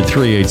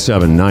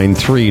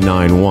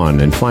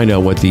 1-800-387-9391 and find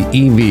out what the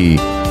EVnet.ca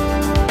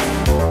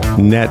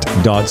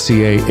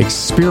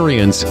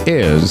experience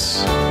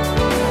is.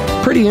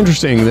 Pretty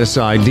interesting, this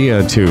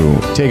idea to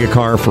take a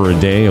car for a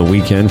day, a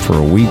weekend, for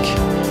a week,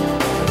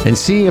 and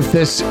see if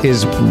this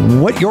is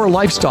what your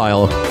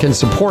lifestyle can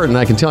support. And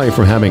I can tell you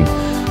from having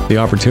the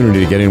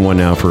opportunity to get in one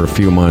now for a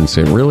few months,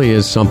 it really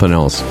is something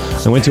else.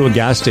 I went to a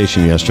gas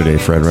station yesterday,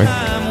 Frederick,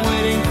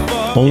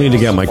 only to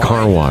get my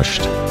car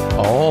washed.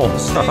 Oh.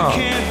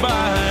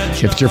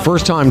 If it's your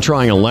first time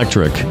trying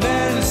electric,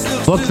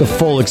 book the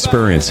full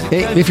experience.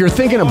 If you're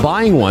thinking of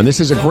buying one,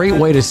 this is a great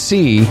way to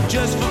see,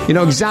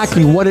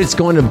 exactly what it's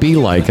going to be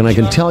like. And I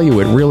can tell you,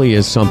 it really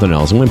is something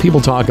else. And when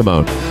people talk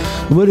about,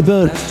 what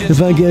about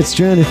if I get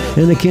stranded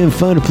and I can't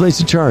find a place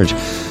to charge?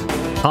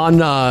 On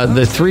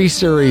the 3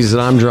 Series that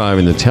I'm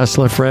driving, the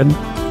Tesla, Fred,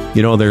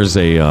 there's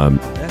the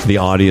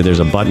audio, there's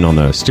a button on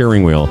the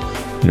steering wheel.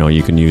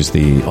 You can use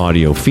the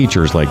audio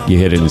features, like you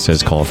hit it and it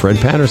says, call Fred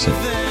Patterson.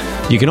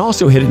 You can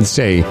also hit it and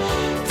say,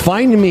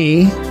 find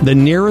me the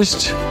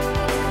nearest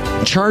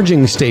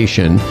charging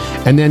station,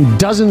 and then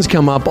dozens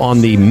come up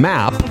on the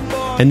map,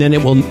 and then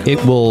it will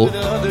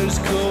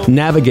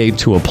navigate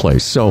to a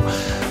place. So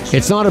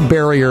it's not a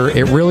barrier.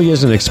 It really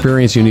is an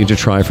experience you need to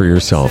try for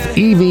yourself.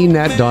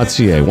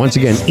 EVnet.ca. Once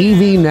again,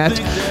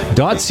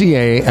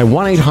 EVnet.ca at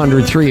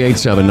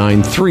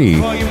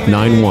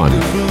 1-800-387-9391.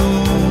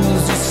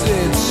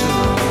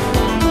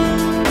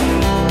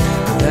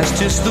 That's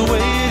just the way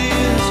it is.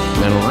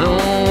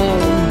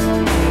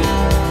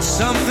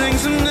 Some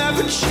things have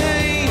never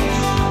changed.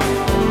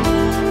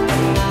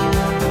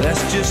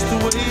 That's just the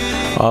way it is.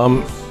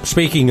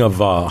 Speaking of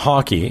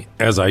hockey,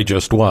 as I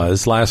just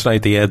was, last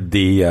night they had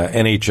the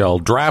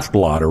NHL draft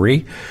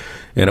lottery,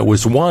 and it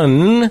was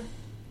won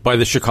by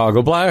the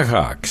Chicago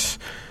Blackhawks.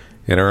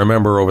 And I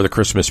remember over the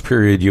Christmas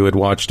period, you had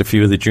watched a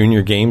few of the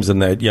junior games, and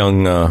that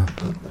young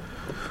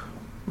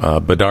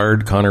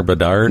Connor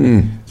Bedard,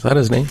 is that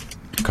his name?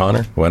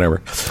 Connor?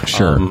 Whatever.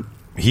 Sure.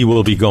 He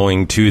will be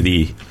going to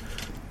the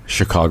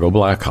Chicago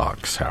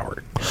Blackhawks,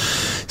 Howard.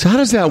 So how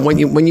does that, when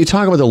you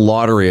talk about the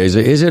lottery, is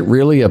it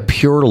really a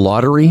pure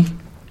lottery?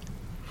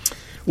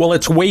 Well,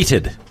 it's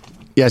weighted.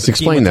 Yes,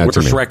 explain that to me. The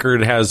worst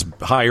record has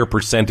higher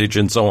percentage,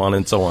 and so on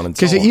and so on and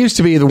so on. Because it used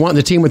to be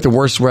the team with the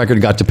worst record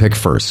got to pick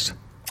first.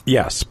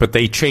 Yes, but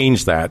they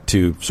changed that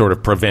to sort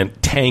of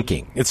prevent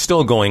tanking. It's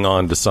still going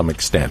on to some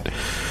extent.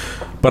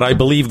 But I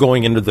believe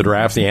going into the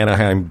draft, the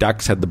Anaheim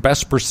Ducks had the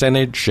best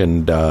percentage,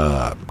 and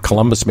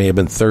Columbus may have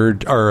been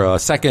third or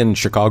second,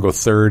 Chicago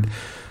third.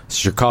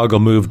 Chicago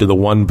moved to the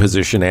 1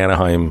 position.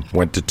 Anaheim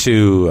went to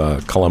 2.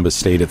 Columbus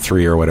stayed at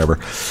 3 or whatever.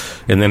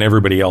 And then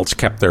everybody else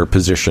kept their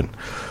position.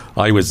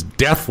 I was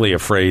deathly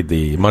afraid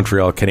the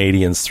Montreal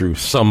Canadiens, through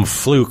some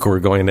fluke, were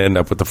going to end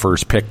up with the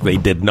first pick. They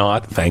did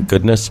not, thank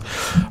goodness.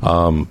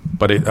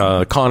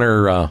 But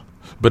Connor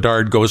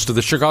Bedard goes to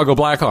the Chicago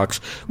Blackhawks,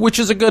 which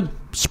is a good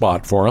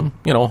spot for him.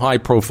 High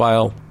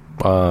profile,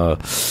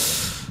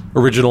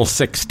 original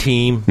 6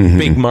 team,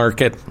 big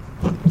market.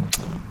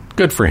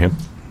 Good for him.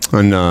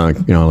 And, I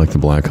like the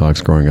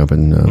Blackhawks growing up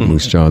in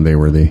Moose Jaw. They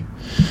were the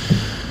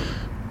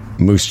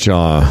Moose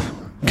Jaw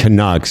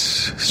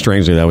Canucks.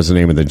 Strangely, that was the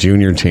name of the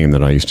junior team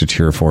that I used to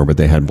cheer for, but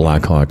they had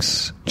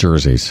Blackhawks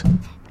jerseys,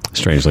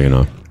 strangely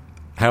enough.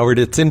 Howard,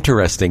 it's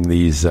interesting,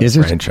 these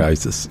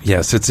franchises.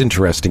 Yes, it's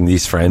interesting,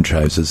 these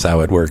franchises, how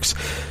it works.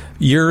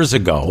 Years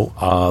ago,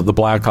 the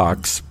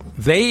Blackhawks,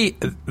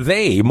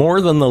 they more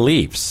than the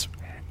Leafs,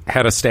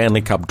 had a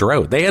Stanley Cup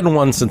drought. They hadn't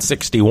won since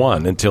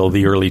 61 until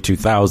the early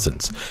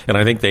 2000s, and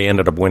I think they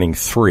ended up winning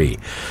 3.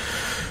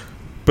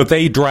 But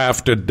they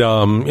drafted,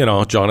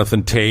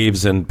 Jonathan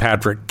Taves and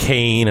Patrick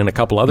Kane and a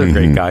couple other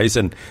great guys,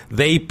 and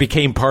they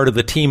became part of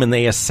the team, and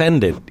they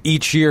ascended.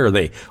 Each year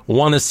they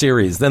won a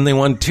series, then they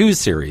won 2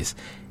 series,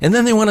 and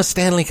then they won a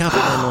Stanley Cup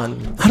and then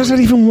won. How does that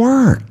even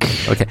work?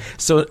 Okay,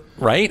 so,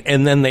 right,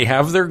 and then they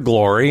have their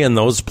glory, and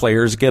those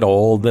players get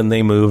old, then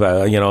they move,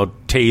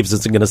 Taves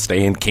isn't going to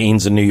stay, and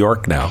Kane's in New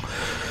York now.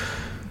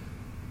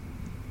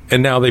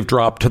 And now they've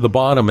dropped to the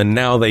bottom, and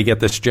now they get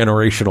this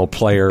generational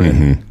player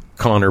and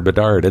Connor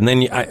Bedard. And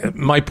then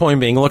my point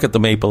being, look at the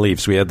Maple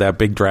Leafs. We had that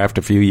big draft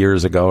a few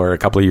years ago, or a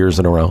couple of years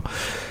in a row.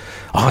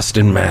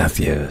 Austin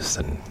Matthews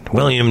and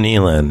William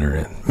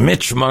Nylander and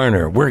Mitch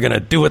Marner. We're going to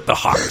do what the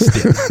Hawks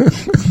did.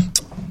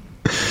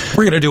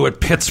 We're going to do what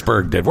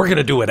Pittsburgh did. We're going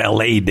to do what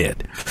LA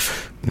did.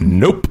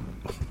 Nope.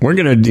 We're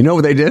going to, do you know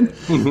what they did?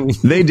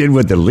 They did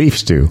what the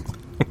Leafs do.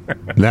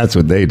 That's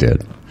what they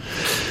did.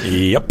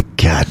 Yep.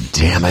 God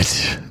damn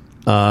it.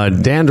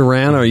 Dan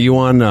Duran, are you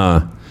on,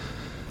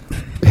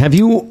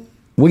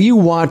 will you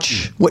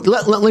watch,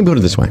 let me put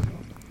it this way.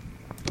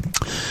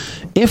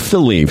 If the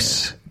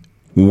Leafs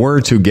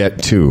were to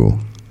get to,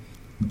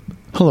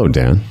 hello,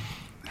 Dan.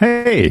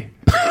 Hey,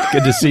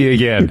 good to see you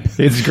again.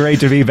 It's great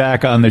to be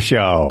back on the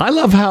show. I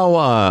love how,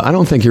 I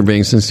don't think you're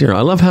being sincere.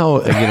 I love how,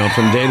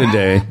 from day to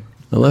day,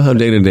 I love how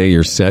day to day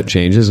your set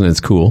changes, and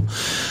it's cool.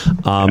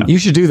 You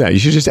should do that. You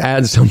should just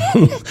add some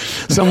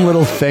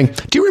little thing.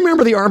 Do you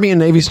remember the Army and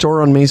Navy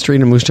store on Main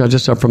Street in Moose Jaw,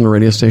 just up from the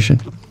radio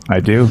station? I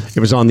do. It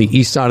was on the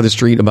east side of the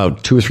street,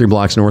 about 2 or 3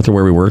 blocks north of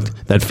where we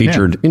worked. That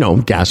featured,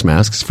 gas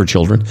masks for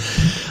children.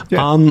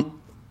 Yeah.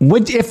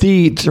 If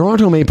the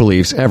Toronto Maple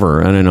Leafs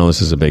ever, and I know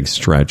this is a big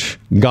stretch,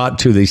 got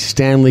to the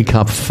Stanley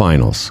Cup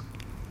Finals,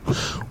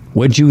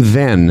 would you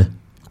then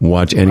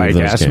watch any of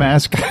those gas games?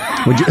 Mask?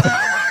 Would you?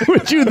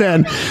 Would you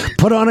then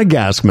put on a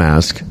gas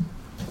mask?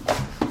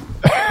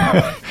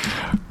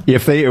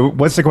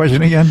 What's the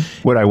question again?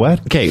 Would I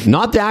what? Okay,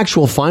 not the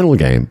actual final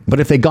game, but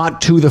if they got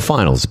to the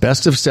finals,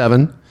 best of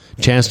 7,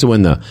 chance to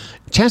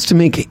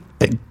make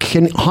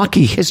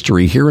hockey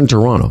history here in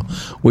Toronto,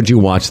 would you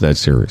watch that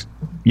series?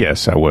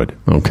 Yes, I would.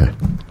 Okay.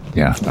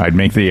 Yeah, I'd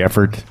make the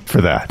effort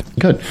for that.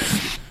 Good.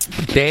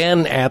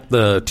 Dan at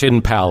the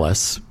Tin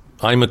Palace,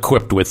 I'm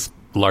equipped with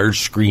large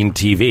screen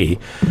TV.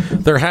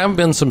 There have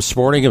been some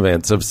sporting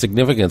events of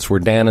significance where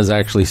Dan has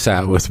actually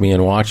sat with me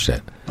and watched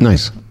it.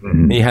 Nice.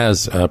 He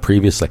has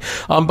previously.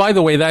 By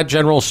the way, that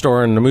general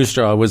store in Moose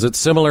Jaw, was it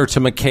similar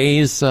to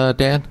McKay's,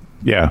 Dan?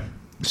 Yeah,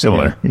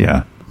 similar.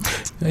 Yeah.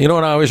 You know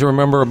what I always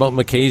remember about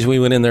McKay's? We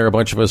went in there, a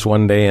bunch of us,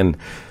 one day, and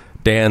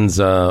Dan's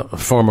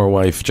former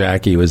wife,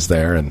 Jackie, was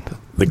there, and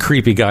the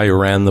creepy guy who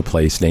ran the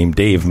place, named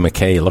Dave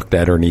McKay, looked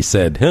at her and he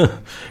said,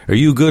 are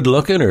you good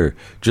looking, or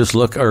just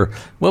look, or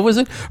what was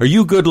it? Are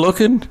you good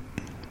looking?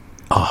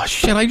 Oh,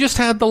 shit, I just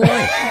had the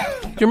line.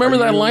 Do you remember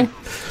that line?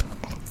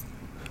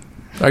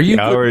 Are you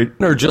good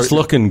or just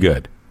looking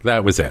good?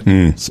 That was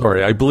it.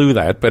 Sorry, I blew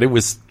that, but it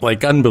was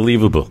like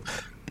unbelievable.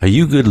 Are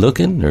you good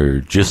looking or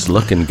just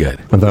looking good?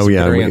 Although,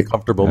 very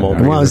uncomfortable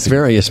moment. Well, it's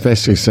very,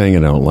 especially saying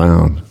it out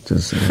loud.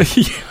 Just,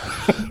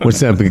 what's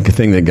that big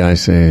thing that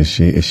guys say?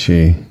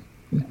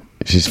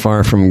 She's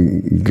far from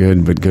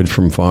good, but good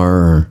from far.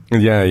 Or,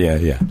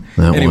 yeah.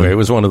 Anyway, it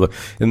was one of the,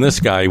 and this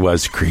guy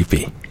was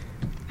creepy.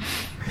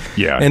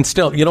 Yeah. And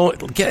still, get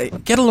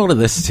a load of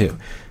this too.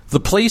 The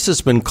place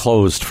has been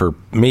closed for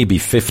maybe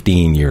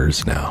 15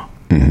 years now.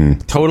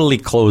 Totally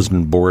closed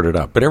and boarded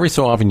up. But every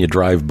so often you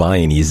drive by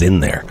and he's in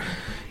there.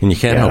 And you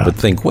can't help but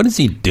think, what is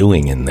he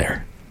doing in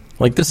there?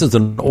 Like, this is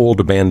an old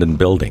abandoned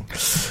building.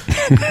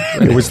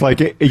 It was like,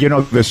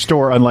 the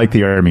store, unlike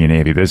the Army and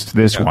Navy,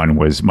 this one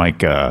was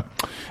Mike,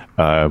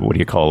 what do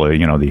you call it?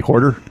 The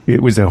hoarder?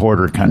 It was a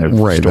hoarder kind of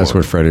right, store. That's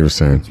what Freddie was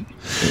saying.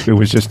 It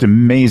was just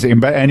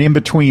amazing. And in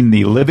between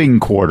the living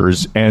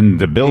quarters and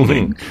the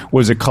building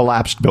was a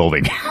collapsed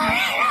building.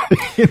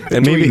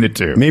 And maybe the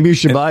two. Maybe you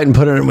should buy it and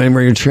put it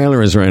where your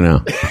trailer is right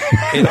now.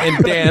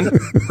 and Dan,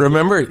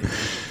 remember,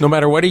 no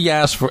matter what he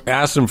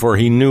asked him for,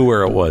 he knew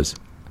where it was.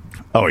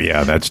 Oh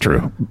yeah, that's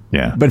true.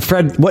 Yeah, but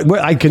Fred, what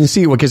I can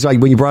see, because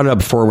when you brought it up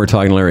before, we're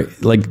talking, Larry,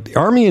 like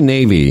Army and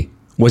Navy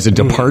was a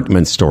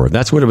department store.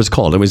 That's what it was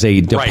called. It was a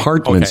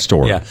department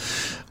store. Yeah.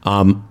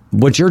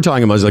 What you're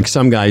talking about is like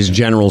some guy's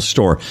general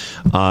store.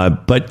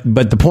 But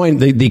the point,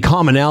 the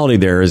commonality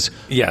there is,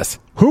 yes,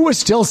 who was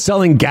still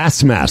selling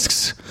gas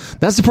masks?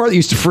 That's the part that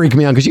used to freak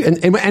me out, because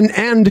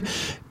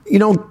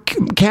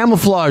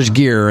camouflage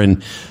gear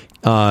and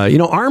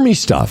Army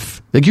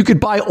stuff. Like, you could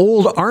buy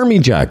old Army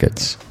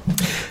jackets.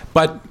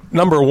 But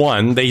number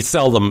one, they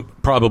sell them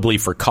probably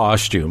for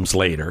costumes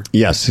later.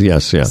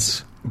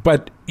 Yes.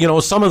 But,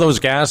 some of those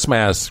gas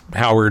masks,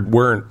 Howard,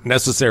 weren't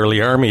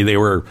necessarily Army.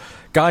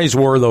 Guys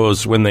wore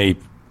those when the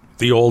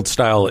old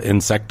style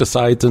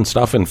insecticides and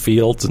stuff in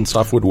fields and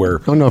stuff would wear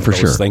for those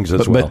sure. things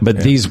as well.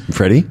 But these,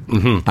 Freddie,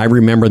 I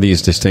remember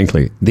these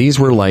distinctly. These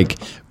were like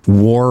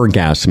war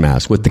gas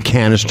masks with the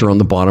canister on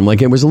the bottom.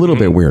 Like, it was a little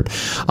bit weird.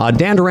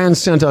 Dan Duran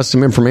sent us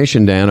some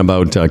information, Dan,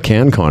 about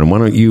CanCon. Why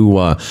don't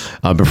you,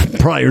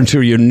 prior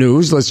to your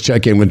news, let's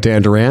check in with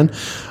Dan Duran.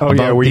 Oh,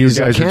 yeah, where you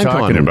guys are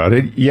talking about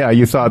it. Yeah,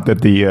 you thought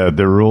that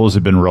the rules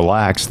have been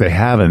relaxed. They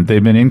haven't.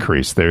 They've been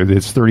increased.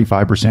 It's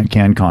 35%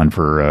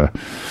 CanCon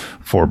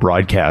for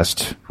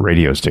broadcast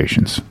radio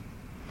stations.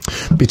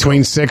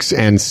 Between 6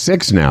 and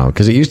 6 now,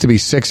 because it used to be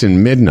 6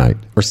 and midnight.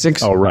 Or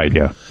 6. Oh, right,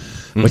 yeah.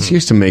 Which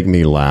used to make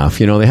me laugh.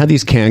 They had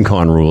these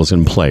CanCon rules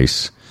in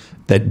place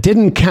that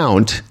didn't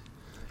count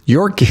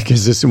your gig.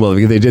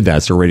 They did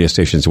that so radio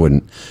stations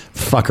wouldn't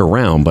fuck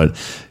around. But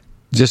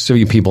just so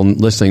you people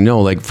listening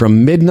know, like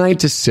from midnight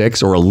to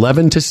 6 or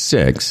 11 to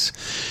 6,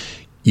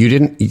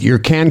 your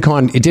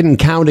CanCon, it didn't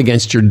count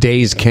against your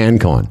day's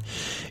CanCon.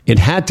 It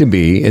had to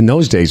be, in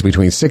those days,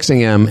 between 6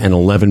 a.m. and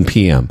 11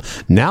 p.m.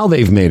 Now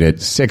they've made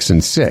it 6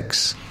 and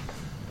 6.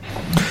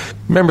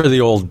 Remember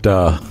the old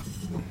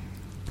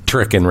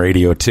trick in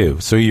radio, too.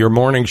 So your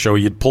morning show,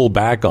 you'd pull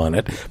back on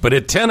it. But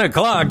at 10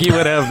 o'clock, you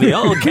would have the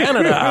All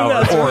Canada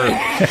Hour. Or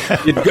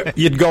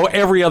you'd go,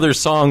 every other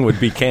song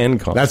would be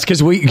CanCon. That's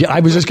because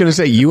I was just going to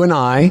say, you and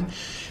I,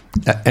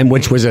 and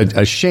which was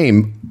a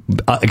shame,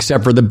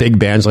 except for the big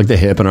bands like the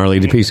Hip and Our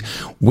Lady of Peace,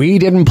 we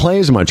didn't play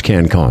as much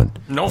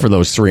CanCon for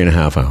those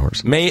 3.5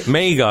 hours.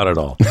 May got it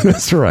all.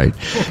 That's right.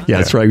 Yeah,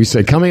 that's right. We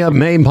said coming up,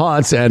 May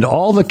Potts and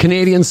all the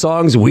Canadian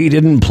songs we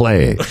didn't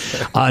play.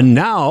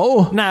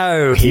 Now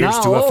here's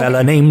to a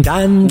fella named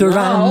Dan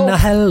Duran, a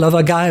hell of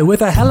a guy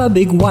with a hella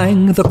big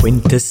wang, the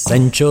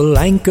quintessential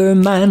anchor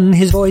man.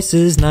 His voice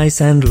is nice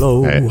and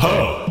low. Hey.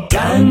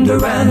 Dan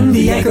Duran,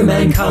 the anchor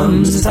man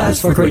comes. As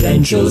for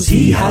credentials,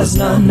 he has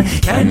none.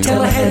 Can't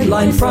tell a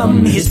headline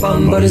from his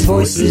bum, but his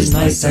voice is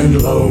nice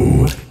and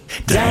low.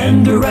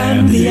 Dan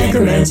Duran, the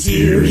anchorman's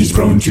here. He's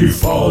prone to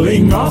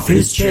falling off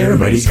his chair,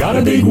 but he's got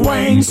a big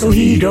wang, so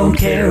he don't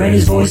care, and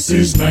his voice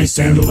is nice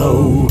and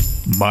low.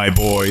 My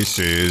voice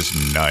is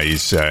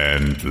nice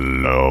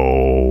and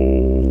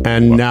low.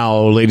 And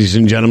now, ladies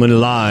and gentlemen,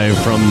 live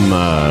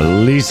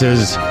from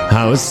Lisa's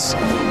house,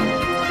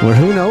 where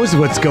who knows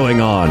what's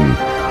going on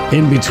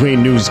in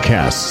between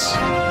newscasts,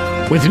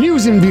 with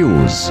news and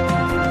views,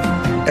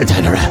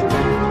 etc.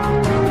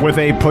 With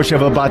a push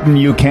of a button,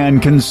 you can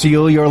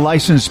conceal your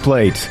license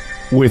plate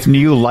with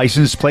new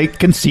license plate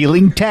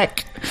concealing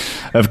tech.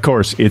 Of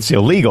course, it's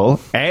illegal,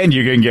 and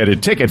you can get a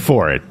ticket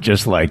for it,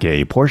 just like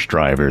a Porsche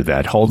driver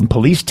that Holden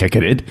police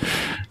ticketed.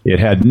 It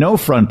had no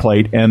front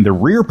plate, and the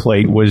rear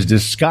plate was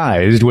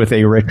disguised with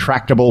a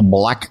retractable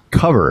black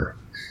cover,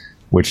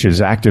 which is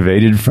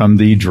activated from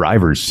the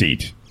driver's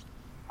seat.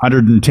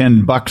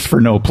 $110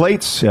 for no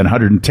plates, and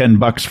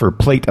 $110 for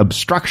plate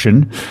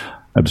obstruction.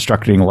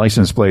 Obstructing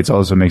license plates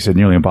also makes it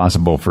nearly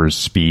impossible for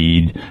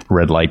speed,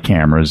 red light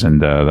cameras,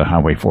 and the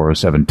Highway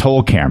 407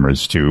 toll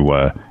cameras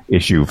to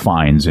issue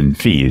fines and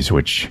fees,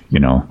 which,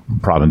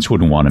 province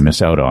wouldn't want to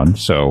miss out on.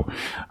 So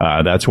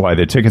that's why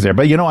the ticket's there.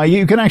 But,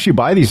 you can actually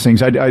buy these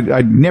things.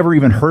 I'd never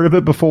even heard of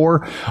it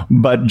before.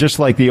 But just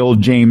like the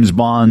old James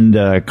Bond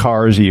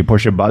cars, you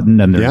push a button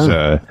and there's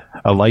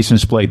a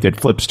license plate that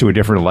flips to a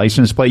different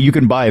license plate. You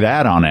can buy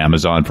that on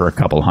Amazon for a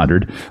couple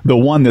 $100. The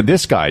one that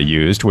this guy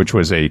used, which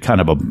was a kind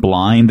of a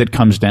blind that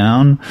comes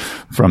down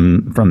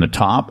from the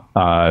top,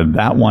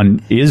 that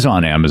one is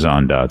on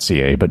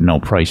Amazon.ca, but no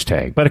price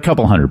tag. But a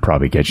couple $100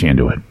 probably gets you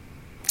into it.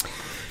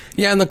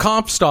 Yeah, and the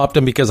cop stopped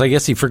him because I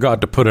guess he forgot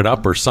to put it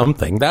up or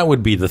something. That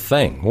would be the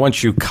thing.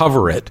 Once you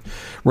cover it,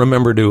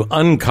 remember to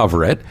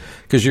uncover it,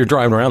 because you're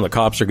driving around, the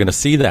cops are going to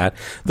see that.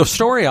 The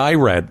story I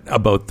read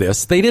about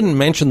this, they didn't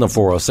mention the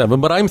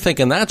 407, but I'm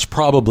thinking that's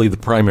probably the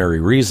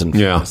primary reason for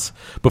this.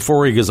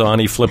 Before he goes on,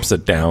 he flips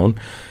it down,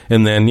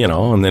 and then,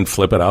 and then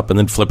flip it up, and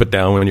then flip it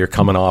down when you're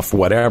coming off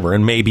whatever,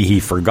 and maybe he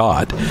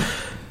forgot.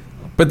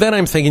 But then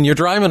I'm thinking, you're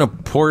driving a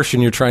Porsche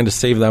and you're trying to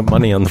save that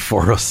money on the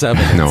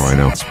 407. No, I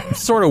know.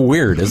 It's sort of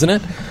weird, isn't it?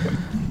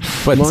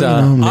 But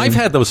I've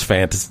had those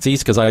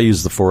fantasies because I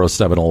use the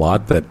 407 a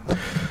lot. That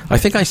I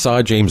think I saw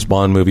a James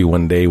Bond movie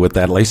one day with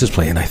that license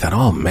plate, and I thought,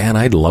 oh man,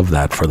 I'd love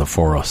that for the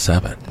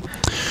 407.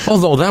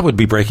 Although that would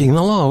be breaking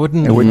the law,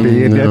 wouldn't it? It would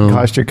be. It'd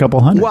cost you a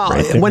couple $100.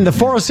 Well, when the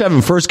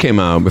 407 first came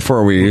out,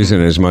 before we were using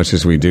it as much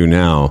as we do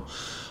now,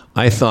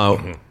 I thought.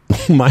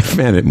 My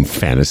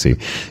fantasy.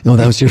 No,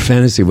 that was your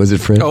fantasy, was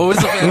it, Fred? Oh, it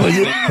was a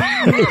fantasy.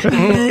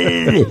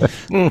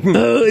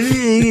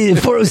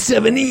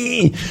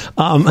 407E.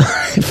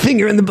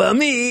 Finger in the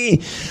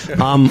bummy.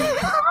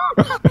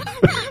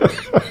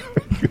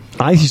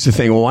 I used to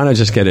think, well, why not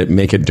just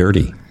make it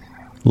dirty?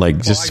 Like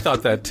just, I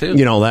thought that too.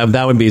 You know,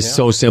 that would be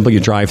so simple. You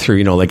drive through,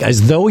 you know, like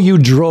as though you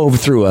drove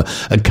through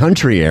a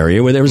country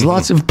area where there was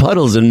lots of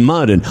puddles and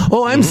mud. And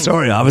I'm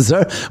sorry,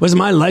 officer, was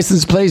my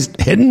license plate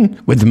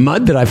hidden with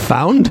mud that I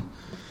found?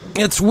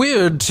 It's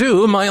weird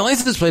too. My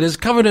license plate is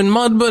covered in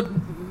mud, but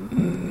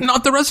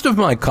not the rest of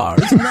my car.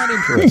 Isn't that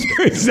interesting?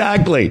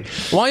 Exactly.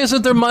 Why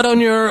isn't there mud on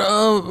your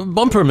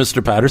bumper,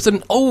 Mr.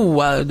 Patterson? Oh,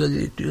 I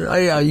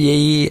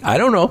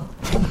don't know.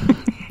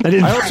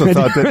 I also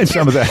thought that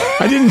some of that.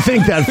 I didn't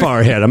think that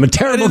far ahead. I'm a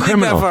terrible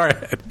criminal.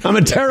 I'm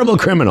a terrible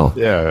criminal.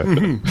 Yeah.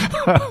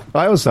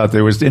 I always thought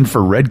there was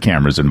infrared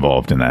cameras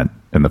involved in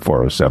the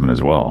 407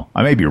 as well.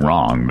 I may be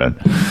wrong, but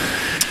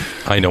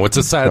I know it's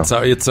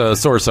a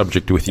sore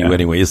subject with you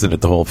anyway, isn't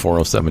it? The whole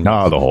 407.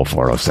 No, the whole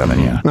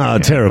 407. Yeah. Oh,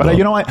 terrible. But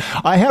you know what?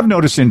 I have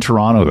noticed in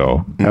Toronto,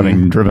 though,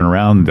 having driven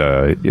around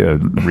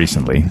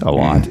recently a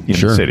lot in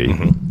the city.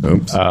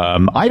 Oops.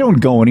 I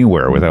don't go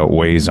anywhere without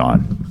Waze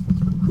on.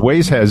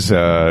 Waze has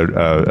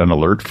an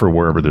alert for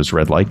wherever there's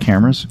red light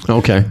cameras.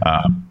 Okay.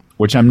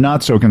 Which I'm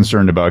not so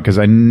concerned about because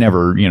I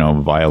never,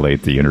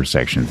 violate the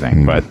intersection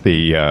thing. But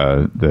the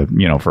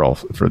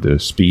for the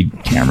speed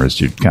cameras,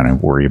 you kind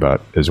of worry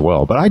about as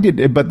well.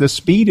 But but the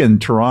speed in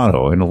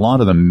Toronto and a lot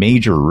of the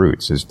major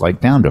routes is like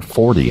down to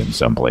 40 in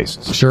some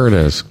places. Sure it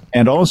is.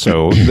 And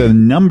also the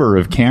number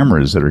of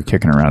cameras that are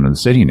kicking around in the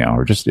city now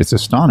it's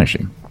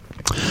astonishing.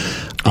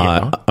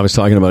 I was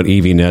talking about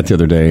EVNet the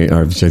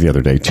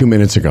other day, 2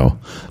 minutes ago,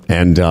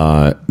 and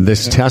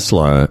this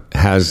Tesla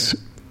has,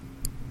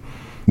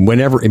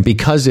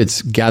 because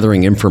it's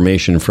gathering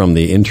information from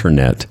the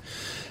internet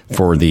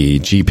for the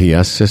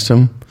GPS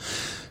system,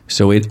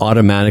 so it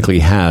automatically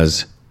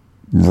has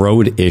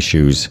road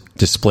issues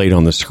displayed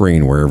on the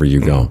screen wherever you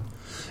go.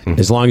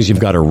 As long as you've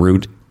got a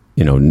route.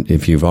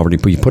 If you've already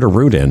put a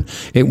route in,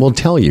 it will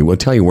tell you where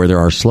there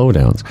are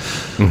slowdowns.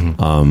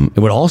 It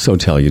would also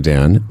tell you,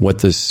 Dan, what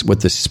the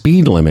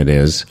speed limit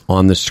is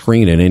on the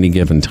screen at any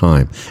given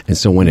time. And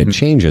so when it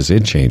changes,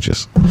 it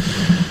changes.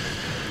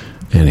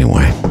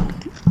 Anyway.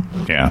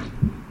 Yeah.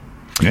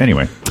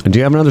 Anyway. Do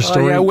you have another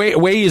story?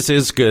 Waze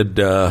is good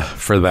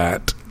for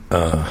that.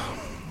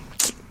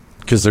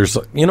 Because there's,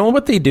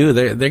 what they do?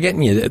 They're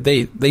getting you.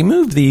 They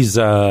move these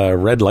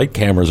red light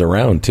cameras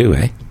around too,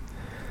 eh?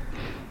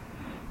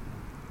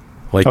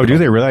 Do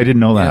they really? I didn't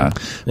know that.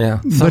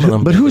 Yeah.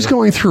 But who's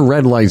going through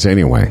red lights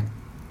anyway?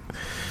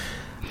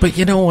 But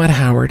you know what,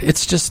 Howard?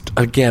 It's just,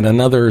 again,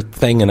 another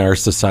thing in our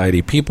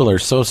society. People are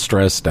so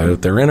stressed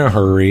out. They're in a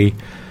hurry.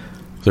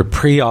 They're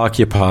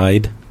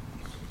preoccupied.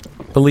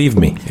 Believe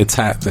me, it's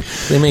happening.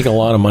 They make a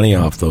lot of money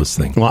off those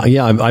things. Well,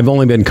 yeah, I've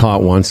only been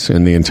caught once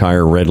in the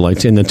entire red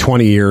lights. In the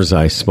 20 years,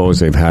 I suppose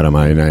they've had them.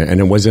 And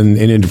it was an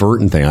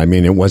inadvertent thing. I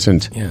mean, it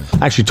wasn't... Yeah.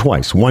 Actually,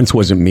 twice. Once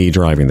wasn't me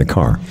driving the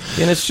car.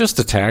 And it's just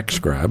a tax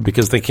grab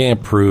because they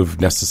can't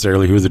prove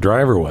necessarily who the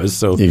driver was.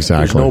 So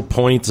exactly. There's no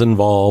points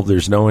involved.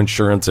 There's no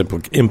insurance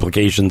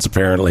implications,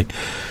 apparently.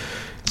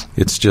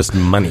 It's just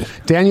money.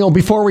 Daniel,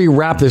 before we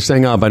wrap this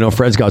thing up, I know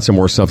Fred's got some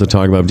more stuff to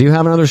talk about. Do you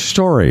have another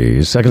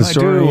story? Second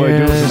story.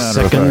 I do.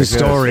 Second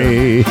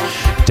story.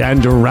 Yes.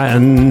 Dan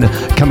Duran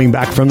coming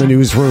back from the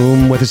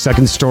newsroom with a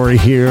second story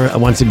here.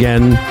 Once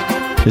again,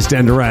 it's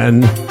Dan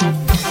Duran.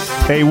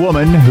 A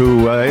woman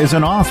who is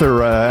an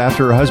author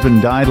after her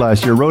husband died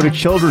last year wrote a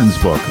children's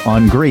book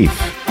on grief.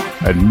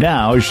 And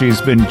now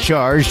she's been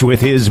charged with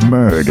his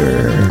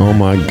murder. Oh,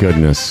 my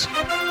goodness.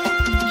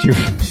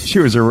 She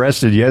was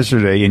arrested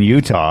yesterday in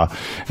Utah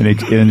and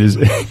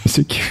is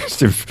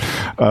accused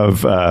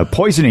of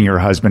poisoning her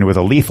husband with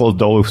a lethal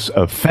dose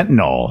of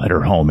fentanyl at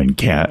her home in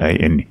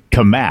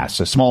Camas,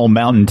 a small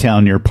mountain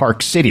town near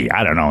Park City.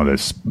 I don't know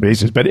this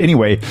basis, but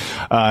anyway,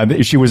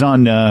 she was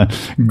on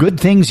Good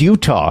Things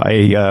Utah,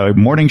 a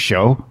morning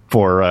show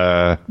for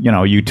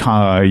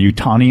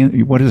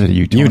Utahnian. What is it?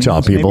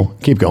 Utah people. Name?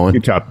 Keep going.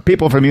 Utah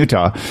people from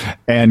Utah,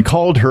 and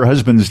called her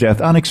husband's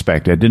death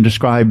unexpected and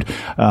described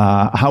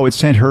how it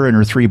sent her and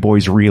her 3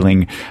 boys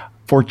reeling.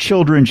 For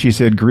children, she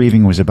said,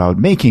 grieving was about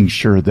making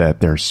sure that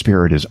their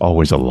spirit is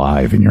always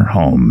alive in your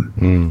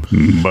home,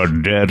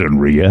 but dead in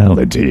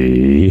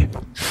reality.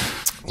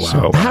 Wow.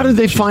 So, how did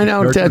they find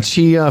out that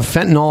she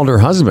fentanyled her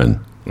husband?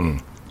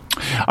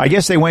 I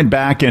guess they went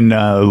back and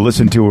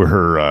listened to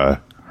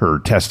her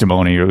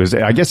testimony.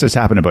 I guess this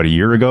happened about a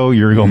year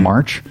ago,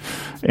 March.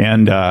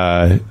 And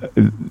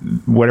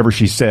whatever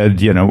she said,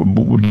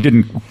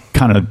 didn't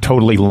kind of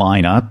totally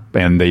line up.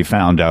 And they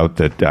found out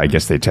that I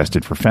guess they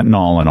tested for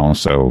fentanyl, and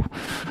also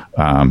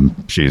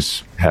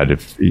she's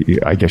had,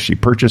 I guess she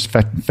purchased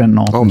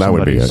fentanyl. Oh, that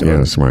would be it. Yeah,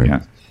 that's right.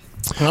 Yeah.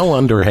 How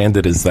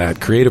underhanded is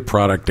that? Create a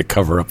product to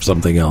cover up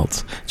something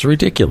else. It's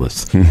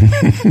ridiculous.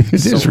 It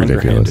is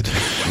ridiculous.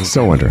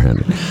 So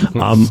underhanded.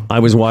 I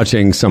was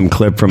watching some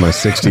clip from a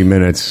 60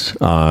 Minutes.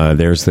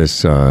 There's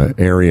this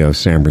area of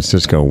San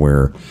Francisco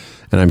where,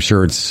 and I'm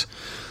sure it's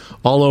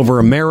all over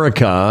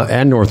America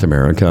and North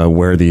America,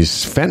 where these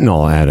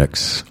fentanyl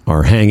addicts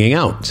are hanging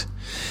out.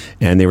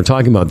 And they were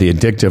talking about the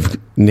addictive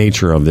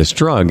nature of this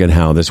drug and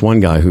how this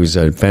one guy who's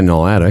a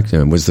fentanyl addict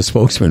and was the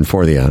spokesman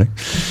for the addict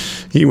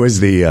He was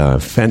the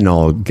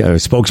fentanyl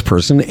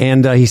spokesperson,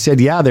 and he said,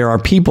 yeah, there are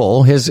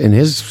people, in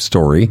his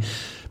story,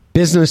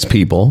 business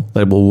people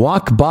that will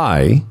walk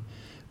by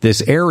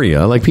this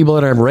area, like people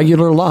that have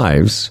regular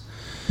lives,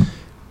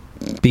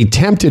 be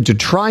tempted to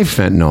try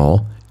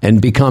fentanyl and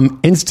become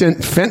instant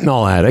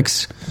fentanyl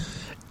addicts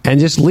and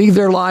just leave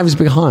their lives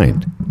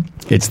behind.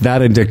 It's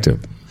that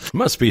addictive.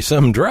 Must be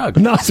some drug.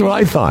 No, that's what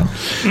I thought.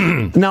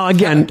 Now,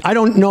 again, I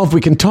don't know if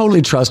we can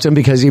totally trust him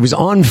because he was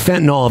on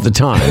fentanyl at the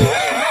time.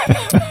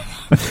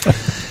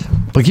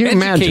 But can you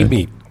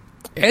imagine?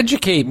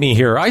 Educate me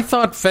here. I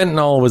thought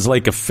fentanyl was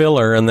like a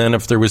filler, and then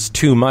if there was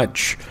too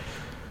much,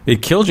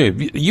 it killed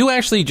you. You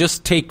actually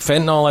just take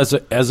fentanyl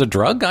as a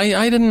drug?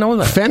 I didn't know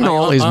that.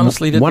 Fentanyl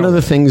is one of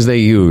the things they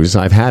use.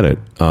 I've had it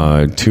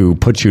to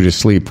put you to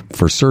sleep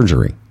for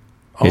surgery.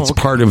 It's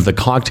part of the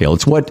cocktail.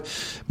 It's what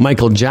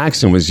Michael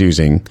Jackson was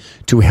using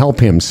to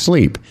help him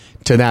sleep.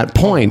 To that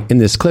point in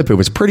this clip, it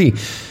was pretty...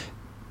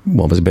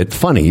 Well, it was a bit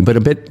funny, but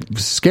a bit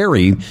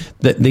scary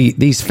that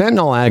these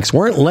fentanyl addicts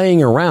weren't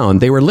laying around.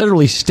 They were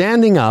literally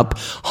standing up,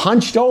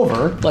 hunched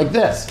over like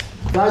this.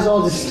 Guys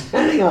all just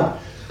standing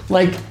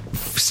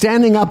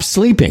up,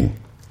 sleeping.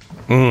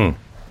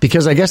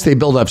 Because I guess they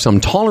build up some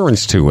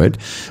tolerance to it,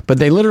 but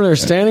they literally are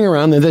standing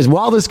around.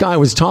 While this guy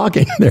was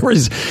talking, there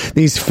was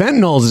these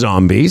fentanyl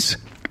zombies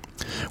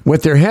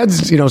with their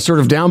heads, sort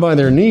of down by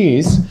their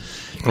knees,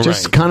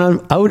 just kind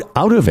of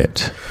out of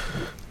it.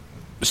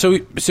 So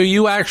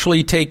you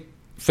actually take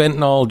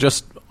fentanyl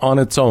just on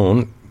its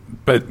own,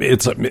 but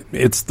it's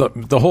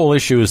the whole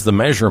issue is the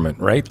measurement,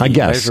 right? I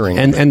guess.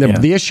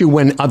 The issue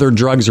when other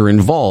drugs are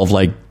involved,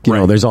 like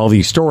there's all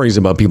these stories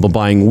about people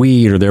buying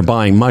weed or they're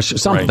buying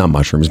not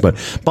mushrooms,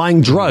 but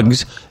buying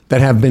drugs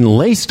that have been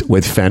laced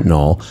with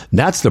fentanyl.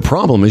 That's the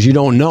problem, is you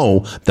don't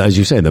know, as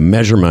you say, the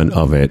measurement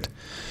of it.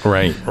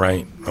 Right.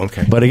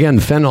 Okay. But again,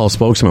 the fentanyl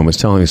spokesman was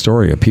telling a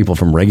story of people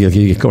from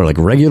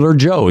regular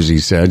Joes, he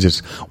said,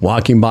 just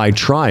walking by,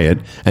 try it,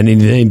 and then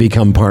they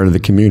become part of the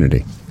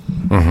community.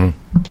 Mm-hmm.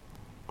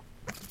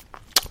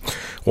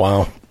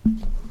 Wow.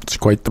 It's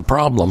quite the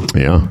problem.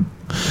 Yeah.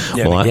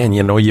 Again,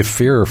 you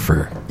fear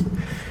for...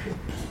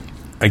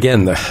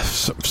 Again,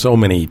 so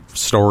many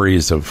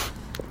stories of...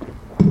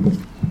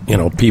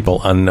 people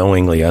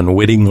unknowingly,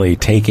 unwittingly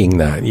taking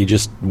that. You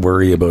just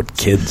worry about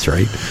kids,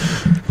 right?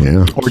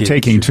 Yeah. Or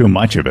taking too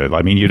much of it.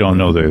 I mean, you don't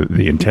know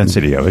the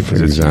intensity of it.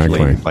 Exactly.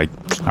 It's like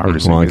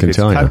ours. Well, I can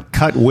tell you.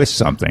 Cut with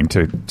something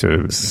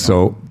to...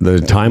 So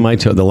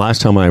the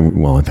last time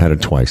I've had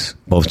it twice,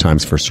 both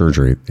times for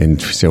surgery.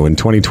 And so in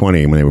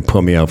 2020, when they would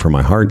put me out for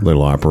my heart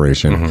little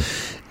operation,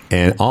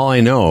 and all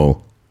I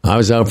know... I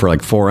was out for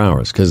like 4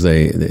 hours because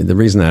the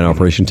reason that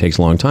operation takes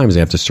a long time is they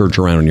have to search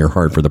around in your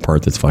heart for the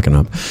part that's fucking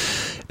up.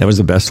 That was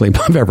the best sleep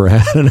I've ever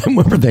had. And I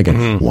remember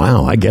thinking,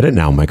 wow, I get it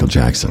now, Michael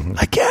Jackson.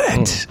 I get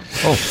it.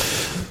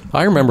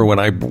 I remember when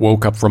I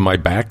woke up from my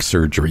back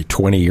surgery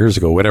 20 years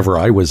ago, whatever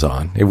I was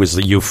on, it was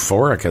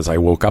euphoric as I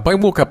woke up. I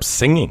woke up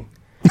singing.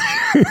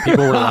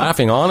 People were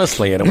laughing,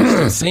 honestly, and it was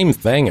the same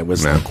thing. It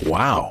was like,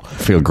 wow. I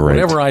feel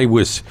great.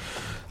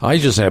 I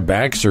just had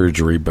back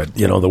surgery, but,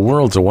 the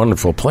world's a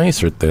wonderful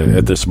place at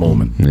this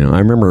moment. I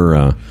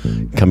remember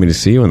coming to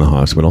see you in the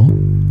hospital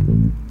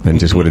and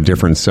just what a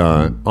difference,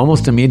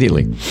 almost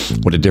immediately,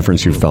 what a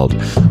difference you felt.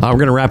 We're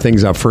going to wrap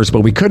things up first,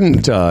 but we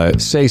couldn't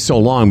say so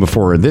long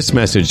before this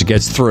message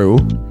gets through.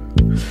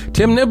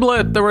 Tim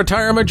Niblett, the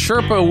retirement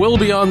Sherpa, will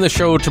be on the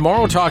show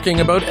tomorrow talking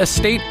about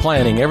estate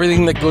planning,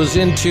 everything that goes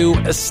into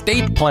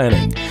estate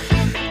planning.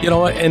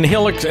 And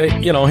he'll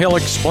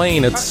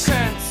explain. It's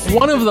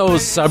one of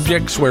those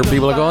subjects where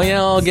people go,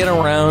 yeah, I'll get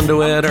around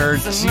to it, or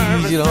geez,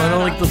 I don't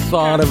like the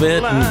thought of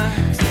it.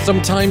 And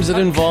sometimes it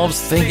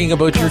involves thinking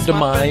about your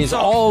demise,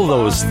 all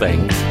those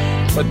things.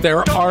 But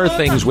there are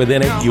things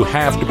within it you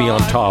have to be on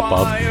top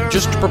of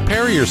just to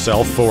prepare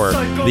yourself for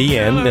the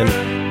end, and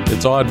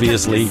it's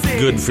obviously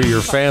good for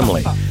your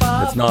family.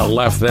 It's not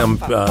leaves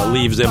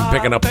them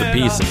picking up the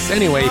pieces.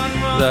 Anyway,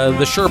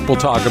 the Sherp will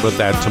talk about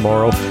that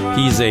tomorrow.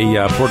 He's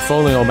a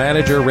portfolio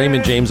manager.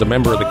 Raymond James, a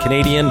member of the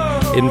Canadian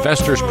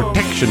Investors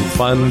Protection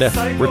Fund,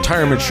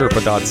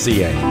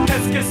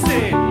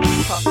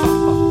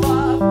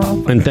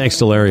 retirementsherpa.ca. And thanks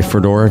to Larry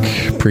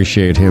Fedoruk.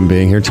 Appreciate him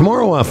being here.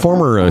 Tomorrow, a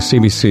former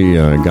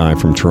CBC guy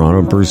from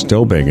Toronto, Bruce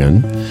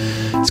Dobigan,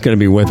 is going to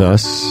be with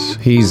us.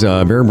 He's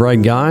a very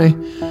bright guy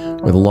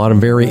with a lot of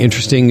very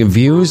interesting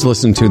views.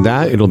 Listen to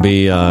that. It'll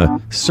be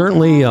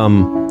certainly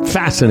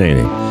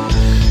fascinating,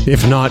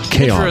 if not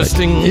chaotic.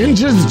 Interesting.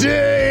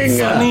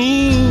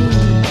 Funny.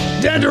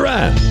 Dead to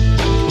rat.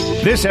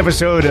 This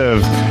episode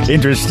of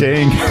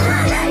Interesting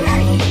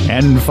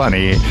and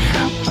Funny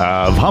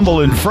of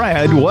Humble and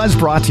Fred was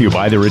brought to you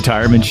by the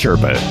Retirement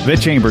Sherpa, The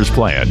Chambers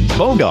Plan,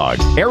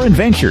 Bodog, Aaron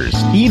Ventures,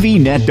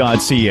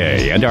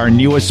 EVNet.ca, and our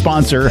newest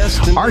sponsor,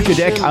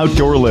 Architect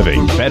Outdoor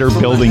Living, better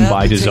building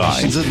by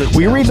design.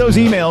 We read those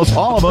emails,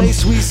 all of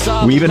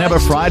them. We even have a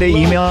Friday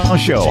email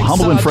show.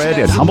 Humble and Fred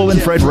at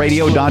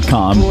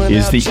humbleandfredradio.com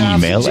is the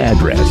email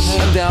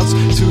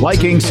address.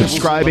 Liking,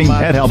 subscribing,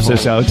 that helps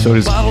us out. So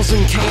does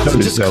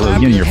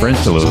getting your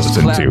friends to listen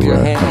to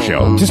the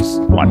show.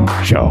 Just one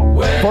show.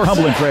 For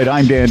Humble and Fred,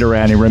 I'm Dan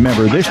Duran, and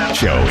remember, this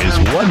show is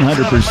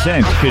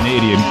 100%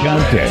 Canadian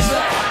content.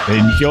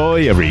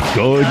 Enjoy every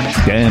good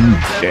damn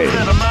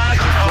day.